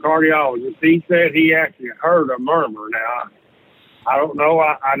been to a cardiologist. He said he actually heard a murmur. Now, I don't know.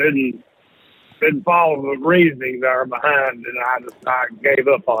 I didn't follow the reasoning there behind, and I gave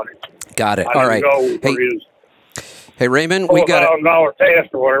up on it. Got it. All right. Hey, Raymond, we got $4,000 test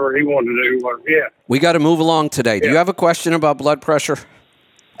or whatever he wanted to do. Yeah. We got to move along today. Do you have a question about blood pressure?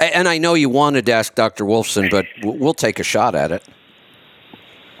 And I know you wanted to ask Dr. Wolfson, but we'll take a shot at it.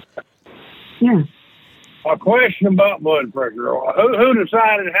 Yeah. A question about blood pressure. Who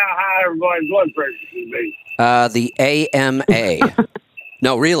decided how high everybody's blood pressure should be? The AMA.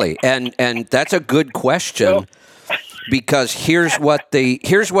 No, really, and that's a good question because here's what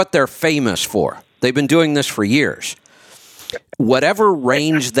they're famous for. They've been doing this for years. Whatever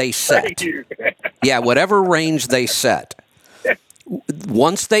range they set. Yeah, whatever range they set.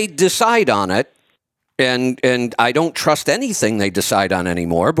 Once they decide on it, and I don't trust anything they decide on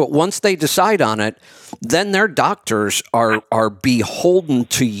anymore, but once they decide on it, then their doctors are beholden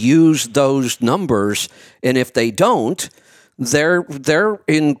to use those numbers, and if they don't, they're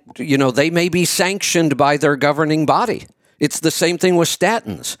in, they may be sanctioned by their governing body. It's the same thing with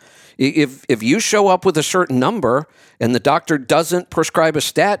statins. If you show up with a certain number and the doctor doesn't prescribe a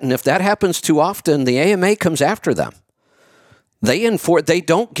statin, if that happens too often, the AMA comes after them. They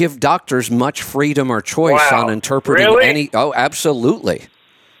don't give doctors much freedom or choice on interpreting any. Oh, absolutely.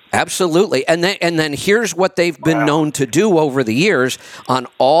 Absolutely. And then here's what they've been known to do over the years on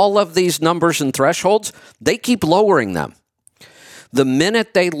all of these numbers and thresholds. They keep lowering them. The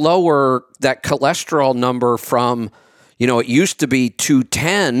minute they lower that cholesterol number from, it used to be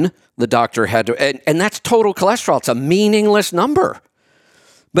 210, the doctor had to, and that's total cholesterol. It's a meaningless number.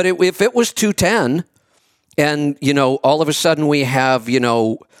 But if it was 210, and, all of a sudden we have,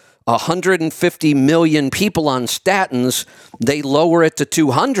 150 million people on statins, they lower it to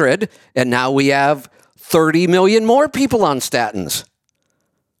 200, and now we have 30 million more people on statins.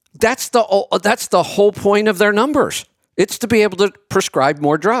 That's the whole point of their numbers. It's to be able to prescribe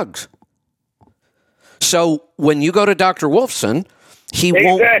more drugs. So when you go to Dr. Wolfson, he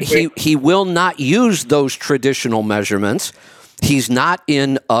will not use those traditional measurements. He's not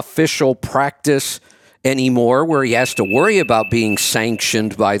in official practice anymore where he has to worry about being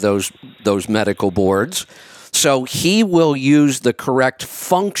sanctioned by those medical boards. So he will use the correct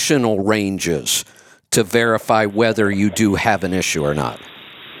functional ranges to verify whether you do have an issue or not.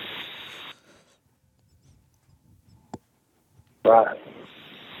 Right.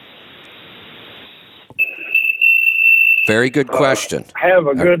 Very good question. Have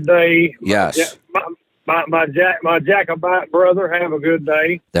a good day. Yes. My Jacobite brother. Have a good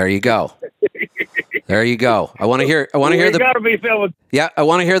day. There you go. There you go. I want to hear. You got to be feeling. Yeah, I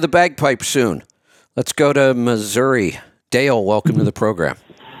want to hear the bagpipe soon. Let's go to Missouri. Dale, welcome to the program.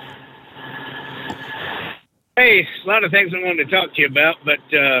 Hey, a lot of things I wanted to talk to you about, but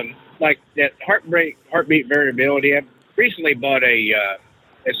like that heartbeat variability. I recently bought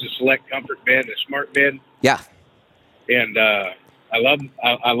it's a Select Comfort bed, a smart bed. Yeah. And I love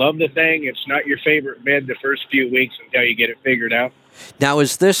the thing. It's not your favorite bed the first few weeks until you get it figured out. Now,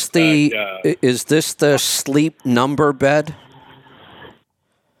 is this the Sleep Number bed?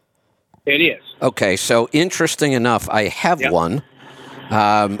 It is. Okay, so interesting enough, I have one.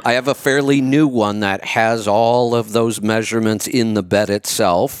 I have a fairly new one that has all of those measurements in the bed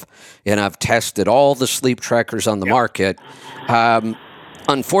itself, and I've tested all the sleep trackers on the market.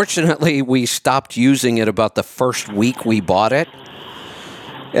 Unfortunately, we stopped using it about the first week we bought it,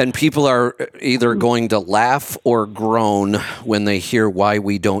 and people are either going to laugh or groan when they hear why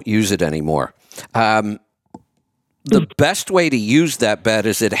we don't use it anymore. The best way to use that bed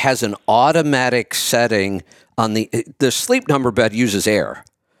is it has an automatic setting on the Sleep Number bed uses air.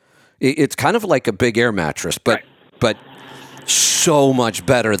 It's kind of like a big air mattress, but so much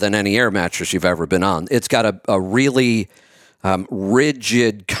better than any air mattress you've ever been on. It's got a really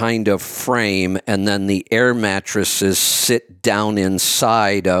rigid kind of frame, and then the air mattresses sit down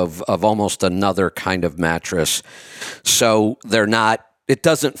inside of almost another kind of mattress. So they're not, it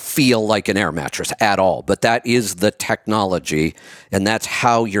doesn't feel like an air mattress at all, but that is the technology, and that's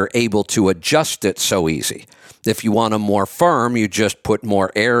how you're able to adjust it so easy. If you want a more firm, you just put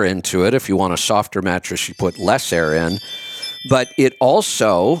more air into it. If you want a softer mattress, you put less air in. But it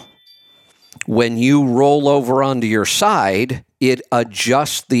also, when you roll over onto your side, it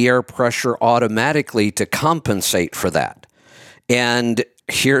adjusts the air pressure automatically to compensate for that. And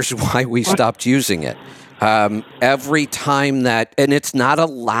here's why we stopped using it. Every time that, and it's not a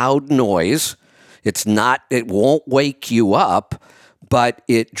loud noise, it won't wake you up, but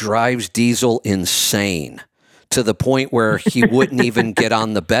it drives Diesel insane to the point where he wouldn't even get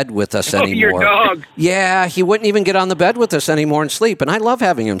on the bed with us anymore. Your dog. Yeah, he wouldn't even get on the bed with us anymore and sleep. And I love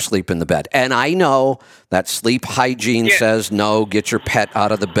having him sleep in the bed. And I know that sleep hygiene says, no, get your pet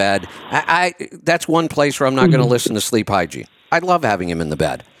out of the bed. That's one place where I'm not going to listen to sleep hygiene. I love having him in the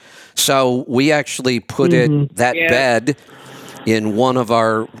bed. So we actually put bed in one of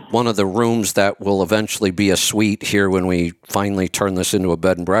the rooms that will eventually be a suite here when we finally turn this into a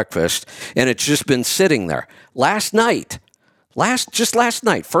bed and breakfast. And it's just been sitting there. Last night,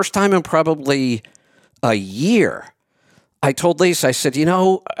 first time in probably a year, I told Lisa, I said,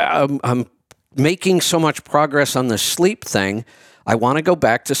 I'm making so much progress on the sleep thing. I want to go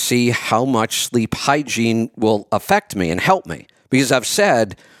back to see how much sleep hygiene will affect me and help me. Because I've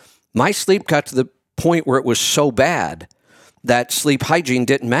said my sleep got to the point where it was so bad that sleep hygiene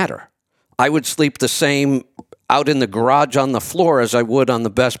didn't matter. I would sleep the same out in the garage on the floor as I would on the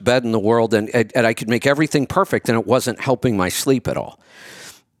best bed in the world, and I could make everything perfect, and it wasn't helping my sleep at all.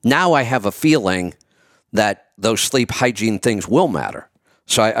 Now I have a feeling that those sleep hygiene things will matter.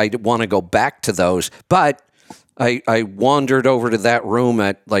 So I want to go back to those. But I wandered over to that room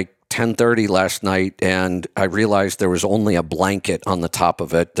at like 10:30 last night, and I realized there was only a blanket on the top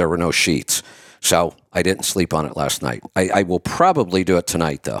of it. There were no sheets. So I didn't sleep on it last night. I will probably do it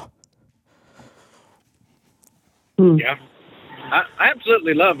tonight, though. Yeah. I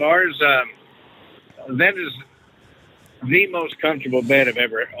absolutely love ours. That is the most comfortable bed I've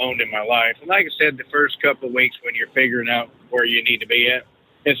ever owned in my life. And like I said, the first couple of weeks when you're figuring out where you need to be at,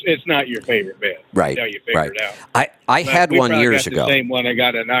 it's not your favorite bed. Right. Until you figure it out. I had one years ago. The same one. I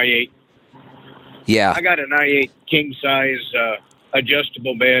got an i8. Yeah. I got an i8 king size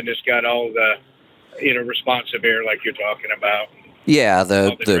adjustable bed. It's got all the responsive air like you're talking about. Yeah, all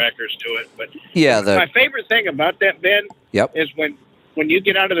the trackers to it. But yeah, my favorite thing about that bed is when when you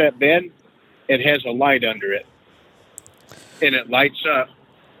get out of that bed, it has a light under it, and it lights up,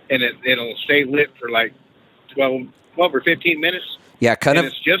 and it'll stay lit for like 12 or 15 minutes. Yeah, kind and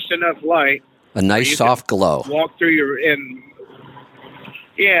of it's just enough light. a nice soft glow. Walk through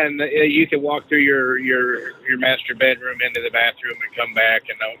and you can walk through your master bedroom into the bathroom and come back,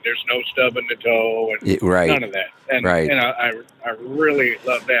 and there's no stubbing the toe and Right. none of that. And, Right. and I really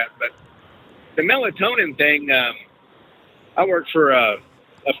love that. But the melatonin thing, I work for a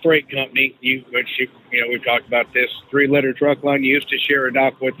freight company, which we talked about this 3-liter truck line you used to share a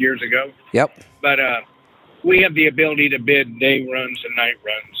dock with years ago. Yep. But we have the ability to bid day runs and night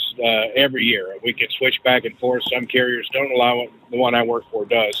runs every year. We can switch back and forth. Some carriers don't allow it. The one I work for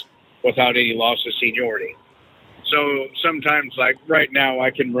does, without any loss of seniority. So sometimes, like right now,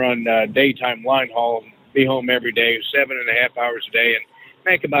 I can run daytime line haul, be home every day, 7.5 hours a day, and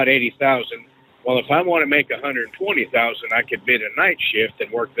make about $80,000. Well, if I want to make $120,000, I could bid a night shift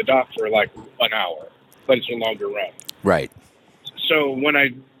and work the dock for like an hour, but it's a longer run. Right. So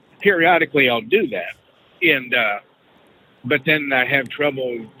when periodically I'll do that, and but then I have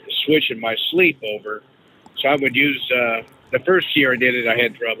trouble switching my sleep over. So I would use the first year I did it, I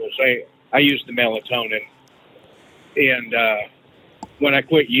had trouble. So I used the melatonin, and when I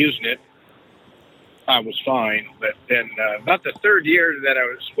quit using it, I was fine. But then about the third year that I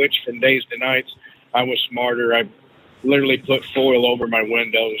was switched from days to nights, I was smarter. I literally put foil over my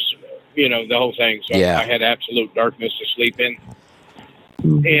windows, the whole thing. So Yeah. I had absolute darkness to sleep in.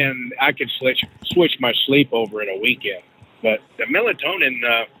 And I could switch my sleep over in a weekend. But the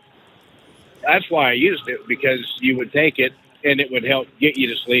melatonin, that's why I used it, because you would take it and it would help get you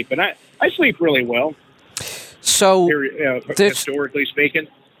to sleep. And I sleep really well. So historically speaking.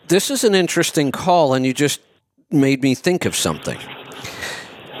 This is an interesting call, and you just made me think of something.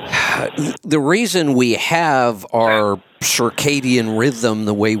 The reason we have our circadian rhythm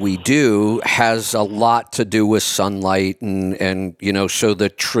the way we do has a lot to do with sunlight, and so the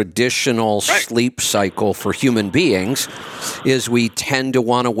traditional sleep cycle for human beings is we tend to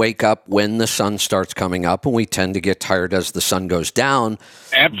want to wake up when the sun starts coming up, and we tend to get tired as the sun goes down.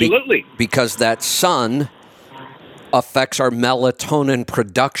 Absolutely. Because that sun affects our melatonin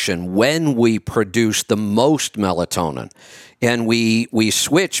production, when we produce the most melatonin. And we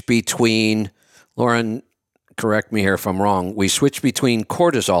switch between, Lauren, correct me here if I'm wrong, we switch between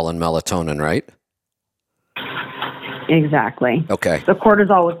cortisol and melatonin, right? Exactly. Okay. The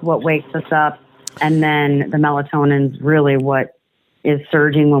cortisol is what wakes us up, and then the melatonin is really what is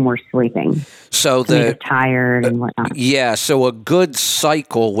surging when we're sleeping. So to make us tired and whatnot. Yeah, so a good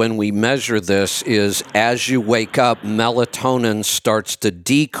cycle when we measure this is as you wake up, melatonin starts to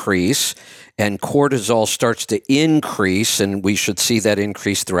decrease and cortisol starts to increase, and we should see that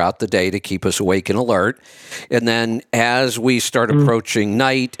increase throughout the day to keep us awake and alert. And then as we start approaching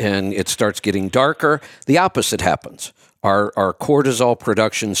night and it starts getting darker, the opposite happens. Our cortisol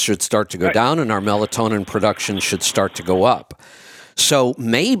production should start to go down, and our melatonin production should start to go up. So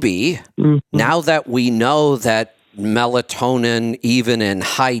maybe now that we know that melatonin, even in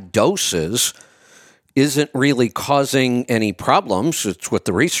high doses, isn't really causing any problems, it's what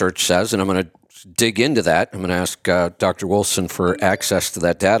the research says, and I'm going to dig into that. I'm going to ask Dr. Wolfson for access to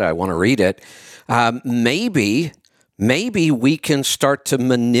that data. I want to read it. Maybe we can start to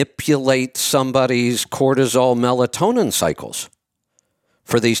manipulate somebody's cortisol melatonin cycles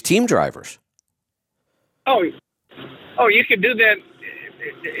for these team drivers. Oh, you could do that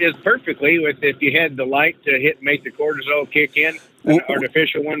is perfectly if you had the light to make the cortisol kick in, an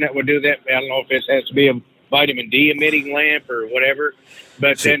artificial one that would do that. I don't know if it has to be a vitamin D emitting lamp or whatever,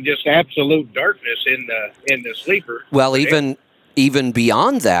 but then just absolute darkness in the sleeper. Well, even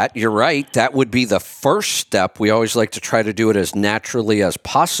beyond that, you're right. That would be the first step. We always like to try to do it as naturally as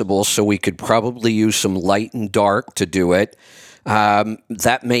possible, so we could probably use some light and dark to do it.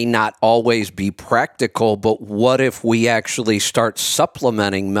 That may not always be practical, but what if we actually start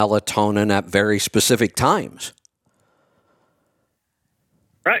supplementing melatonin at very specific times?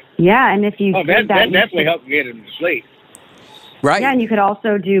 Right. Yeah, and if you that definitely helps get him to sleep. Right. Yeah, and you could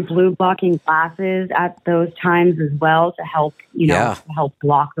also do blue blocking glasses at those times as well to help, to help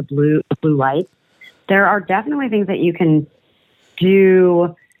block the blue light. There are definitely things that you can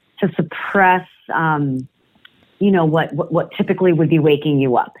do to suppress what typically would be waking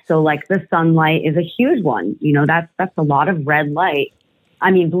you up. So like the sunlight is a huge one. That's a lot of blue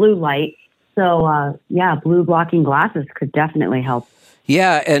light. So blue blocking glasses could definitely help.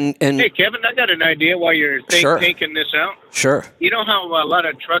 Yeah, and hey, Kevin, I got an idea while you're thinking this out. Sure. You know how a lot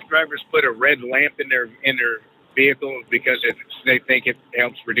of truck drivers put a red lamp in their vehicle because they think it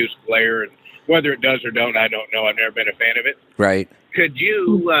helps reduce glare and Whether it does or don't, I don't know. I've never been a fan of it. Right. Could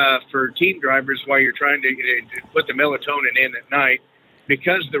you, for team drivers, while you're trying to put the melatonin in at night,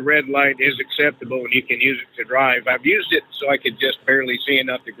 because the red light is acceptable and you can use it to drive, I've used it so I could just barely see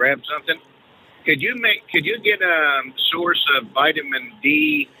enough to grab something. Could you get a source of vitamin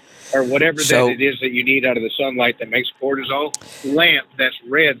D or whatever that it is that you need out of the sunlight that makes cortisol lamp that's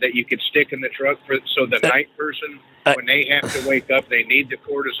red that you could stick in the truck so the night person, when they have to wake up, they need the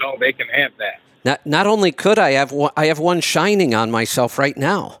cortisol, they can have that. Not only could I have one shining on myself right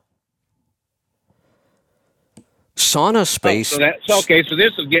now. Sauna Space. Oh, so that's okay. So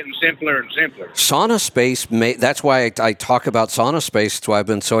this is getting simpler and simpler. Sauna Space. That's why I talk about Sauna Space. That's why I've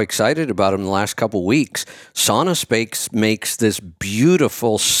been so excited about them the last couple weeks. Sauna Space makes this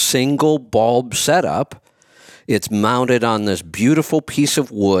beautiful single bulb setup. It's mounted on this beautiful piece of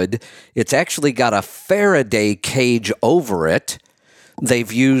wood. It's actually got a Faraday cage over it.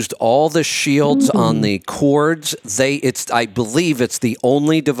 They've used all the shields on the cords. I believe it's the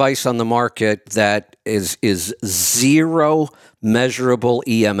only device on the market that is zero measurable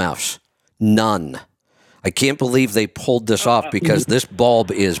EMFs. None. I can't believe they pulled this off because this bulb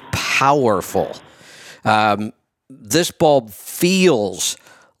is powerful. This bulb feels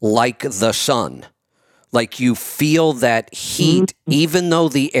like the sun. Like you feel that heat, even though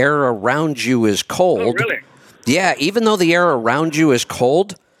the air around you is cold. Oh, really? Yeah, even though the air around you is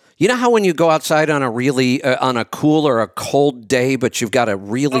cold, you know how when you go outside on a cool or a cold day, but you've got a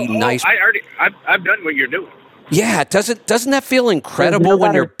really nice. I've done what you're doing. Yeah, doesn't that feel incredible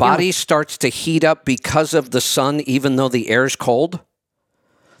when your body starts to heat up because of the sun, even though the air's cold?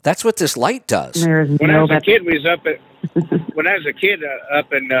 That's what this light does. When I was a kid,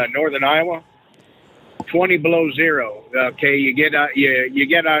 up in northern Iowa. 20 below zero. Okay, you get out.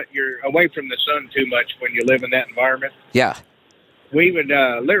 You're away from the sun too much when you live in that environment. Yeah. We would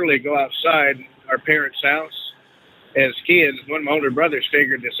literally go outside our parents' house as kids. One of my older brothers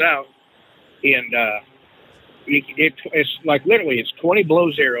figured this out, and it's like literally it's 20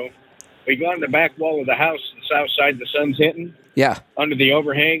 below zero. We go on the back wall of the house, the south side the sun's hitting. Yeah. Under the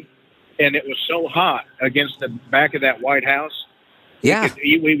overhang, and it was so hot against the back of that White House. Yeah.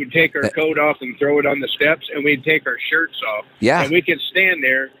 We would take our coat off and throw it on the steps, and we'd take our shirts off. Yeah. And we could stand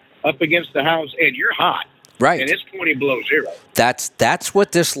there up against the house, and you're hot. Right. And it's 20 below zero. That's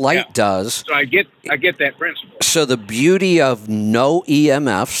what this light does. So I get that principle. So the beauty of no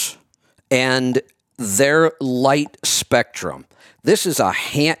EMFs and their light spectrum. This is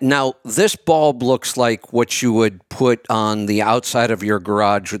now this bulb looks like what you would put on the outside of your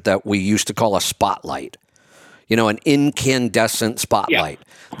garage that we used to call a spotlight. You know, an incandescent spotlight.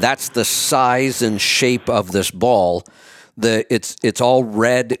 Yeah. That's the size and shape of this ball. It's all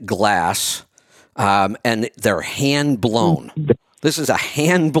red glass, and they're hand blown. This is a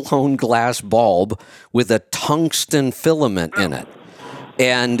hand blown glass bulb with a tungsten filament in it,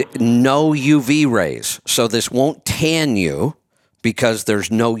 and no UV rays. So this won't tan you because there's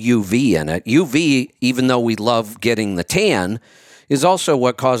no UV in it. UV, even though we love getting the tan, is also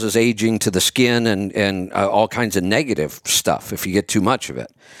what causes aging to the skin and all kinds of negative stuff if you get too much of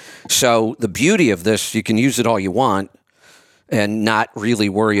it. So the beauty of this, you can use it all you want and not really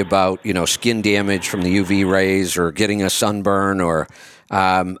worry about, skin damage from the UV rays or getting a sunburn or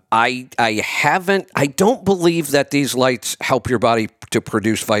I don't believe that these lights help your body to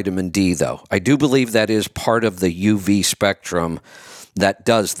produce vitamin D, though. I do believe that is part of the UV spectrum that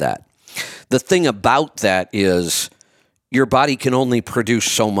does that. The thing about that is your body can only produce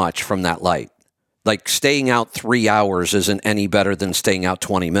so much from that light. Like staying out 3 hours isn't any better than staying out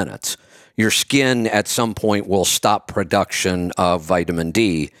 20 minutes. Your skin at some point will stop production of vitamin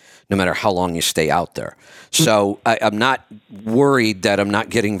D no matter how long you stay out there. So I'm not worried that I'm not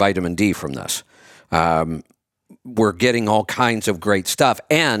getting vitamin D from this. We're getting all kinds of great stuff.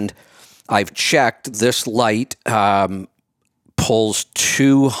 And I've checked, this light pulls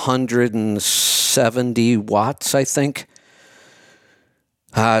 270 watts, I think.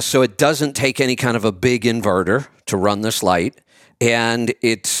 So it doesn't take any kind of a big inverter to run this light. And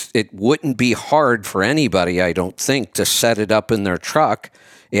it wouldn't be hard for anybody, I don't think, to set it up in their truck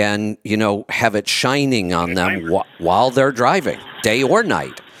and, have it shining on them while they're driving, day or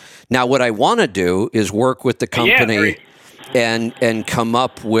night. Now, what I want to do is work with the company and come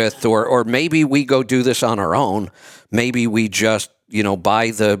up with, or maybe we go do this on our own. Maybe we just,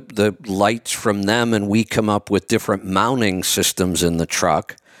 buy the lights from them and we come up with different mounting systems in the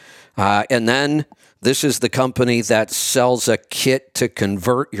truck. And then this is the company that sells a kit to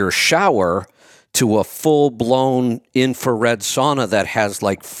convert your shower to a full-blown infrared sauna that has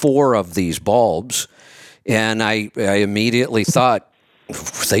like 4 of these bulbs. And I immediately thought,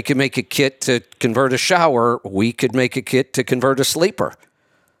 they could make a kit to convert a shower. We could make a kit to convert a sleeper.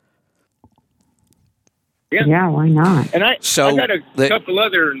 Yeah, why not? And I got a couple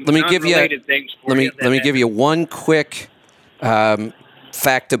other non-related things for you. Let me give you one quick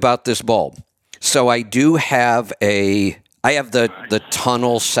fact about this bulb. So I do have the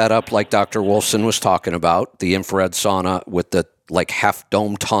tunnel set up like Dr. Wolfson was talking about, the infrared sauna with the like half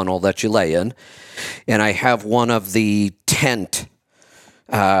dome tunnel that you lay in. And I have one of the tent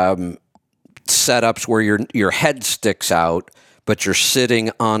setups where your head sticks out, but you're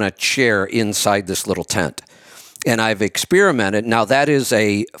sitting on a chair inside this little tent. And I've experimented. Now, that is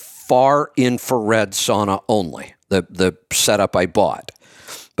a far infrared sauna only, the setup I bought.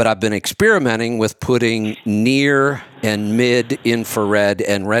 But I've been experimenting with putting near and mid infrared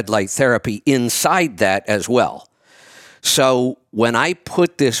and red light therapy inside that as well. So when I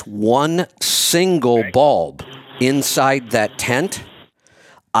put this one single bulb inside that tent,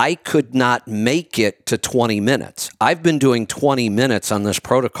 I could not make it to 20 minutes. I've been doing 20 minutes on this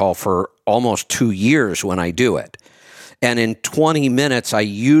protocol for almost 2 years when I do it. And in 20 minutes, I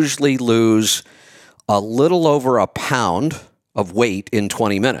usually lose a little over a pound of weight in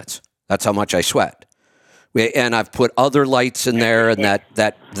 20 minutes. That's how much I sweat. And I've put other lights in there, and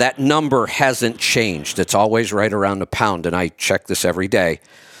that number hasn't changed. It's always right around a pound, and I check this every day.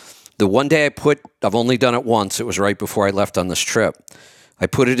 The one day I've only done it once. It was right before I left on this trip. I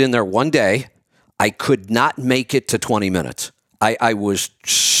put it in there one day. I could not make it to 20 minutes. I was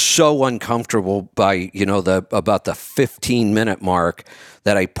so uncomfortable by, about the 15-minute mark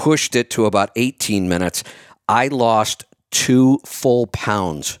that I pushed it to about 18 minutes. I lost 2 full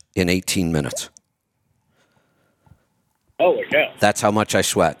pounds in 18 minutes. Oh, yeah. That's how much I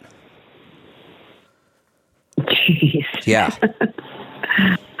sweat. Jeez. Yeah.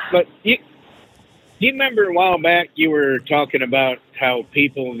 But you remember a while back you were talking about how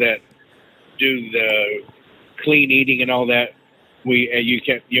people that do the clean eating and all that,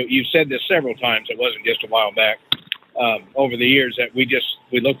 you said this several times. It wasn't just a while back. Over the years that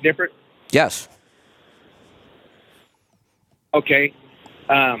we look different. Yes. Okay.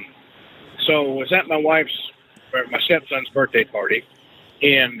 So was at my stepson's birthday party,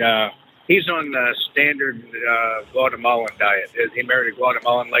 and he's on the standard Guatemalan diet. He married a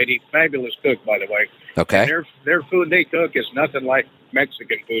Guatemalan lady, fabulous cook, by the way. Okay. And their food they cook is nothing like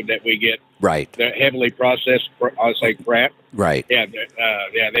Mexican food that we get. Right. The heavily processed, I'll say crap. Right. Yeah.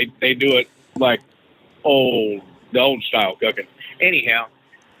 They do it like the old style cooking. Anyhow,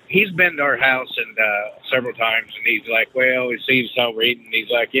 he's been to our house and several times, and he's like, well, he sees how we're eating. He's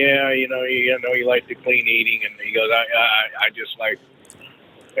like, yeah, you like the clean eating, and he goes, I just like,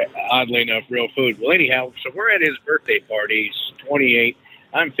 oddly enough, real food. Well, anyhow, so we're at his birthday party. He's 28.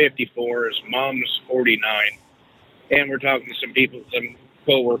 I'm 54. His mom's 49, and we're talking to some people, some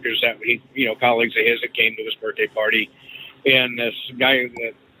coworkers that colleagues of his that came to his birthday party, and this guy,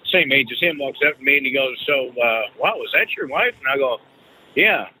 the same age as him, walks up to me and he goes, so, wow, is that your wife? And I go,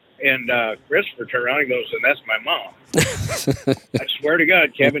 yeah. And Christopher turned around and goes, and that's my mom. I swear to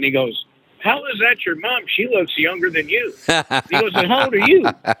God, Kevin, he goes, how is that your mom? She looks younger than you. He goes, and how old are you?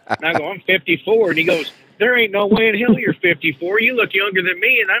 And I go, I'm 54. And he goes, there ain't no way in hell you're 54. You look younger than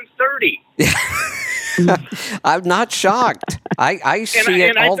me, and I'm 30. I'm not shocked. I see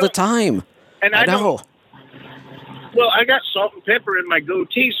it all the time. And I know. Well, I got salt and pepper in my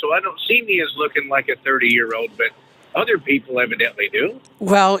goatee, so I don't see me as looking like a 30-year-old, but other people evidently do.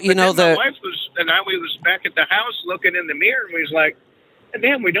 Well, my wife we was back at the house looking in the mirror, and we was like,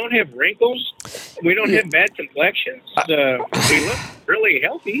 damn, we don't have wrinkles. We don't have bad complexions. We look really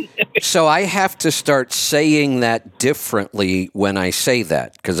healthy. So I have to start saying that differently when I say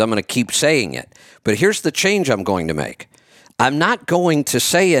that, because I'm going to keep saying it. But here's the change I'm going to make. I'm not going to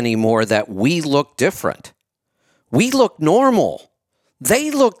say anymore that we look different. We look normal.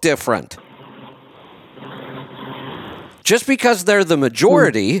 They look different. Just because they're the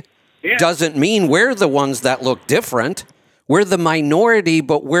majority doesn't mean we're the ones that look different. We're the minority,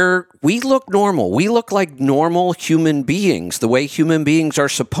 but we look normal. We look like normal human beings, the way human beings are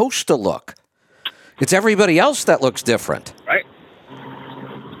supposed to look. It's everybody else that looks different. Right.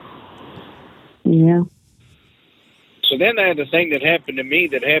 Yeah. So then I had the thing that happened to me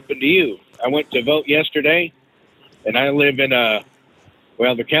that happened to you. I went to vote yesterday, and I live in the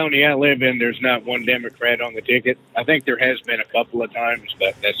county I live in, there's not one Democrat on the ticket. I think there has been a couple of times,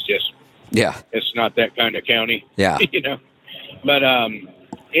 but that's just, it's not that kind of county. Yeah. But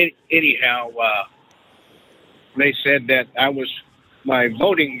anyhow, they said that my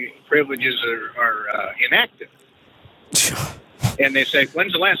voting privileges are inactive. And they say,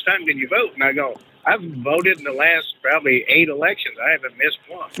 when's the last time did you vote? And I go, I've voted in the last probably 8 elections. I haven't missed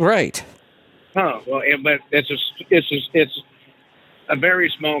one. Right. Huh. Well, but it's a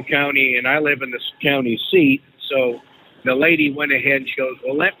very small county, and I live in the county seat. So the lady went ahead and she goes,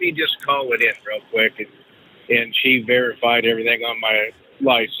 "Well, let me just call it in real quick," and she verified everything on my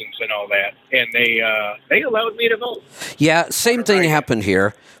license and all that, and they allowed me to vote. Yeah, same thing happened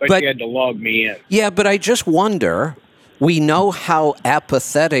here, but you had to log me in. Yeah, but I just wonder. We know how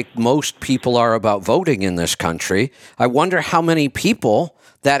apathetic most people are about voting in this country. I wonder how many people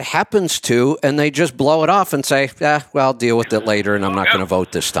that happens to, and they just blow it off and say, well, I'll deal with it later, and I'm not going to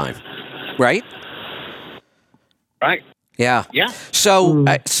vote this time. Right? Right. Yeah. Yeah. So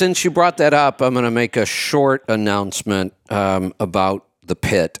since you brought that up, I'm going to make a short announcement about the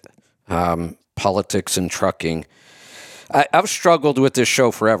pit, politics and trucking. I've struggled with this show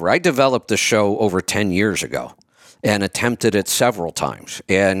forever. I developed the show over 10 years ago and attempted it several times.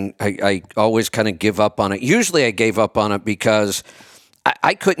 And I always kind of give up on it. Usually I gave up on it because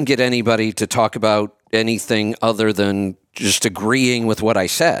I couldn't get anybody to talk about anything other than just agreeing with what I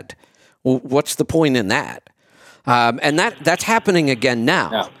said. Well, what's the point in that? And that's happening again now.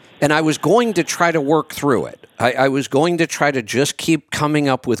 Yeah. And I was going to try to work through it. I was going to try to just keep coming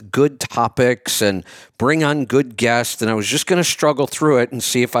up with good topics and bring on good guests. And I was just going to struggle through it and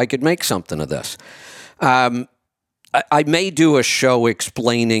see if I could make something of this. I may do a show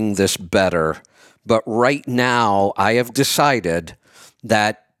explaining this better, but right now I have decided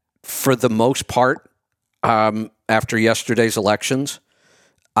that for the most part, after yesterday's elections,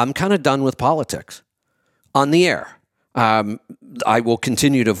 I'm kind of done with politics on the air. I will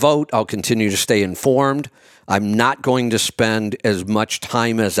continue to vote. I'll continue to stay informed. I'm not going to spend as much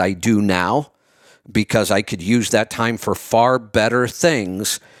time as I do now because I could use that time for far better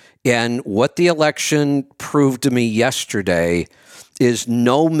things. And what the election proved to me yesterday is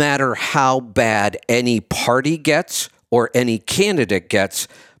no matter how bad any party gets or any candidate gets,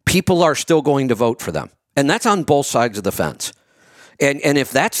 people are still going to vote for them. And that's on both sides of the fence. And if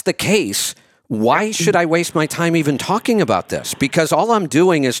that's the case, why should I waste my time even talking about this? Because all I'm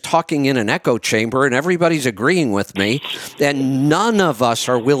doing is talking in an echo chamber and everybody's agreeing with me, and none of us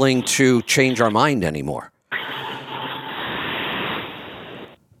are willing to change our mind anymore.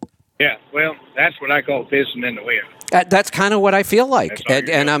 Yeah, well, that's what I call pissing in the wind. That's kind of what I feel like,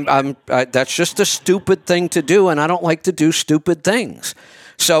 and I'm that's just a stupid thing to do, and I don't like to do stupid things.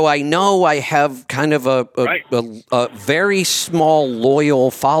 So I know I have kind of a very small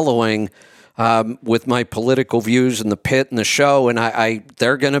loyal following with my political views in the pit and the show, and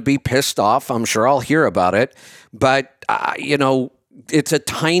they're going to be pissed off. I'm sure I'll hear about it, but it's a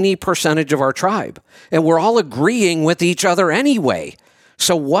tiny percentage of our tribe, and we're all agreeing with each other anyway.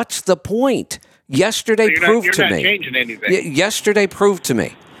 So what's the point? Yesterday proved to me. Changing anything. Yesterday proved to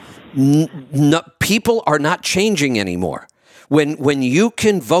me. People are not changing anymore. When you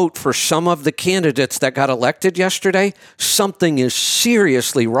can vote for some of the candidates that got elected yesterday, something is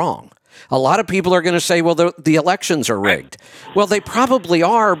seriously wrong. A lot of people are going to say, well, the elections are rigged. Well, they probably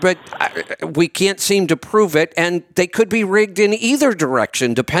are, but we can't seem to prove it, and they could be rigged in either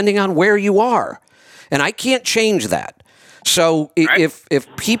direction, depending on where you are. And I can't change that. So if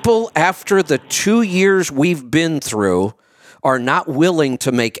people, after the 2 years we've been through, are not willing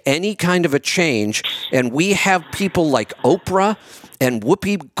to make any kind of a change, and we have people like Oprah and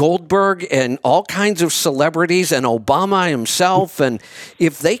Whoopi Goldberg and all kinds of celebrities and Obama himself, and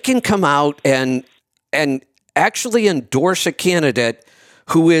if they can come out and actually endorse a candidate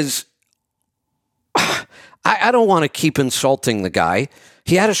who is, I don't want to keep insulting the guy.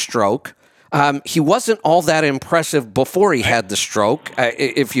 He had a stroke. He wasn't all that impressive before he had the stroke,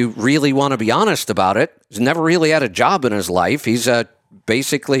 if you really want to be honest about it. He's never really had a job in his life. He's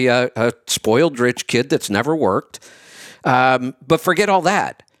basically a spoiled rich kid that's never worked. But forget all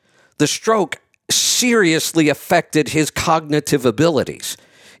that. The stroke seriously affected his cognitive abilities.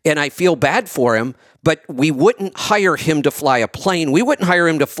 And I feel bad for him, but we wouldn't hire him to fly a plane. We wouldn't hire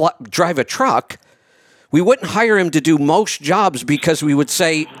him to drive a truck. We wouldn't hire him to do most jobs because we would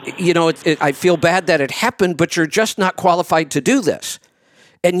say, I feel bad that it happened, but you're just not qualified to do this.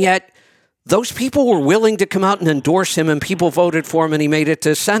 And yet, those people were willing to come out and endorse him, and people voted for him, and he made it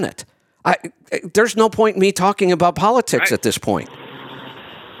to Senate. There's no point in me talking about politics at this point.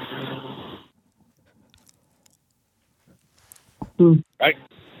 Right.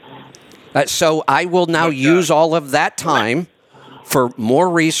 So I will now use all of that time for more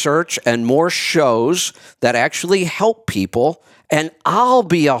research and more shows that actually help people, and I'll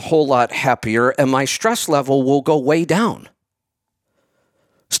be a whole lot happier, and my stress level will go way down.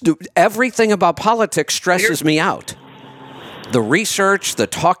 Everything about politics stresses me out. The research, the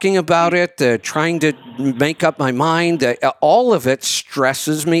talking about it, the trying to make up my mind, all of it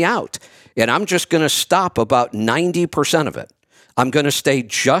stresses me out. And I'm just going to stop about 90% of it. I'm going to stay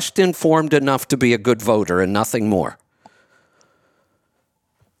just informed enough to be a good voter and nothing more.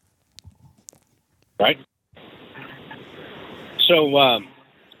 Right. So, I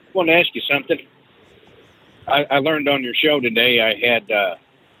want to ask you something. I learned on your show today, I had,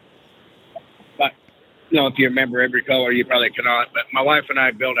 if you remember every color, you probably cannot, but my wife and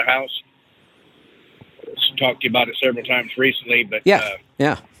I built a house. I've talked to you about it several times recently, but yeah.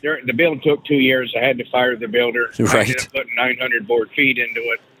 The build took 2 years. I had to fire the builder. Right. I ended up putting 900 board feet into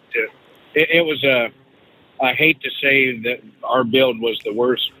it. It was I hate to say that our build was the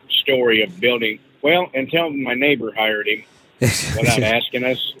worst story of building. Well, until my neighbor hired him without asking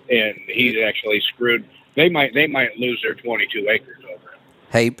us, and he's actually screwed. They might lose their 22 acres over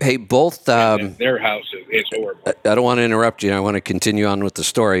it. Hey, both. Their house is horrible. I don't want to interrupt you. I want to continue on with the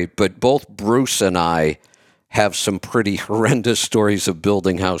story, but both Bruce and I have some pretty horrendous stories of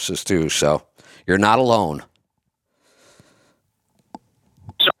building houses too. So you're not alone.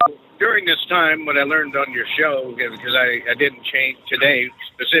 So during this time, what I learned on your show, because I didn't change today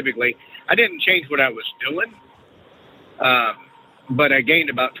specifically, I didn't change what I was doing, but I gained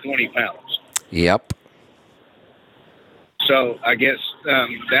about 20 pounds. Yep. So I guess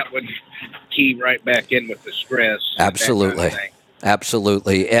that would key right back in with the stress. Absolutely. Kind of thing.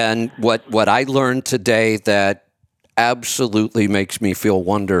 Absolutely. And what I learned today that absolutely makes me feel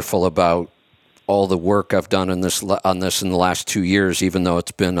wonderful about all the work I've done on this in the last 2 years, even though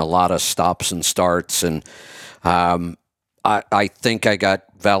it's been a lot of stops and starts. And I think I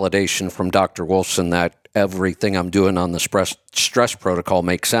got validation from Dr. Wolfson that everything I'm doing on the stress protocol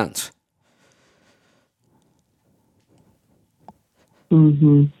makes sense.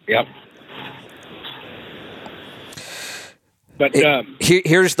 Mm-hmm. Yep. But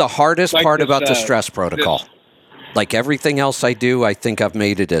here's the hardest part about the stress protocol. Like everything else I do, I think I've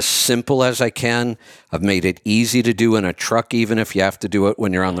made it as simple as I can. I've made it easy to do in a truck, even if you have to do it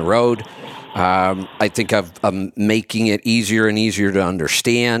when you're on the road. I think I'm making it easier and easier to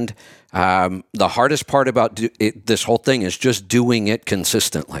understand. The hardest part about this whole thing is just doing it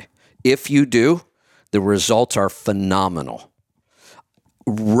consistently. If you do, the results are phenomenal.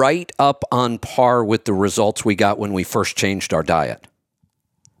 Right up on par with the results we got when we first changed our diet.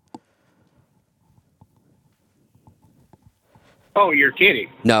 Oh, you're kidding.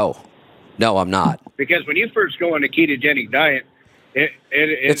 No, I'm not. Because when you first go on a ketogenic diet,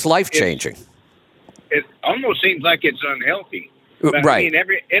 it's life-changing. It almost seems like it's unhealthy. But, right. I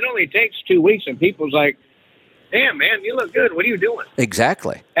mean, it only takes 2 weeks, and people's like, damn, man, you look good. What are you doing?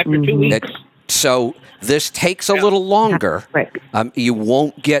 Exactly. After 2 weeks. So this takes a little longer. Right. You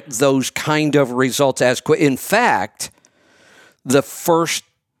won't get those kind of results as quick. In fact,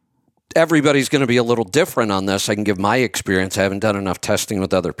 everybody's going to be a little different on this. I can give my experience. I haven't done enough testing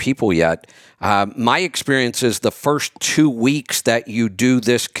with other people yet. My experience is the first 2 weeks that you do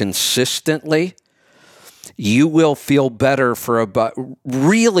this consistently, you will feel better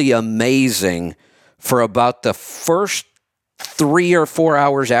really amazing for about the first 3 or 4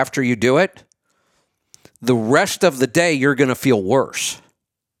 hours after you do it. The rest of the day, you're going to feel worse.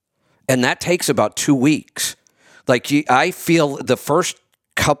 And that takes about 2 weeks. I feel the first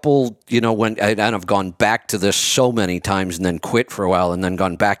couple, and I've gone back to this so many times and then quit for a while and then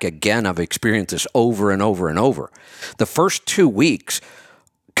gone back again. I've experienced this over and over and over. The first 2 weeks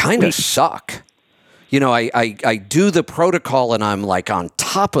kind of suck. I do the protocol and I'm like on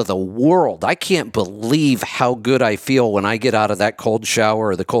top of the world. I can't believe how good I feel when I get out of that cold shower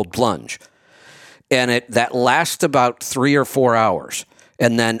or the cold plunge. And that lasts about 3 or 4 hours.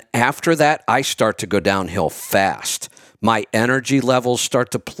 And then after that, I start to go downhill fast. My energy levels start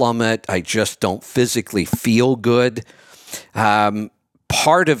to plummet. I just don't physically feel good.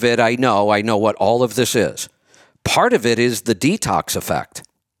 Part of it, I know what all of this is. Part of it is the detox effect.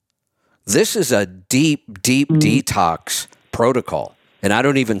 This is a deep detox protocol. And I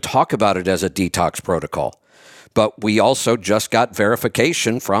don't even talk about it as a detox protocol. But we also just got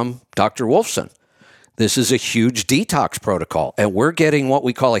verification from Dr. Wolfson. This is a huge detox protocol, and we're getting what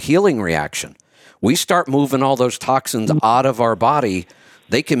we call a healing reaction. We start moving all those toxins out of our body,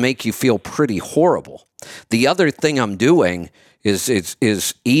 they can make you feel pretty horrible. The other thing I'm doing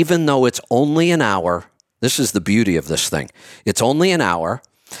is even though it's only an hour, this is the beauty of this thing. It's only an hour.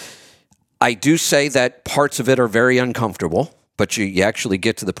 I do say that parts of it are very uncomfortable, but you actually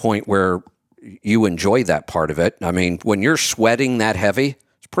get to the point where you enjoy that part of it. I mean, when you're sweating that heavy,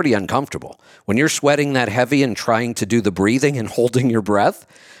 it's pretty uncomfortable. When you're sweating that heavy and trying to do the breathing and holding your breath,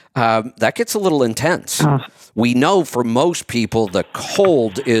 that gets a little intense. We know for most people, the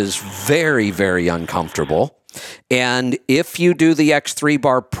cold is very, very uncomfortable. And if you do the X3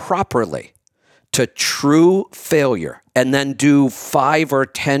 bar properly to true failure and then do 5 or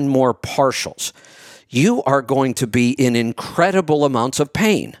 10 more partials, you are going to be in incredible amounts of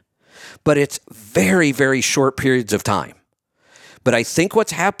pain. But it's very, very short periods of time. But I think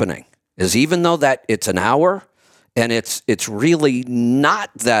what's happening is even though that it's an hour and it's really not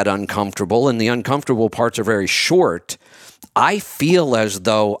that uncomfortable and the uncomfortable parts are very short, I feel as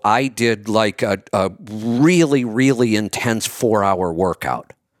though I did like a really, really intense 4-hour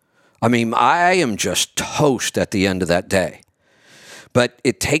workout. I mean, I am just toast at the end of that day. But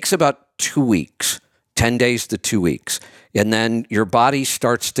it takes about 2 weeks, 10 days to 2 weeks. And then your body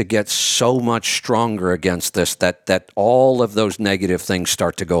starts to get so much stronger against this that all of those negative things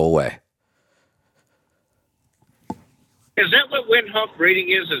start to go away. Is that what Wim Hof breathing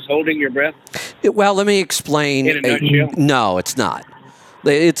is holding your breath? Well, let me explain. In a nutshell? No, it's not.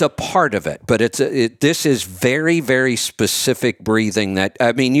 It's a part of it, but this is very, very specific breathing that,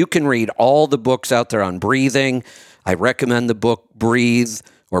 I mean, you can read all the books out there on breathing. I recommend the book Breathe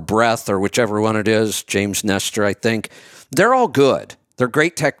or Breath or whichever one it is, James Nestor, I think. They're all good. They're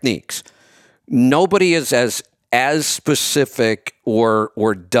great techniques. Nobody is as specific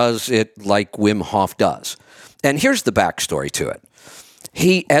or does it like Wim Hof does. And here's the backstory to it.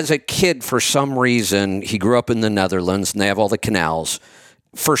 He, as a kid, for some reason, he grew up in the Netherlands and they have all the canals.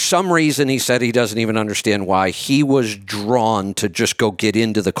 For some reason, he said he doesn't even understand why he was drawn to just go get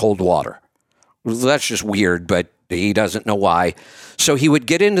into the cold water. That's just weird, but he doesn't know why. So he would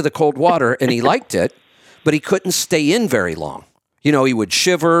get into the cold water and he liked it, but he couldn't stay in very long. You know, he would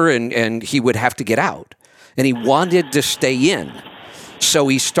shiver and he would have to get out. And he wanted to stay in. So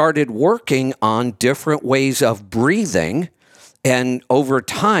he started working on different ways of breathing and over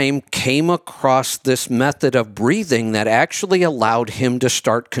time came across this method of breathing that actually allowed him to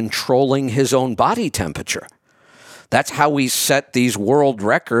start controlling his own body temperature. That's how we set these world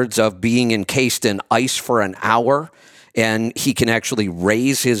records of being encased in ice for an hour, and he can actually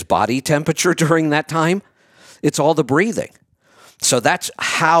raise his body temperature during that time. It's all the breathing. So that's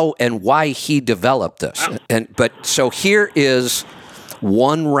how and why he developed this. So here is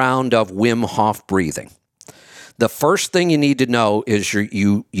one round of Wim Hof breathing. The first thing you need to know is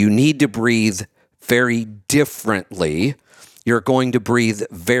you need to breathe very differently. You're going to breathe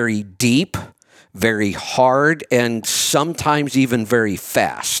very deep, very hard, and sometimes even very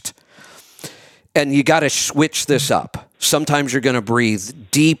fast. And you got to switch this up. Sometimes you're going to breathe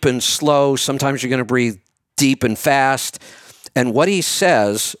deep and slow. Sometimes you're going to breathe deep and fast. And what he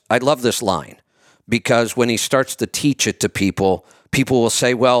says, I love this line, because when he starts to teach it to people, people will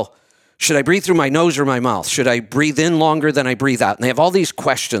say, well, should I breathe through my nose or my mouth? Should I breathe in longer than I breathe out? And they have all these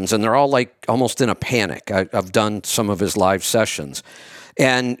questions, and they're all like almost in a panic. I've done some of his live sessions.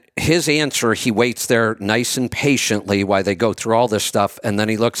 And his answer, he waits there nice and patiently while they go through all this stuff, and then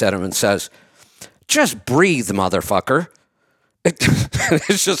he looks at him and says, just breathe, motherfucker.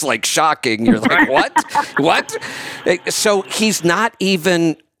 It's just like shocking. You're like, what? What? So he's not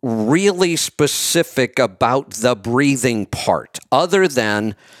even really specific about the breathing part, other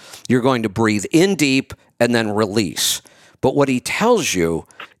than you're going to breathe in deep and then release. But what he tells you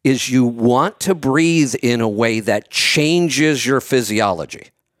is you want to breathe in a way that changes your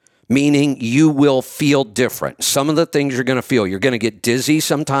physiology, meaning you will feel different. Some of the things you're going to feel, you're going to get dizzy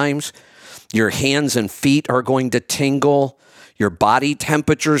sometimes. Your hands and feet are going to tingle. Your body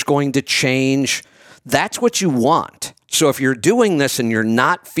temperature is going to change. That's what you want. So if you're doing this and you're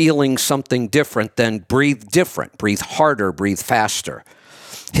not feeling something different, then breathe different, breathe harder, breathe faster.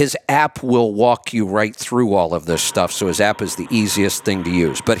 His app will walk you right through all of this stuff, so his app is the easiest thing to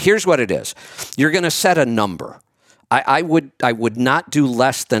use. But here's what it is. You're going to set a number. I would not do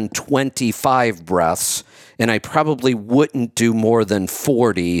less than 25 breaths, and I probably wouldn't do more than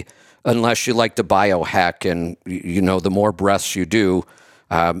 40 unless you like to biohack, and you know, the more breaths you do,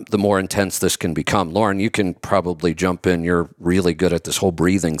 the more intense this can become. Lauren, you can probably jump in. You're really good at this whole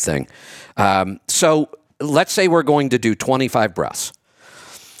breathing thing. So let's say we're going to do 25 breaths.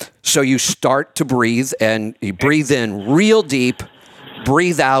 So you start to breathe, and you breathe in real deep,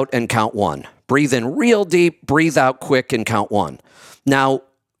 breathe out, and count 1. Breathe in real deep, breathe out quick, and count 1. Now,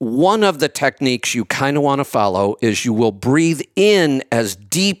 one of the techniques you kind of want to follow is you will breathe in as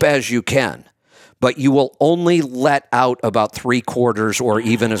deep as you can, but you will only let out about 3/4 or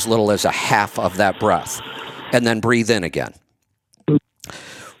even as little as a half of that breath, and then breathe in again.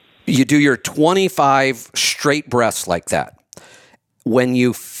 You do your 25 straight breaths like that. when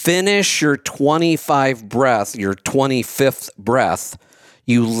you finish your 25th breath,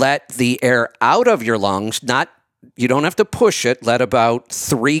 you let the air out of your lungs, you don't have to push it, let about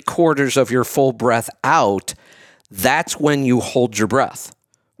 3/4 of your full breath out. That's when you hold your breath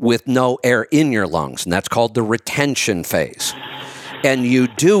with no air in your lungs, and that's called the retention phase. And you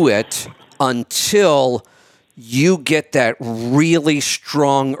do it until you get that really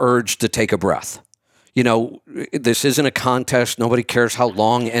strong urge to take a breath. You know, this isn't a contest. Nobody cares how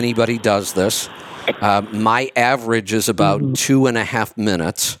long anybody does this. My average is about 2.5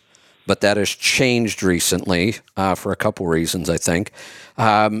 minutes, but that has changed recently for a couple reasons, I think.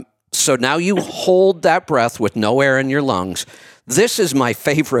 So now you hold that breath with no air in your lungs. This is my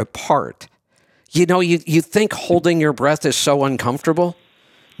favorite part. You know, you think holding your breath is so uncomfortable.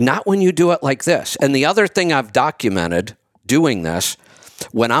 Not when you do it like this. And the other thing I've documented doing this,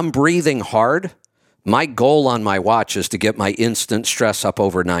 when I'm breathing hard, my goal on my watch is to get my instant stress up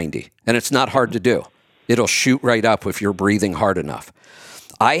over 90. And it's not hard to do. It'll shoot right up if you're breathing hard enough.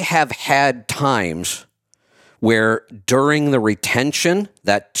 I have had times where during the retention,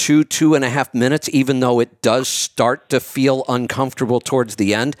 that 2.5 minutes, even though it does start to feel uncomfortable towards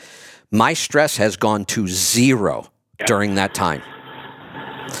the end, my stress has gone to 0 during that time.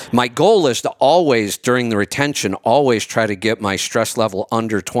 My goal is to always, during the retention, always try to get my stress level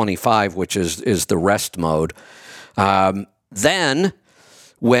under 25, which is the rest mode. Then,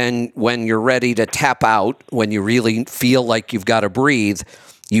 when you're ready to tap out, when you really feel like you've got to breathe,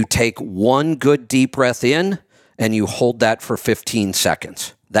 you take one good deep breath in and you hold that for 15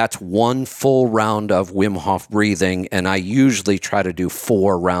 seconds. That's one full round of Wim Hof breathing, and I usually try to do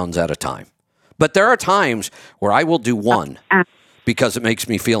 4 rounds at a time. But there are times where I will do 1. Because it makes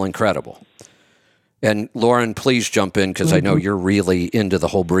me feel incredible. And Lauren, please jump in because I know you're really into the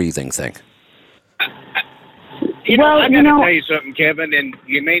whole breathing thing. I got to tell you something, Kevin, and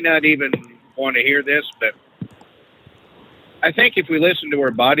you may not even want to hear this, but I think if we listen to our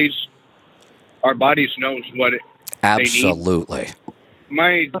bodies knows what Absolutely.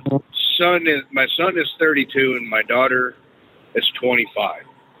 They need. My son is 32 and my daughter is 25.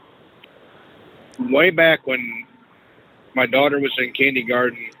 Way back when my daughter was in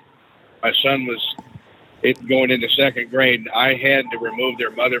kindergarten, my son was going into 2nd grade. I had to remove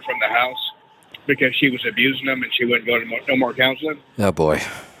their mother from the house because she was abusing them and she wouldn't go to no more counseling. Oh, boy.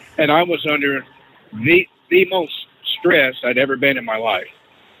 And I was under the most stress I'd ever been in my life.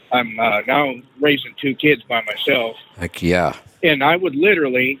 I'm now raising 2 kids by myself. Heck yeah. And I would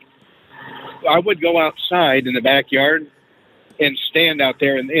go outside in the backyard and stand out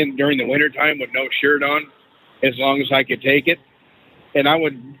there during the wintertime with no shirt on, as long as I could take it. And I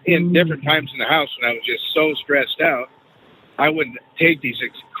would, in different times in the house when I was just so stressed out, I would take these,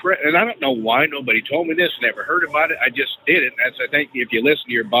 and I don't know why nobody told me this, never heard about it. I just did it. And that's, I think, if you listen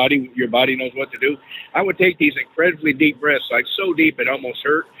to your body knows what to do. I would take these incredibly deep breaths, like so deep it almost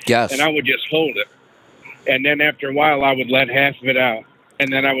hurt. Yes. And I would just hold it. And then after a while, I would let half of it out.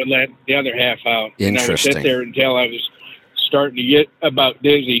 And then I would let the other half out. Interesting. And I would sit there until I was starting to get about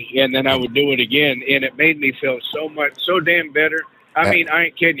dizzy, and then I would do it again, and it made me feel so damn better. I mean, I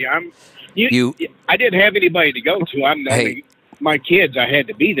ain't kidding you. I didn't have anybody to go to. My kids, I had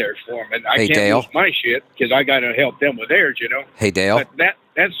to be there for them, and I can't lose my shit because I got to help them with theirs, you know. Hey, Dale. But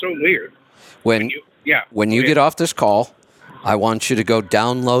that's so weird. When you get off this call, I want you to go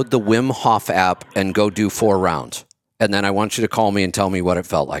download the Wim Hof app and go do 4 rounds, and then I want you to call me and tell me what it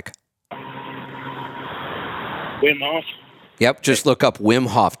felt like. Wim Hof. Yep, just look up Wim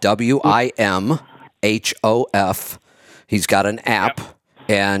Hof, WIMHOF. He's got an app,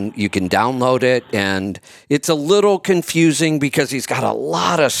 and you can download it, and it's a little confusing because he's got a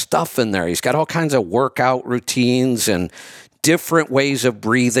lot of stuff in there. He's got all kinds of workout routines and different ways of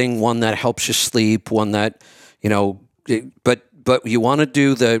breathing, one that helps you sleep, one that, but you want to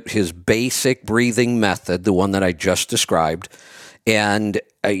do his basic breathing method, the one that I just described, and,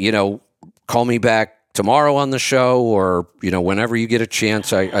 call me back tomorrow on the show or, whenever you get a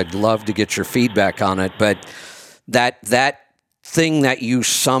chance. I'd love to get your feedback on it. But that thing that you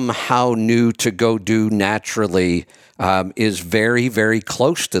somehow knew to go do naturally is very, very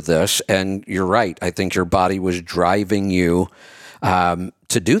close to this. And you're right. I think your body was driving you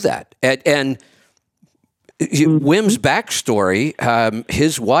to do that. And Wim's backstory,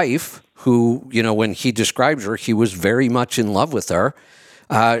 his wife, who, when he describes her, he was very much in love with her.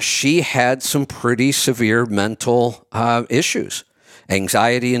 She had some pretty severe mental issues,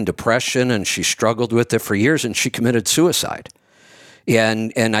 anxiety and depression, and she struggled with it for years, and she committed suicide.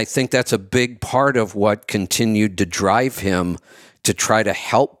 And I think that's a big part of what continued to drive him to try to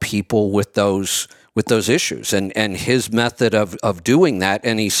help people with those with those issues. And his method of doing that,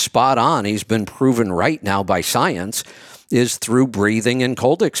 and he's spot on, he's been proven right now by science, is through breathing and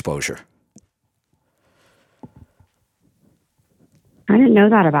cold exposure. I didn't know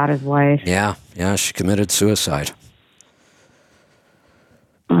that about his wife. Yeah, she committed suicide.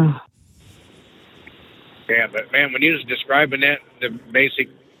 Oh. Yeah, but man, when you was describing that, the basic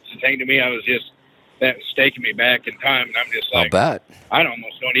thing to me, I was just, that was taking me back in time, and I'm just like, I'll bet. I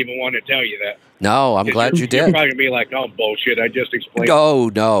almost don't even want to tell you that. No, I'm glad you You're did. probably going to be like, oh, bullshit, I just explained.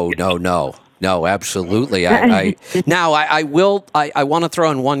 No, absolutely. I want to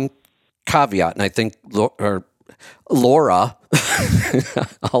throw in one caveat, and I think Laura,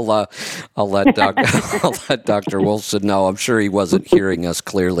 I'll let Dr. Wolfson know. I'm sure he wasn't hearing us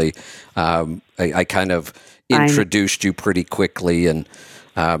clearly. I kind of introduced you pretty quickly, and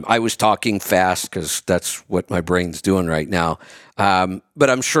I was talking fast because that's what my brain's doing right now. But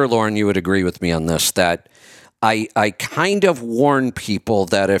I'm sure, Lauren, you would agree with me on this, that I kind of warn people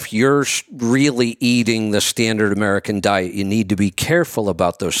that if you're really eating the standard American diet, you need to be careful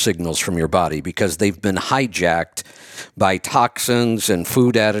about those signals from your body because they've been hijacked by toxins and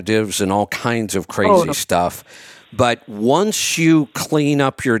food additives and all kinds of crazy stuff. But once you clean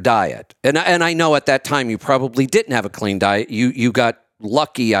up your diet, and I know at that time you probably didn't have a clean diet, you got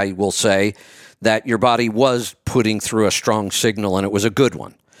lucky, I will say, that your body was putting through a strong signal and it was a good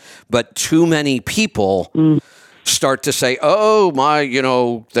one. But too many people start to say, oh,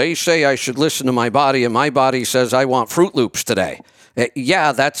 they say I should listen to my body, and my body says I want Fruit Loops today.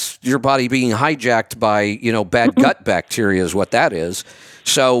 Yeah, that's your body being hijacked by, bad gut bacteria is what that is.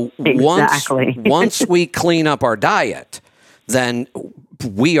 So once we clean up our diet, then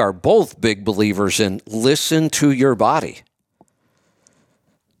we are both big believers in listen to your body.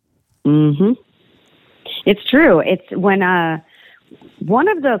 Mm-hmm. It's true. It's when one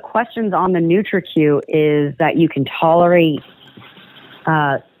of the questions on the NutriQ is that you can tolerate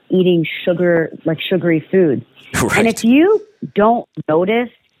eating sugary foods. Right. And if you don't notice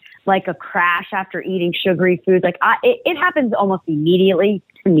like a crash after eating sugary foods, it happens almost immediately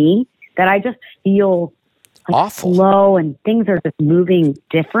to me that I just feel awful, slow, and things are just moving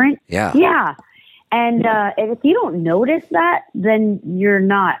different. Yeah. And if you don't notice that, then you're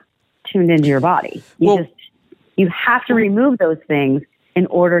not tuned into your body. You have to remove those things in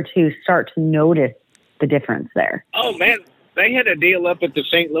order to start to notice the difference there. Oh, man. They had a deal up at the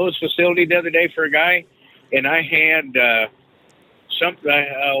St. Louis facility the other day for a guy, and I had something,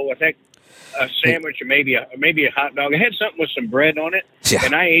 I think a sandwich or maybe a hot dog. I had something with some bread on it,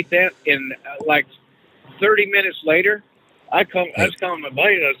 and I ate that, and like 30 minutes later, I was calling my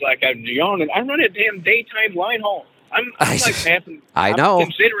buddy, and I was like, I'm yawning. I run a damn daytime line haul. I'm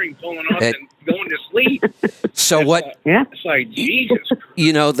considering pulling off and going to sleep. So It's like, Jesus.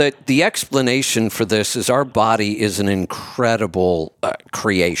 The explanation for this is our body is an incredible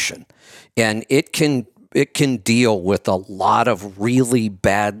creation, and it can deal with a lot of really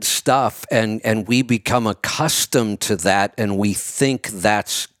bad stuff, and we become accustomed to that, and we think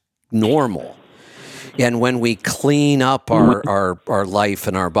that's normal. And when we clean up our life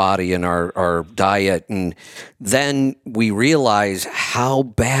and our body and our diet, and then we realize how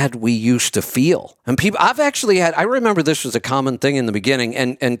bad we used to feel. And I remember this was a common thing in the beginning,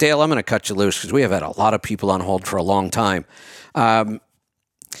 and Dale, I'm going to cut you loose because we have had a lot of people on hold for a long time.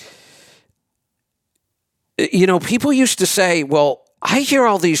 People used to say, well, I hear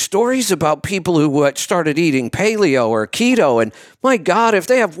all these stories about people who started eating paleo or keto, and my God, if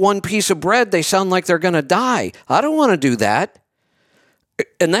they have one piece of bread, they sound like they're going to die. I don't want to do that.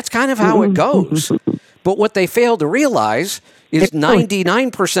 And that's kind of how it goes. But what they fail to realize is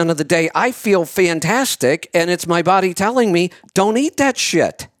 99% of the day, I feel fantastic, and it's my body telling me, don't eat that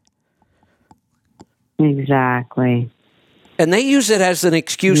shit. Exactly. And they use it as an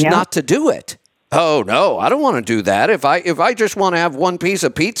excuse not to do it. Oh, no, I don't want to do that. If I just want to have one piece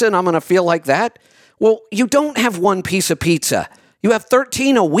of pizza and I'm going to feel like that, well, you don't have one piece of pizza. You have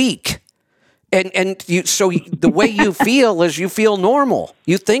 13 a week. So the way you feel is you feel normal.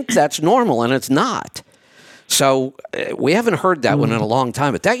 You think that's normal, and it's not. So we haven't heard that one in a long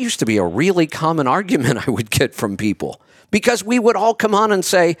time. But that used to be a really common argument I would get from people. Because we would all come on and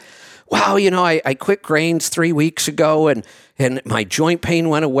say, wow, I quit grains 3 weeks ago, and my joint pain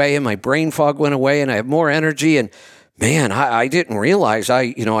went away, and my brain fog went away, and I have more energy. And man, I didn't realize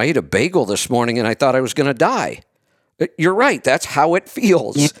I ate a bagel this morning, and I thought I was going to die. You're right. That's how it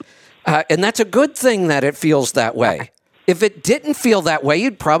feels. And that's a good thing that it feels that way. If it didn't feel that way,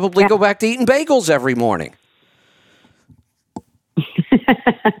 you'd probably go back to eating bagels every morning.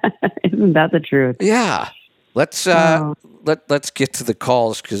 Isn't that the truth? Yeah. Let's let's get to the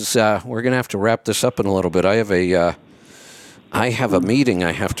calls because we're going to have to wrap this up in a little bit. I have a meeting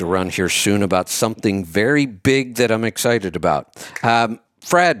I have to run here soon about something very big that I'm excited about.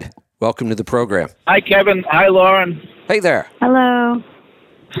 Fred, welcome to the program. Hi, Kevin. Hi, Lauren. Hey there. Hello.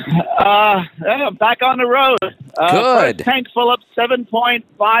 Back on the road. Good. First tank full up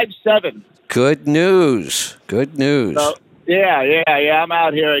 7.57. Good news. Good news. So, yeah, I'm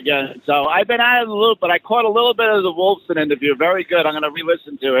out here again. So I've been out of the loop, but I caught a little bit of the Wolfson interview. Very good. I'm going to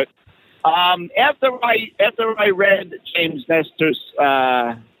re-listen to it. After I read James Nestor's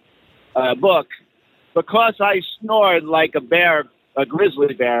book, because I snored like a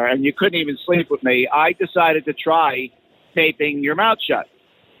grizzly bear, and you couldn't even sleep with me, I decided to try taping your mouth shut.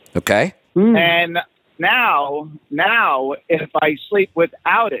 Okay. And now, if I sleep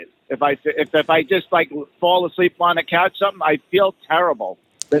without it, if I just like fall asleep on the couch, something, I feel terrible.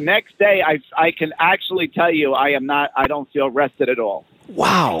 The next day, I can actually tell you I don't feel rested at all.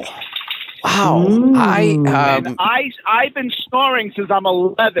 Wow. I've been snoring since I'm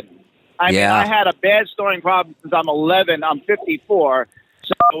 11. I mean, I had a bad snoring problem since I'm 11. I'm 54.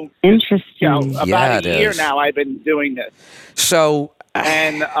 So interesting. About a year now I've been doing this. So,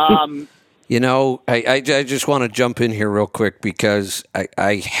 and I just want to jump in here real quick because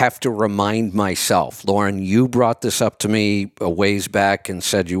I have to remind myself, Lauren, you brought this up to me a ways back and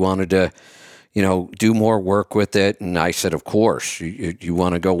said you wanted to, do more work with it. And I said, of course, you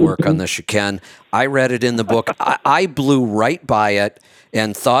want to go work on this, you can. I read it in the book. I blew right by it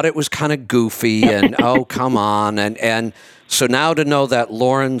and thought it was kind of goofy and, oh, come on. And so now to know that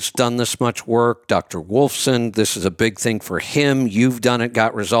Lauren's done this much work, Dr. Wolfson, this is a big thing for him. You've done it,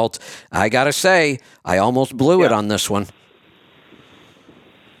 got results. I got to say, I almost blew it on this one.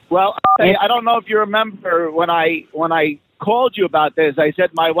 Well, I don't know if you remember when I called you about this, I said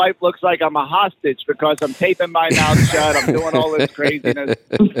my wife looks like I'm a hostage because I'm taping my mouth shut. I'm doing all this craziness.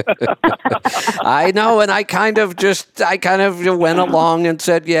 I know, and I kind of went along and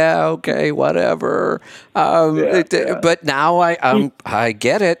said, yeah, okay, whatever. But now I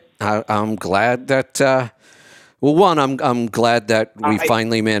get it. I'm glad that. I'm glad that we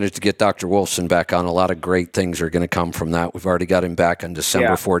finally managed to get Dr. Wolfson back on. A lot of great things are going to come from that. We've already got him back on December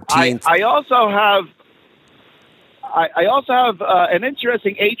 14th. I also have an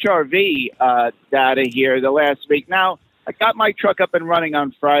interesting HRV data here the last week. Now, I got my truck up and running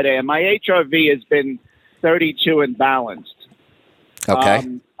on Friday, and my HRV has been 32 and balanced. Okay.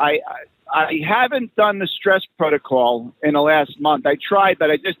 I haven't done the stress protocol in the last month. I tried,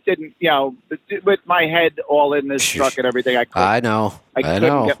 but I just didn't, with my head all in this truck and everything. I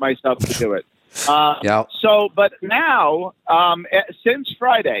couldn't get myself to do it. So, but now, since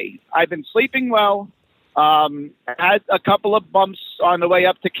Friday, I've been sleeping well. Had a couple of bumps on the way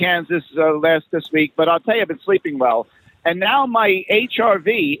up to Kansas this week, but I'll tell you, I've been sleeping well. And now my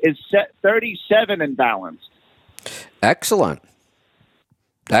HRV is set 37 and balanced. Excellent.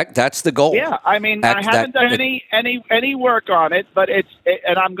 That's the goal. Yeah, I mean, I haven't done any work on it, but and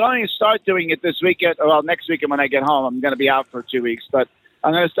I'm going to start doing it this weekend. Well, next weekend when I get home, I'm going to be out for 2 weeks, but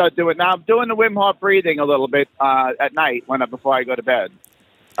I'm going to start doing it now. I'm doing the Wim Hof breathing a little bit at night before I go to bed.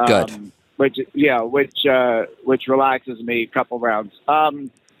 Good. Which relaxes me a couple rounds.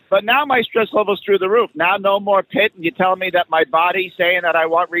 But now my stress level's through the roof. Now no more pit, and you tell me that my body saying that I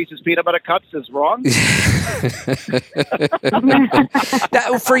want Reese's peanut butter cups is wrong?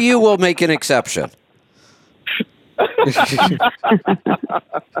 That, for you, we'll make an exception.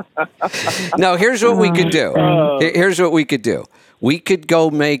 No, here's what we could do. We could go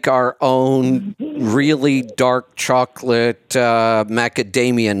make our own really dark chocolate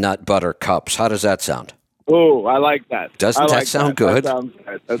macadamia nut butter cups. How does that sound? Oh, I like that. Doesn't that sound good? That sounds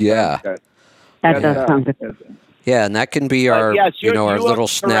good. Yeah. That does sound good. Yeah, and that can be our, our little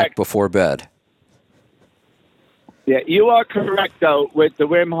snack before bed. Yeah, you are correct, though, with the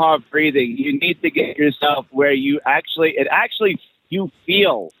Wim Hof breathing. You need to get yourself where you you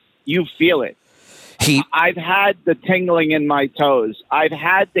feel it. I've had the tingling in my toes. I've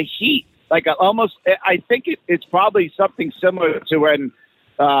had the heat. I think it's probably something similar to when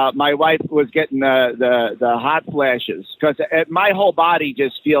my wife was getting the hot flashes, because my whole body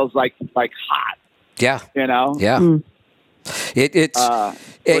just feels like hot. Yeah. Yeah. It's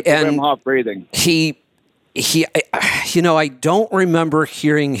with the Wim Hof breathing. He, I don't remember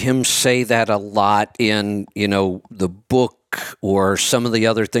hearing him say that a lot in, the book or some of the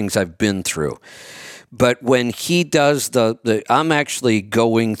other things I've been through. But when he does I'm actually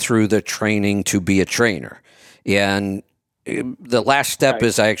going through the training to be a trainer. And the last step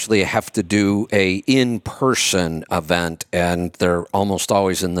is I actually have to do a in-person event, and they're almost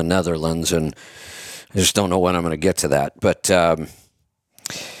always in the Netherlands. And I just don't know when I'm going to get to that. But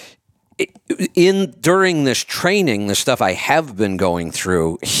during this training, the stuff I have been going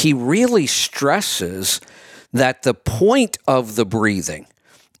through, he really stresses that the point of the breathing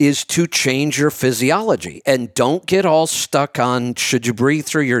is to change your physiology. And don't get all stuck on, should you breathe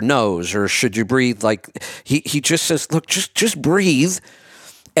through your nose or should you breathe like, he just says, look, just breathe,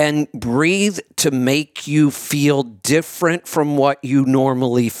 and breathe to make you feel different from what you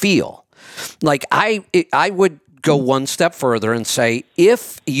normally feel. Like I would go one step further and say,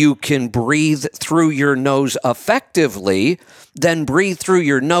 if you can breathe through your nose effectively, then breathe through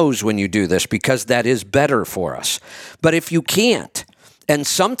your nose when you do this, because that is better for us. But if you can't, and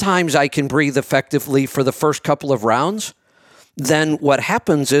sometimes I can breathe effectively for the first couple of rounds, then what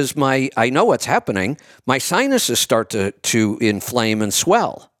happens is I know what's happening. My sinuses start to inflame and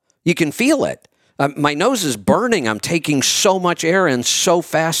swell. You can feel it. My nose is burning. I'm taking so much air in so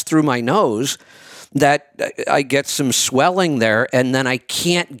fast through my nose that I get some swelling there, and then I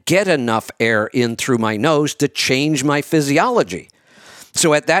can't get enough air in through my nose to change my physiology.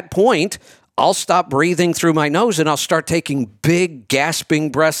 So at that point, I'll stop breathing through my nose and I'll start taking big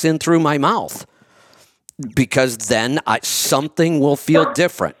gasping breaths in through my mouth, because then something will feel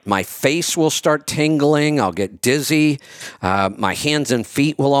different. My face will start tingling. I'll get dizzy. My hands and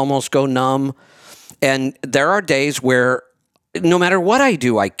feet will almost go numb. And there are days where no matter what I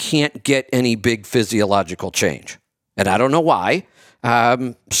do, I can't get any big physiological change. And I don't know why.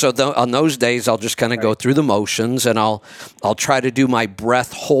 On those days, I'll just kind of go through the motions, and I'll try to do my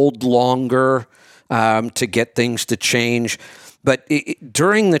breath hold longer to get things to change. But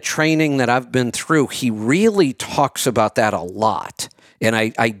during the training that I've been through, he really talks about that a lot. And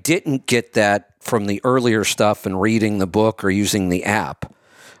I didn't get that from the earlier stuff and reading the book or using the app.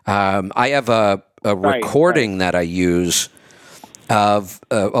 I have a recording that I use of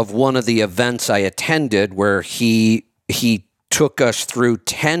one of the events I attended where he took us through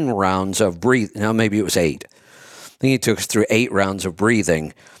 10 rounds of breathing. Now, maybe it was 8. I think he took us through 8 rounds of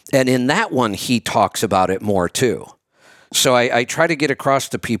breathing. And in that one, he talks about it more too. So I try to get across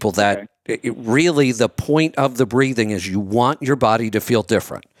to people that really the point of the breathing is you want your body to feel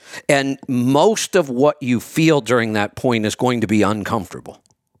different. And most of what you feel during that point is going to be uncomfortable.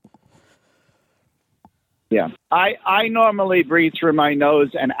 Yeah. I normally breathe through my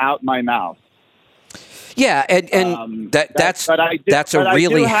nose and out my mouth. Yeah, and that's a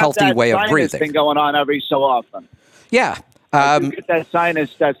really healthy way of breathing. Thing going on every so often. Yeah. I do get that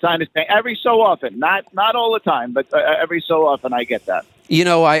sinus pain every so often. Not all the time, but every so often I get that. You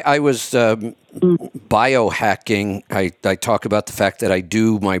know, I was biohacking. I talk about the fact that I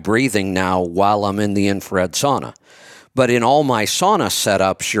do my breathing now while I'm in the infrared sauna. But in all my sauna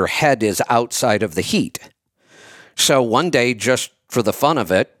setups, your head is outside of the heat. So one day, just for the fun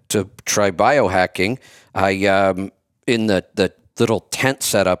of it, to try biohacking, I in the little tent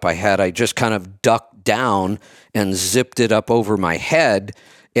setup I had, I just kind of ducked down and zipped it up over my head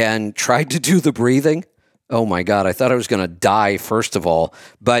and tried to do the breathing. Oh my God, I thought I was going to die, first of all.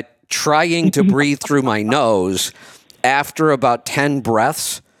 But trying to breathe through my nose, after about 10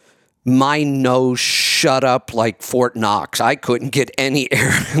 breaths, my nose shut up like Fort Knox. I couldn't get any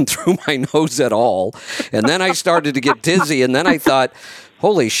air in through my nose at all. And then I started to get dizzy. And then I thought,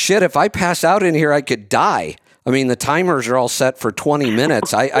 holy shit, if I pass out in here, I could die. I mean, the timers are all set for 20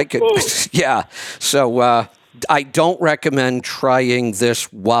 minutes. I could, yeah. So I don't recommend trying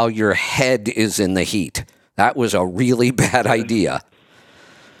this while your head is in the heat. That was a really bad idea.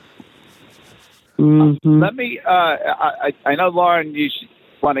 Mm-hmm. Let me, I know, Lauren, you should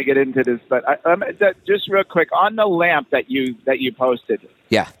want to get into this, but just real quick, on the lamp that you posted.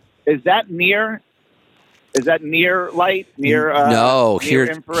 Yeah. Is that near light? No, near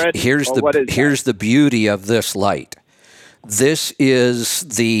infrared? Here's the beauty of this light. This is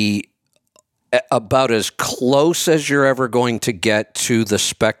about as close as you're ever going to get to the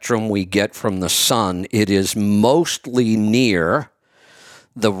spectrum we get from the sun. It is mostly near,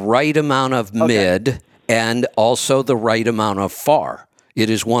 the right amount of mid, and also the right amount of far. It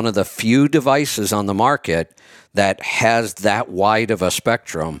is one of the few devices on the market that has that wide of a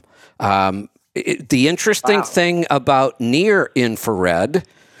spectrum. The interesting thing about near infrared,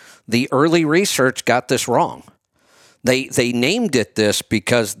 the early research got this wrong. They named it this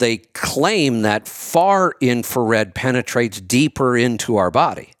because they claim that far infrared penetrates deeper into our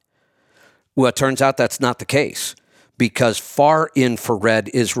body. Well, it turns out that's not the case, because far infrared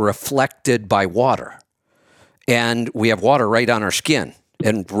is reflected by water. And we have water right on our skin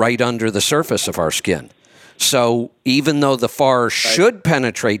and right under the surface of our skin. So even though the far should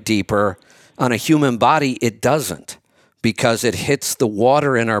penetrate deeper, on a human body, it doesn't, because it hits the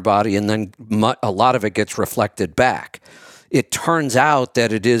water in our body and then a lot of it gets reflected back. It turns out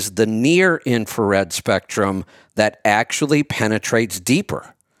that it is the near infrared spectrum that actually penetrates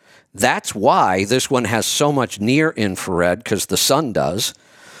deeper. That's why this one has so much near infrared, because the sun does.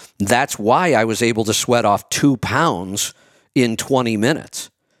 That's why I was able to sweat off 2 pounds in 20 minutes.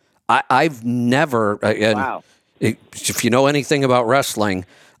 I've never, Wow. If you know anything about wrestling,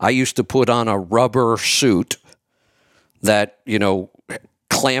 I used to put on a rubber suit that,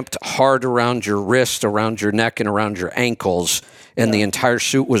 clamped hard around your wrist, around your neck, and around your ankles, and the entire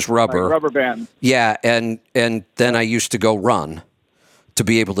suit was rubber. Like rubber band. Yeah, and then I used to go run to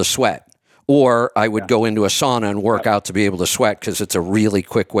be able to sweat. Or I would go into a sauna and work out to be able to sweat, because it's a really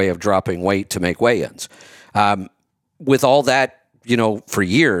quick way of dropping weight to make weigh-ins. With all that, for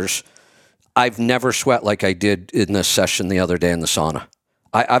years, I've never sweat like I did in this session the other day in the sauna.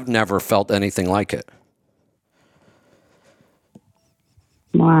 I've never felt anything like it.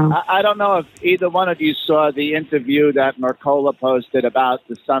 Wow. I don't know if either one of you saw the interview that Mercola posted about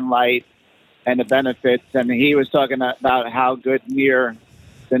the sunlight and the benefits, and he was talking about how good the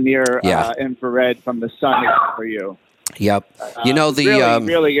near infrared from the sun is for you. Yep.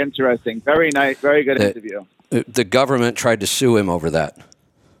 Really interesting. Very nice. Very good interview. The government tried to sue him over that.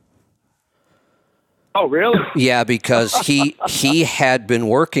 Oh, really? Yeah, because he had been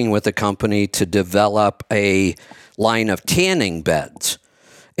working with a company to develop a line of tanning beds.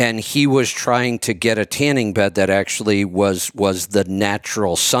 And he was trying to get a tanning bed that actually was the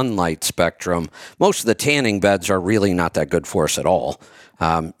natural sunlight spectrum. Most of the tanning beds are really not that good for us at all.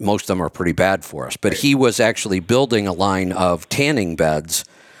 Most of them are pretty bad for us. But he was actually building a line of tanning beds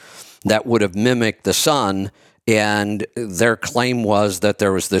that would have mimicked the sun. And their claim was that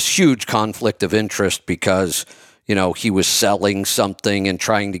there was this huge conflict of interest because, he was selling something and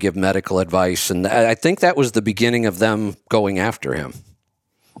trying to give medical advice. And I think that was the beginning of them going after him.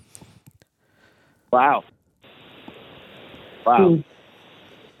 Wow. All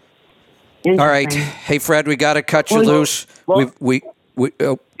right. Hey, Fred, we got to cut you loose. Go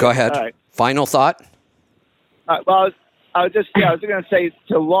ahead. All right. Final thought? I was going to say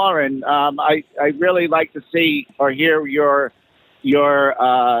to Lauren, I really like to see or hear your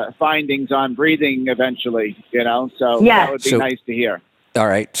findings on breathing eventually, so that would be nice to hear. All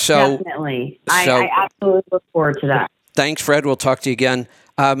right. So definitely. I absolutely look forward to that. Thanks, Fred. We'll talk to you again.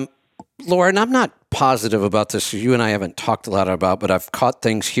 Lauren, I'm not positive about this. You and I haven't talked a lot about, but I've caught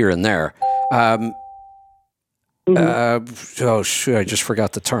things here and there. I just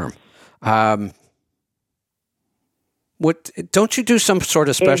forgot the term. What? Don't you do some sort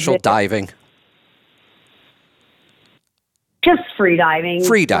of special diving? Just free diving.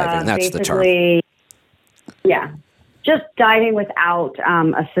 Free diving, that's the term. Yeah. Just diving without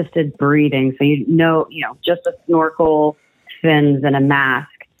assisted breathing. So just a snorkel, fins, and a mask.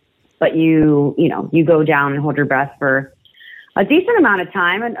 But you go down and hold your breath for a decent amount of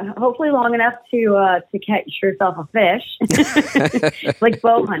time, and hopefully long enough to catch yourself a fish, like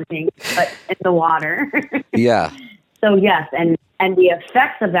bow hunting, but in the water. Yeah. So yes, and the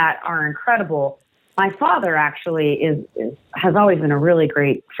effects of that are incredible. My father actually has always been a really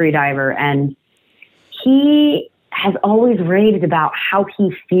great free diver, and he has always raved about how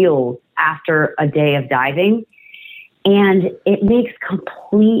he feels after a day of diving, and it makes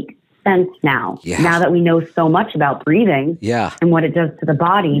complete sense now. Yeah. Now that we know so much about breathing, and what it does to the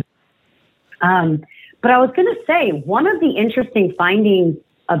body. But I was going to say, one of the interesting findings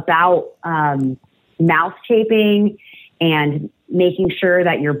about mouth shaping and making sure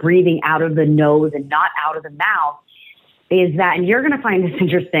that you're breathing out of the nose and not out of the mouth is that, and you're going to find this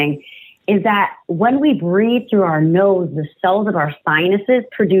interesting, is that when we breathe through our nose, the cells of our sinuses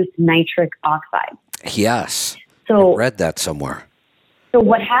produce nitric oxide. Yes. So I read that somewhere. So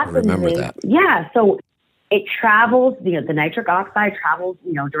what happens so it travels, the nitric oxide travels,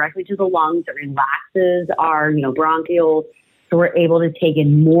 directly to the lungs. It relaxes our, bronchioles. So we're able to take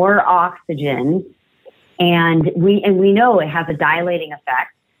in more oxygen, and we know it has a dilating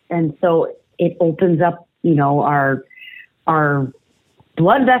effect. And so it opens up, our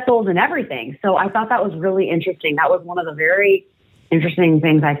blood vessels and everything. So I thought that was really interesting. That was one of the very interesting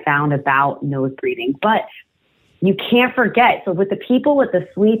things I found about nose breathing. But you can't forget. So with the people with the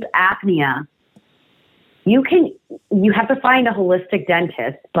sleep apnea, you have to find a holistic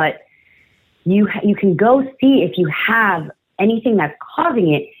dentist, but you can go see if you have anything that's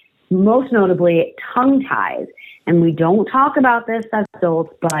causing it, most notably tongue ties. And we don't talk about this as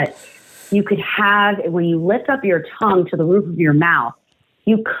adults, but you could have, when you lift up your tongue to the roof of your mouth,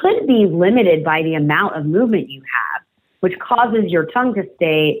 you could be limited by the amount of movement you have, which causes your tongue to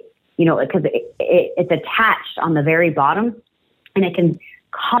stay because it's attached on the very bottom, and it can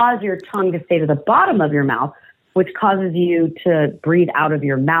cause your tongue to stay to the bottom of your mouth, which causes you to breathe out of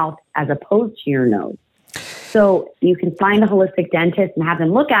your mouth as opposed to your nose. So you can find a holistic dentist and have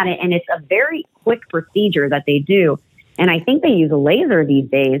them look at it, and it's a very quick procedure that they do. And I think they use a laser these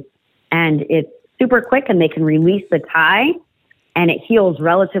days, and it's super quick, and they can release the tie, and it heals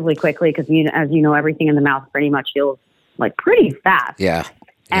relatively quickly because, as you know, everything in the mouth pretty much heals like pretty fast. Yeah.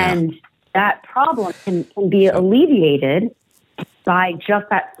 And that problem can be alleviated by just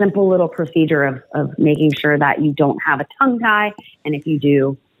that simple little procedure of making sure that you don't have a tongue tie, and if you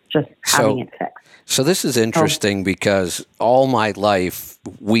do, just having it fixed. So this is interesting because all my life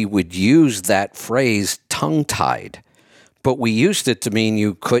we would use that phrase tongue-tied, but we used it to mean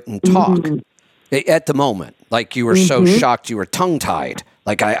you couldn't talk at the moment. Like you were so shocked you were tongue-tied.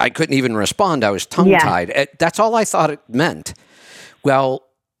 Like I couldn't even respond. I was tongue-tied. Yeah. That's all I thought it meant. Well,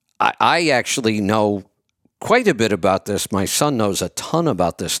 I actually know quite a bit about this. My son knows a ton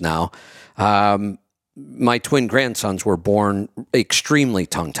about this now. My twin grandsons were born extremely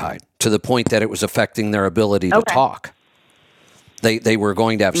tongue-tied to the point that it was affecting their ability to talk. They were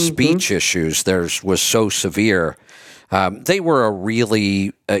going to have speech issues. Theirs was so severe. They were a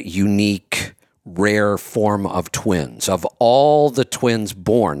really unique, rare form of twins. Of all the twins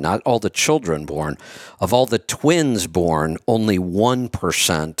born, not all the children born, of all the twins born, only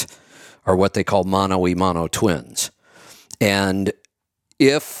 1% are what they call mono-e-mono twins. And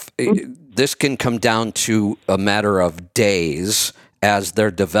if this can come down to a matter of days as their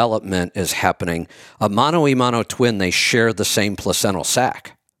development is happening, a mono-e-mono twin, they share the same placental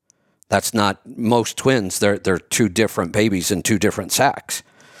sac. That's not most twins. They're two different babies in two different sacs.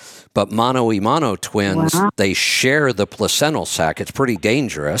 But mono-e-mono twins, they share the placental sac. It's pretty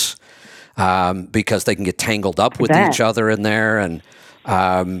dangerous because they can get tangled up with each other in there. And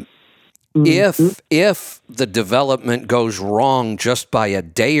if the development goes wrong just by a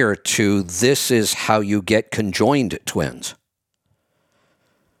day or two, this is how you get conjoined twins.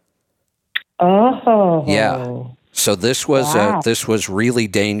 Oh. Yeah. So this was really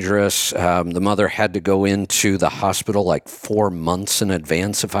dangerous. The mother had to go into the hospital like 4 months in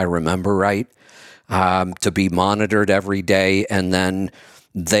advance, if I remember right, to be monitored every day. And then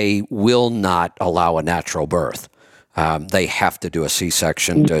they will not allow a natural birth. They have to do a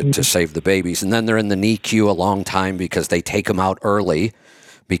C-section to save the babies. And then they're in the NICU a long time because they take them out early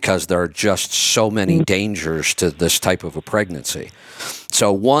because there are just so many dangers to this type of a pregnancy.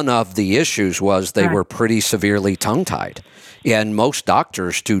 So one of the issues was they were pretty severely tongue-tied. And most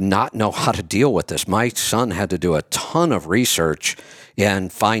doctors do not know how to deal with this. My son had to do a ton of research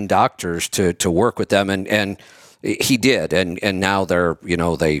and find doctors to work with them. And he did. And now they're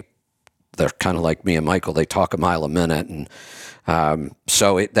kind of like me and Michael. They talk a mile a minute. And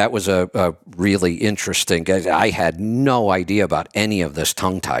so that was a really interesting. I had no idea about any of this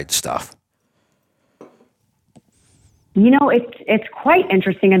tongue-tied stuff. It's quite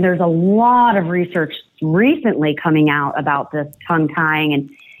interesting, and there's a lot of research recently coming out about this tongue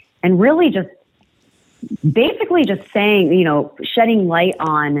tying and really just basically just saying, shedding light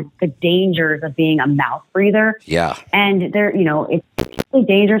on the dangers of being a mouth breather. Yeah. And it's really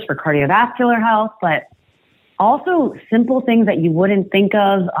dangerous for cardiovascular health, but also simple things that you wouldn't think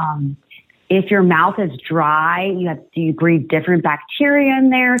of. If your mouth is dry, you breathe different bacteria in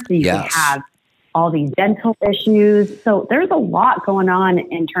there, so you can have all these dental issues. So there's a lot going on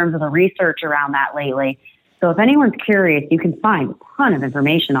in terms of the research around that lately. So if anyone's curious, you can find a ton of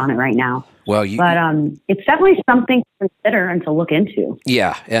information on it right now. Well, it's definitely something to consider and to look into.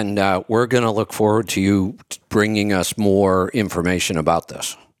 Yeah, and we're going to look forward to you bringing us more information about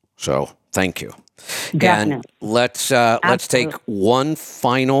this. So thank you. Definitely. And let's take one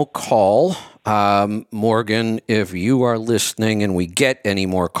final call. Morgan, if you are listening and we get any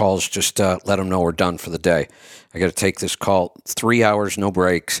more calls, just let them know we're done for the day. I got to take this call, 3 hours, no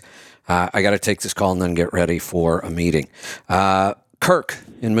breaks. I got to take this call and then get ready for a meeting. Kirk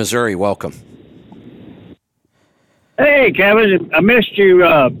in Missouri, welcome. Hey, Kevin, I missed you.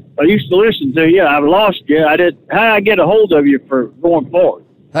 I used to listen to you. I've lost you. How did I get a hold of you for going forward?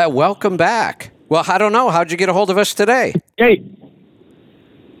 Welcome back. Well, I don't know. How'd you get a hold of us today? Hey.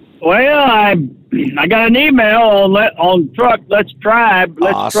 Well, I got an email on Truck Let's Tribe.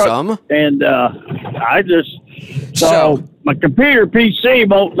 Awesome. Truck, and I just my computer PC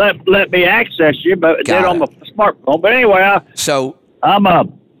won't let me access you, but it did on my smartphone. But anyway, I'm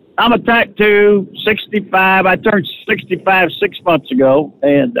a Type 2, 65. I turned 65 6 months ago,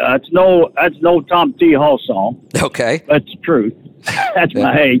 and that's no Tom T. Hall song. Okay, that's the truth. That's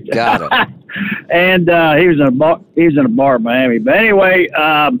my age. Got it. And he was in a bar in Miami. But anyway,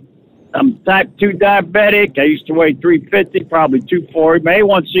 I'm type 2 diabetic. I used to weigh 350, probably 240. My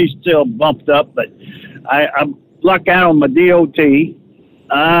A1C is still bumped up, but I'm lucked out on my DOT.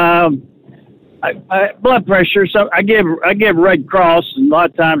 Blood pressure. So I give Red Cross, and a lot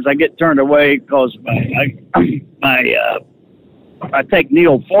of times I get turned away because I take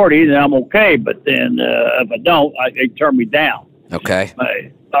Neil 40, then I'm okay. But then if I don't, they turn me down. Okay.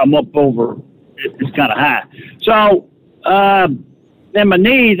 I'm up over. It's kind of high. So then my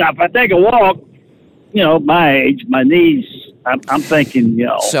knees. If I take a walk, my age, my knees. I'm thinking,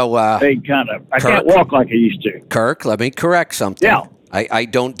 So they kind of. I can't walk like I used to. Kirk, let me correct something. Yeah. I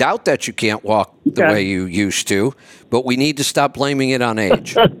don't doubt that you can't walk the way you used to, but we need to stop blaming it on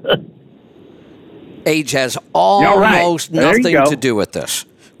age. Age has almost nothing to do with this.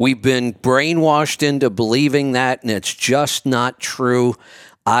 We've been brainwashed into believing that, and it's just not true.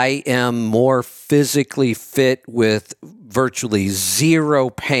 I am more physically fit with virtually zero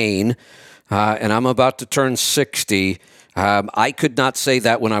pain, and I'm about to turn 60. I could not say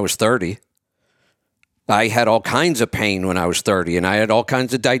that when I was 30. I had all kinds of pain when I was 30, and I had all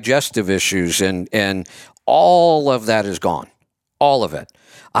kinds of digestive issues, and all of that is gone. All of it.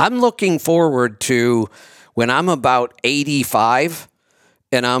 I'm looking forward to when I'm about 85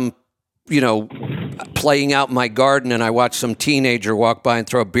 and I'm, playing out in my garden and I watch some teenager walk by and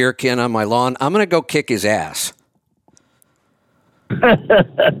throw a beer can on my lawn. I'm going to go kick his ass.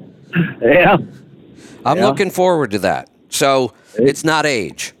 Yeah. I'm looking forward to that. So it's not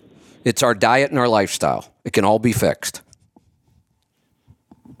age. It's our diet and our lifestyle. It can all be fixed.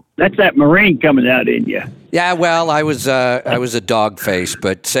 That's that Marine coming out in you. Yeah, well, I was a dog face,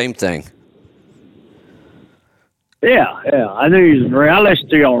 but same thing. Yeah. I knew you was a Marine. I listen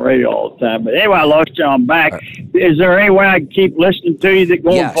to you on radio all the time. But anyway, I lost you on back. Is there any way I can keep listening to you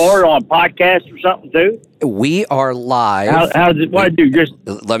going forward on podcast or something too? We are live. What I do? Just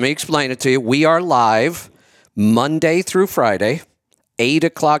let me explain it to you. We are live Monday through Friday, 8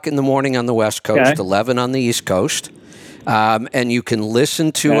 o'clock in the morning on the West Coast, 11 on the East Coast. And you can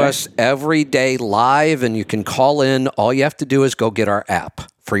listen to us every day live, and you can call in. All you have to do is go get our app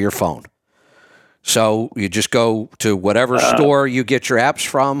for your phone. So you just go to whatever store you get your apps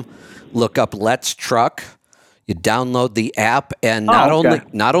from, look up Let's Truck, you download the app, and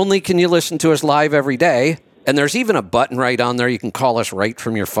not only can you listen to us live every day, and there's even a button right on there. You can call us right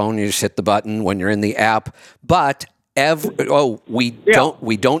from your phone. You just hit the button when you're in the app. But we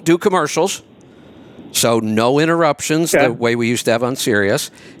don't do commercials. So no interruptions the way we used to have on Sirius.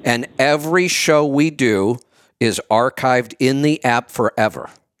 And every show we do is archived in the app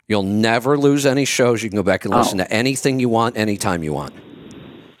forever. You'll never lose any shows. You can go back and listen to anything you want, anytime you want.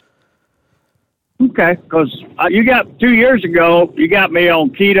 Okay, because 2 years ago, you got me on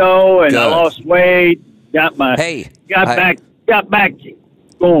keto, and I lost weight. Got back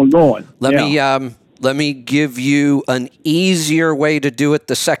going. Let me give you an easier way to do it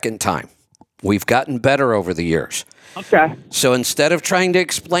the second time. We've gotten better over the years. Okay. So instead of trying to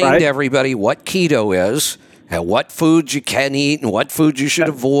explain to everybody what keto is, and what foods you can eat and what foods you should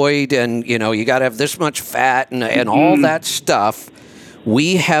avoid, and you got to have this much fat and all that stuff,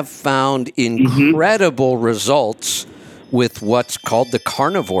 we have found incredible results with what's called the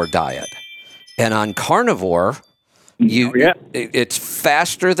carnivore diet. And on carnivore, it's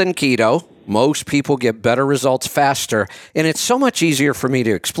faster than keto. Most people get better results faster, and it's so much easier for me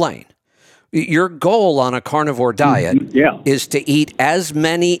to explain. Your goal on a carnivore diet is to eat as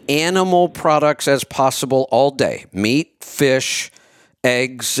many animal products as possible all day. Meat, fish,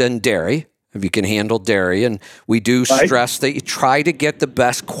 eggs, and dairy, if you can handle dairy. And we do stress that you try to get the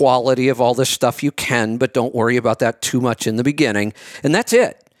best quality of all this stuff you can, but don't worry about that too much in the beginning. And that's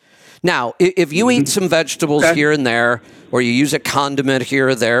it. Now, if you eat some vegetables here and there, or you use a condiment here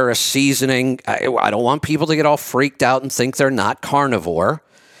or there, a seasoning, I don't want people to get all freaked out and think they're not carnivore.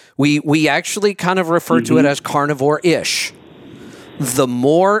 We actually kind of refer to it as carnivore-ish. The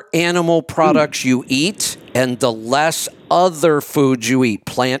more animal products you eat and the less other foods you eat,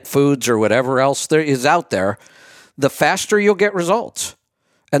 plant foods or whatever else there is out there, the faster you'll get results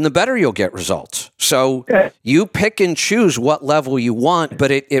and the better you'll get results. So you pick and choose what level you want,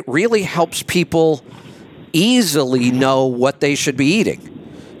 but it really helps people easily know what they should be eating.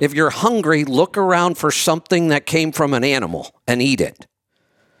 If you're hungry, look around for something that came from an animal and eat it.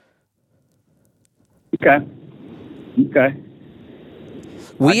 Okay.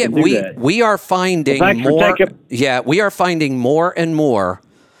 We are finding more. We are finding more and more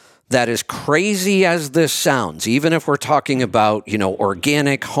that, as crazy as this sounds, even if we're talking about,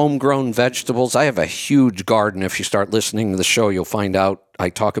 organic, homegrown vegetables. I have a huge garden. If you start listening to the show, you'll find out I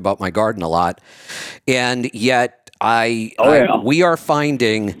talk about my garden a lot. And yet we are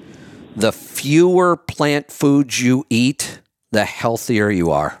finding the fewer plant foods you eat, the healthier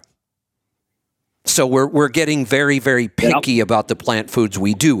you are. So we're getting very, very picky about the plant foods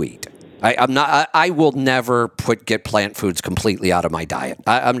we do eat. I will never get plant foods completely out of my diet.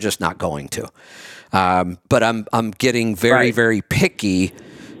 I'm just not going to. But I'm getting very, very picky,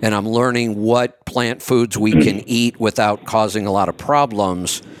 and I'm learning what plant foods we can eat without causing a lot of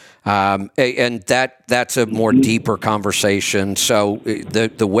problems. And that's a more deeper conversation. So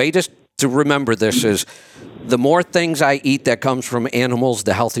the way to remember this is the more things I eat that comes from animals,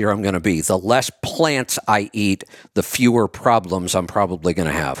 the healthier I'm going to be. The less plants I eat, the fewer problems I'm probably going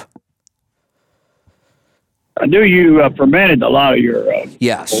to have. I knew you fermented a lot of your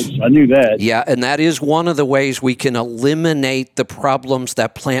yes. Foods. I knew that. Yeah, and that is one of the ways we can eliminate the problems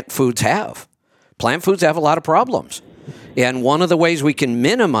that plant foods have. Plant foods have a lot of problems. And one of the ways we can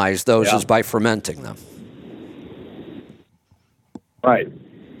minimize those is by fermenting them. Right.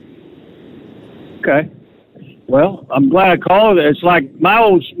 Okay. Well, I'm glad I called. It's like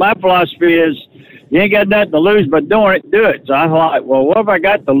my philosophy is you ain't got nothing to lose by doing it, do it. So I thought, well, what have I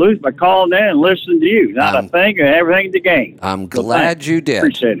got to lose by calling in and listening to you? Not a thing and everything to gain. I'm glad you did.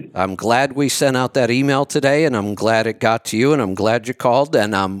 Appreciate it. I'm glad we sent out that email today, and I'm glad it got to you, and I'm glad you called,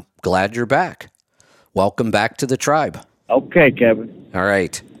 and I'm glad you're back. Welcome back to the tribe. Okay, Kevin. All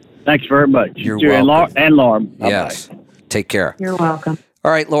right. Thanks very much. You're welcome. And Lauren. Bye-bye. Yes. Take care. You're welcome.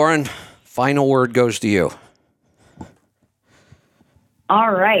 All right, Lauren, final word goes to you.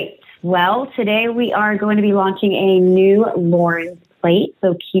 All right. Well, today we are going to be launching a new Lauren's plate,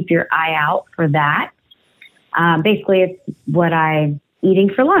 so keep your eye out for that. Basically, it's what I'm eating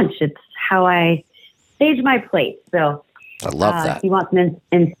for lunch. It's how I stage my plate. So I love that. If you want some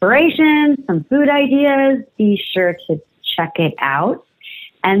inspiration, some food ideas, be sure to check it out.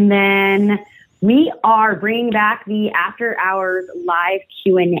 And then we are bringing back the After Hours live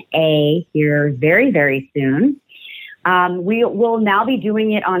Q&A here very, very soon. We will now be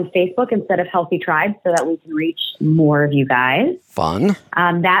doing it on Facebook instead of Healthy Tribe so that we can reach more of you guys. Fun.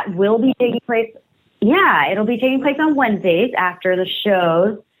 That will be taking place. Yeah, it'll be taking place on Wednesdays after the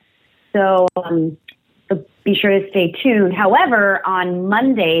shows. So be sure to stay tuned. However, on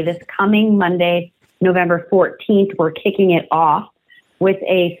Monday, this coming Monday, November 14th, we're kicking it off with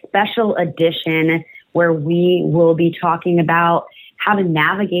a special edition where we will be talking about how to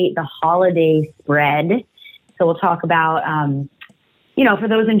navigate the holiday spread. So we'll talk about, for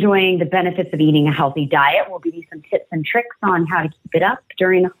those enjoying the benefits of eating a healthy diet, we'll give you some tips and tricks on how to keep it up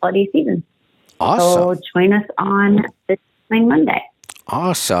during the holiday season. Awesome. So join us on this coming Monday.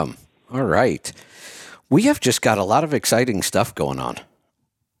 Awesome. All right. We have just got a lot of exciting stuff going on.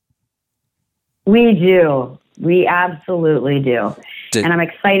 We do. We absolutely do. And I'm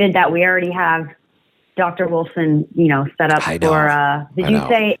excited that we already have Dr. Wolfson, set up for, did you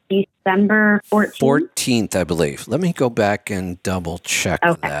say December 14th? 14th, I believe. Let me go back and double check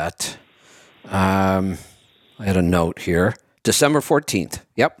that. I had a note here. December 14th.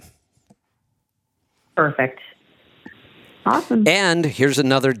 Yep. Perfect. Awesome. And here's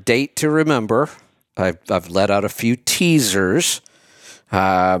another date to remember. I've let out a few teasers.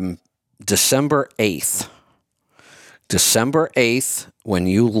 December 8th. December 8th, when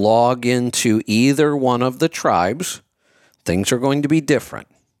you log into either one of the tribes, things are going to be different.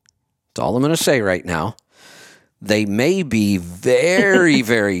 That's all I'm going to say right now. They may be very,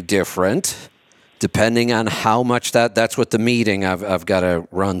 very different, depending on how much that's what the meeting I've got to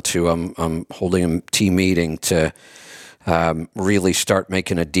run to. I'm holding a team meeting to really start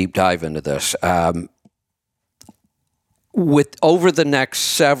making a deep dive into this. With over the next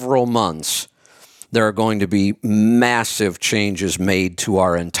several months, there are going to be massive changes made to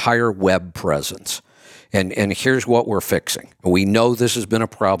our entire web presence. And here's what we're fixing. We know this has been a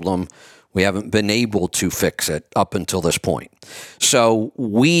problem. We haven't been able to fix it up until this point. So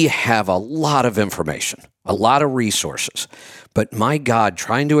we have a lot of information, a lot of resources. But my God,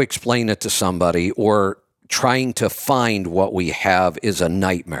 trying to explain it to somebody or trying to find what we have is a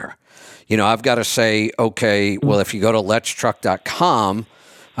nightmare. I've got to say, okay, well, if you go to letstruck.com,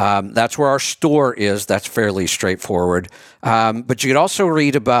 that's where our store is. That's fairly straightforward. But you could also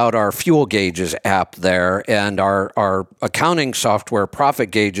read about our Fuel Gauges app there, and our accounting software,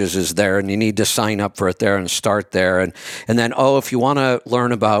 Profit Gauges, is there, and you need to sign up for it there and start there. And then, if you want to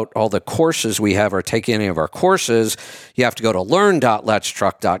learn about all the courses we have or take any of our courses, you have to go to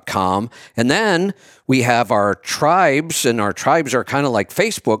learn.letstruck.com. And then We have our tribes, and our tribes are kind of like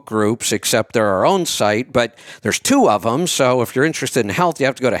Facebook groups, except they're our own site, but there's 2 of them. So if you're interested in health, you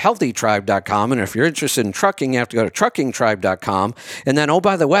have to go to healthytribe.com. And if you're interested in trucking, you have to go to truckingtribe.com. And then, oh,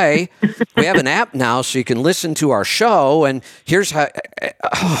 by the way, we have an app now so you can listen to our show. And here's how,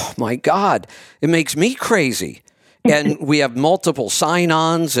 oh my God, it makes me crazy. And we have multiple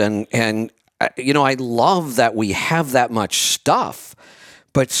sign-ons and I love that we have that much stuff.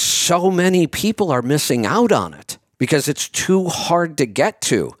 But so many people are missing out on it because it's too hard to get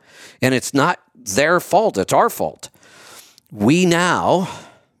to. And it's not their fault, it's our fault. We now,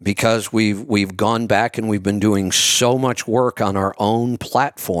 because we've gone back and we've been doing so much work on our own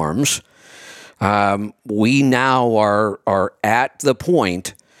platforms, we now are at the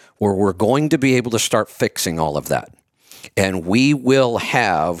point where we're going to be able to start fixing all of that. And we will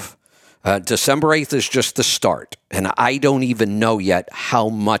have... December 8th is just the start, and I don't even know yet how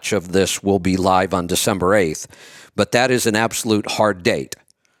much of this will be live on December 8th, but that is an absolute hard date.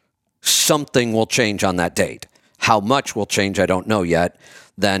 Something will change on that date. How much will change, I don't know yet.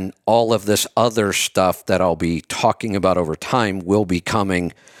 Then all of this other stuff that I'll be talking about over time will be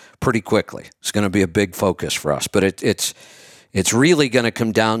coming pretty quickly. It's going to be a big focus for us, but it's really going to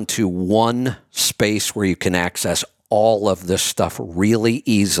come down to one space where you can access all of this stuff really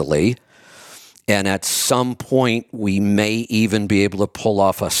easily. And at some point, we may even be able to pull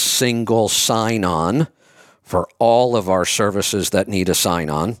off a single sign-on for all of our services that need a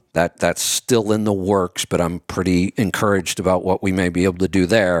sign-on. That's still in the works, but I'm pretty encouraged about what we may be able to do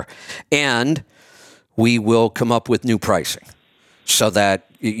there. And we will come up with new pricing so that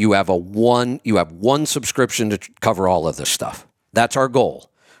you have one subscription to cover all of this stuff. That's our goal.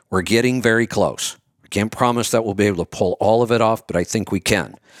 We're getting very close. I can't promise that we'll be able to pull all of it off, but I think we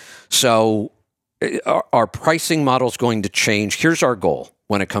can. So our pricing model is going to change. Here's our goal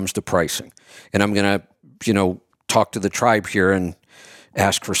when it comes to pricing. And I'm going to, talk to the tribe here and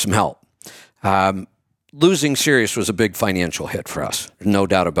ask for some help. Losing Sirius was a big financial hit for us, no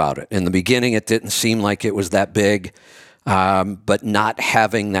doubt about it. In the beginning, it didn't seem like it was that big, but not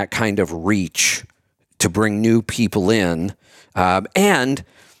having that kind of reach to bring new people in. And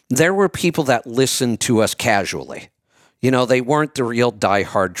there were people that listened to us casually. They weren't the real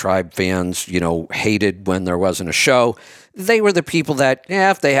diehard tribe fans, hated when there wasn't a show. They were the people that,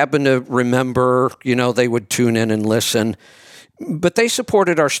 if they happened to remember, they would tune in and listen. But they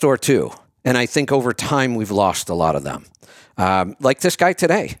supported our store too. And I think over time, we've lost a lot of them. Like this guy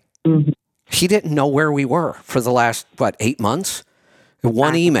today. Mm-hmm. He didn't know where we were for the last, 8 months?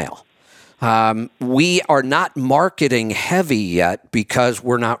 One email. We are not marketing heavy yet because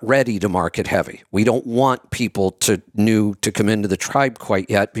we're not ready to market heavy. We don't want people to come into the tribe quite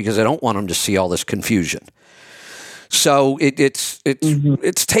yet because I don't want them to see all this confusion. So it's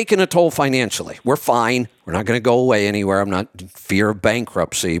taken a toll financially. We're fine. We're not going to go away anywhere. I'm not in fear of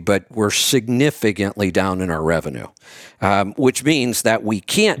bankruptcy, but we're significantly down in our revenue, which means that we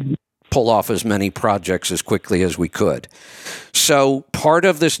can't pull off as many projects as quickly as we could. So part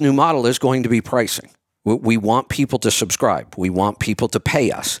of this new model is going to be pricing. We want people to subscribe. We want people to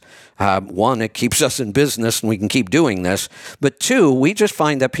pay us. One, it keeps us in business and we can keep doing this. But two, we just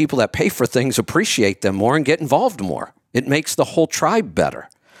find that people that pay for things appreciate them more and get involved more. It makes the whole tribe better.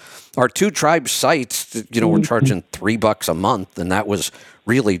 Our 2 tribe sites, we're charging $3 a month, and that was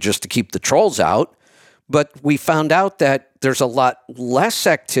really just to keep the trolls out. But we found out that there's a lot less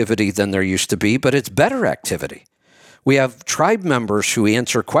activity than there used to be, but it's better activity. We have tribe members who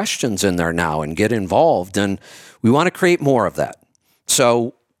answer questions in there now and get involved, and we want to create more of that.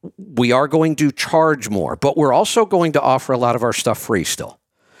 So we are going to charge more, but we're also going to offer a lot of our stuff free still.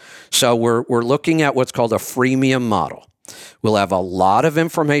 So we're looking at what's called a freemium model. We'll have a lot of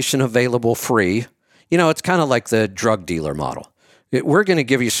information available free. It's kind of like the drug dealer model. We're going to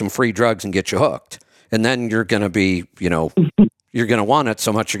give you some free drugs and get you hooked. And then you're going to be, you're going to want it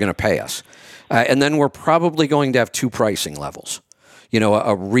so much you're going to pay us. And then we're probably going to have 2 pricing levels.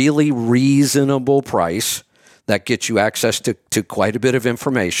 A really reasonable price that gets you access to quite a bit of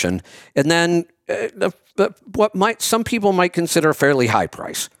information. And then some people might consider a fairly high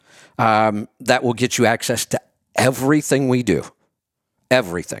price that will get you access to everything we do.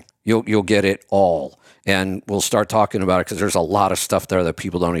 Everything. You'll get it all. And we'll start talking about it because there's a lot of stuff there that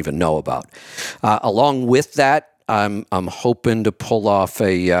people don't even know about. Along with that, I'm hoping to pull off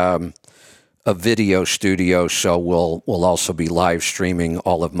a video studio, so we'll also be live streaming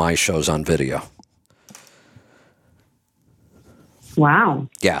all of my shows on video. Wow.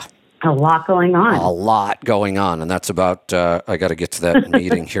 Yeah. A lot going on. A lot going on, and that's about. I got to get to that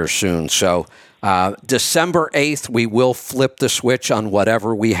meeting here soon. So December 8th, we will flip the switch on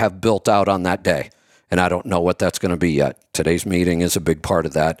whatever we have built out on that day. And I don't know what that's going to be yet. Today's meeting is a big part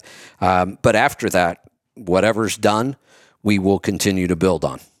of that. But after that, whatever's done, we will continue to build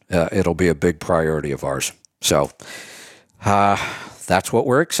on. It'll be a big priority of ours. So that's what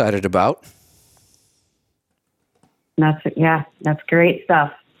we're excited about. That's great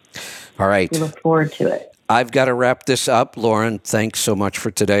stuff. All right. We look forward to it. I've got to wrap this up. Lauren, thanks so much for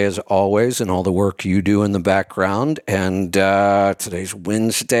today, as always, and all the work you do in the background. And today's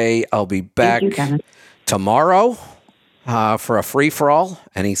Wednesday. I'll be back tomorrow for a free-for-all.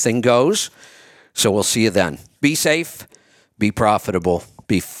 Anything goes. So we'll see you then. Be safe, be profitable,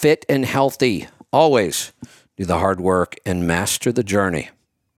 be fit and healthy. Always do the hard work and master the journey.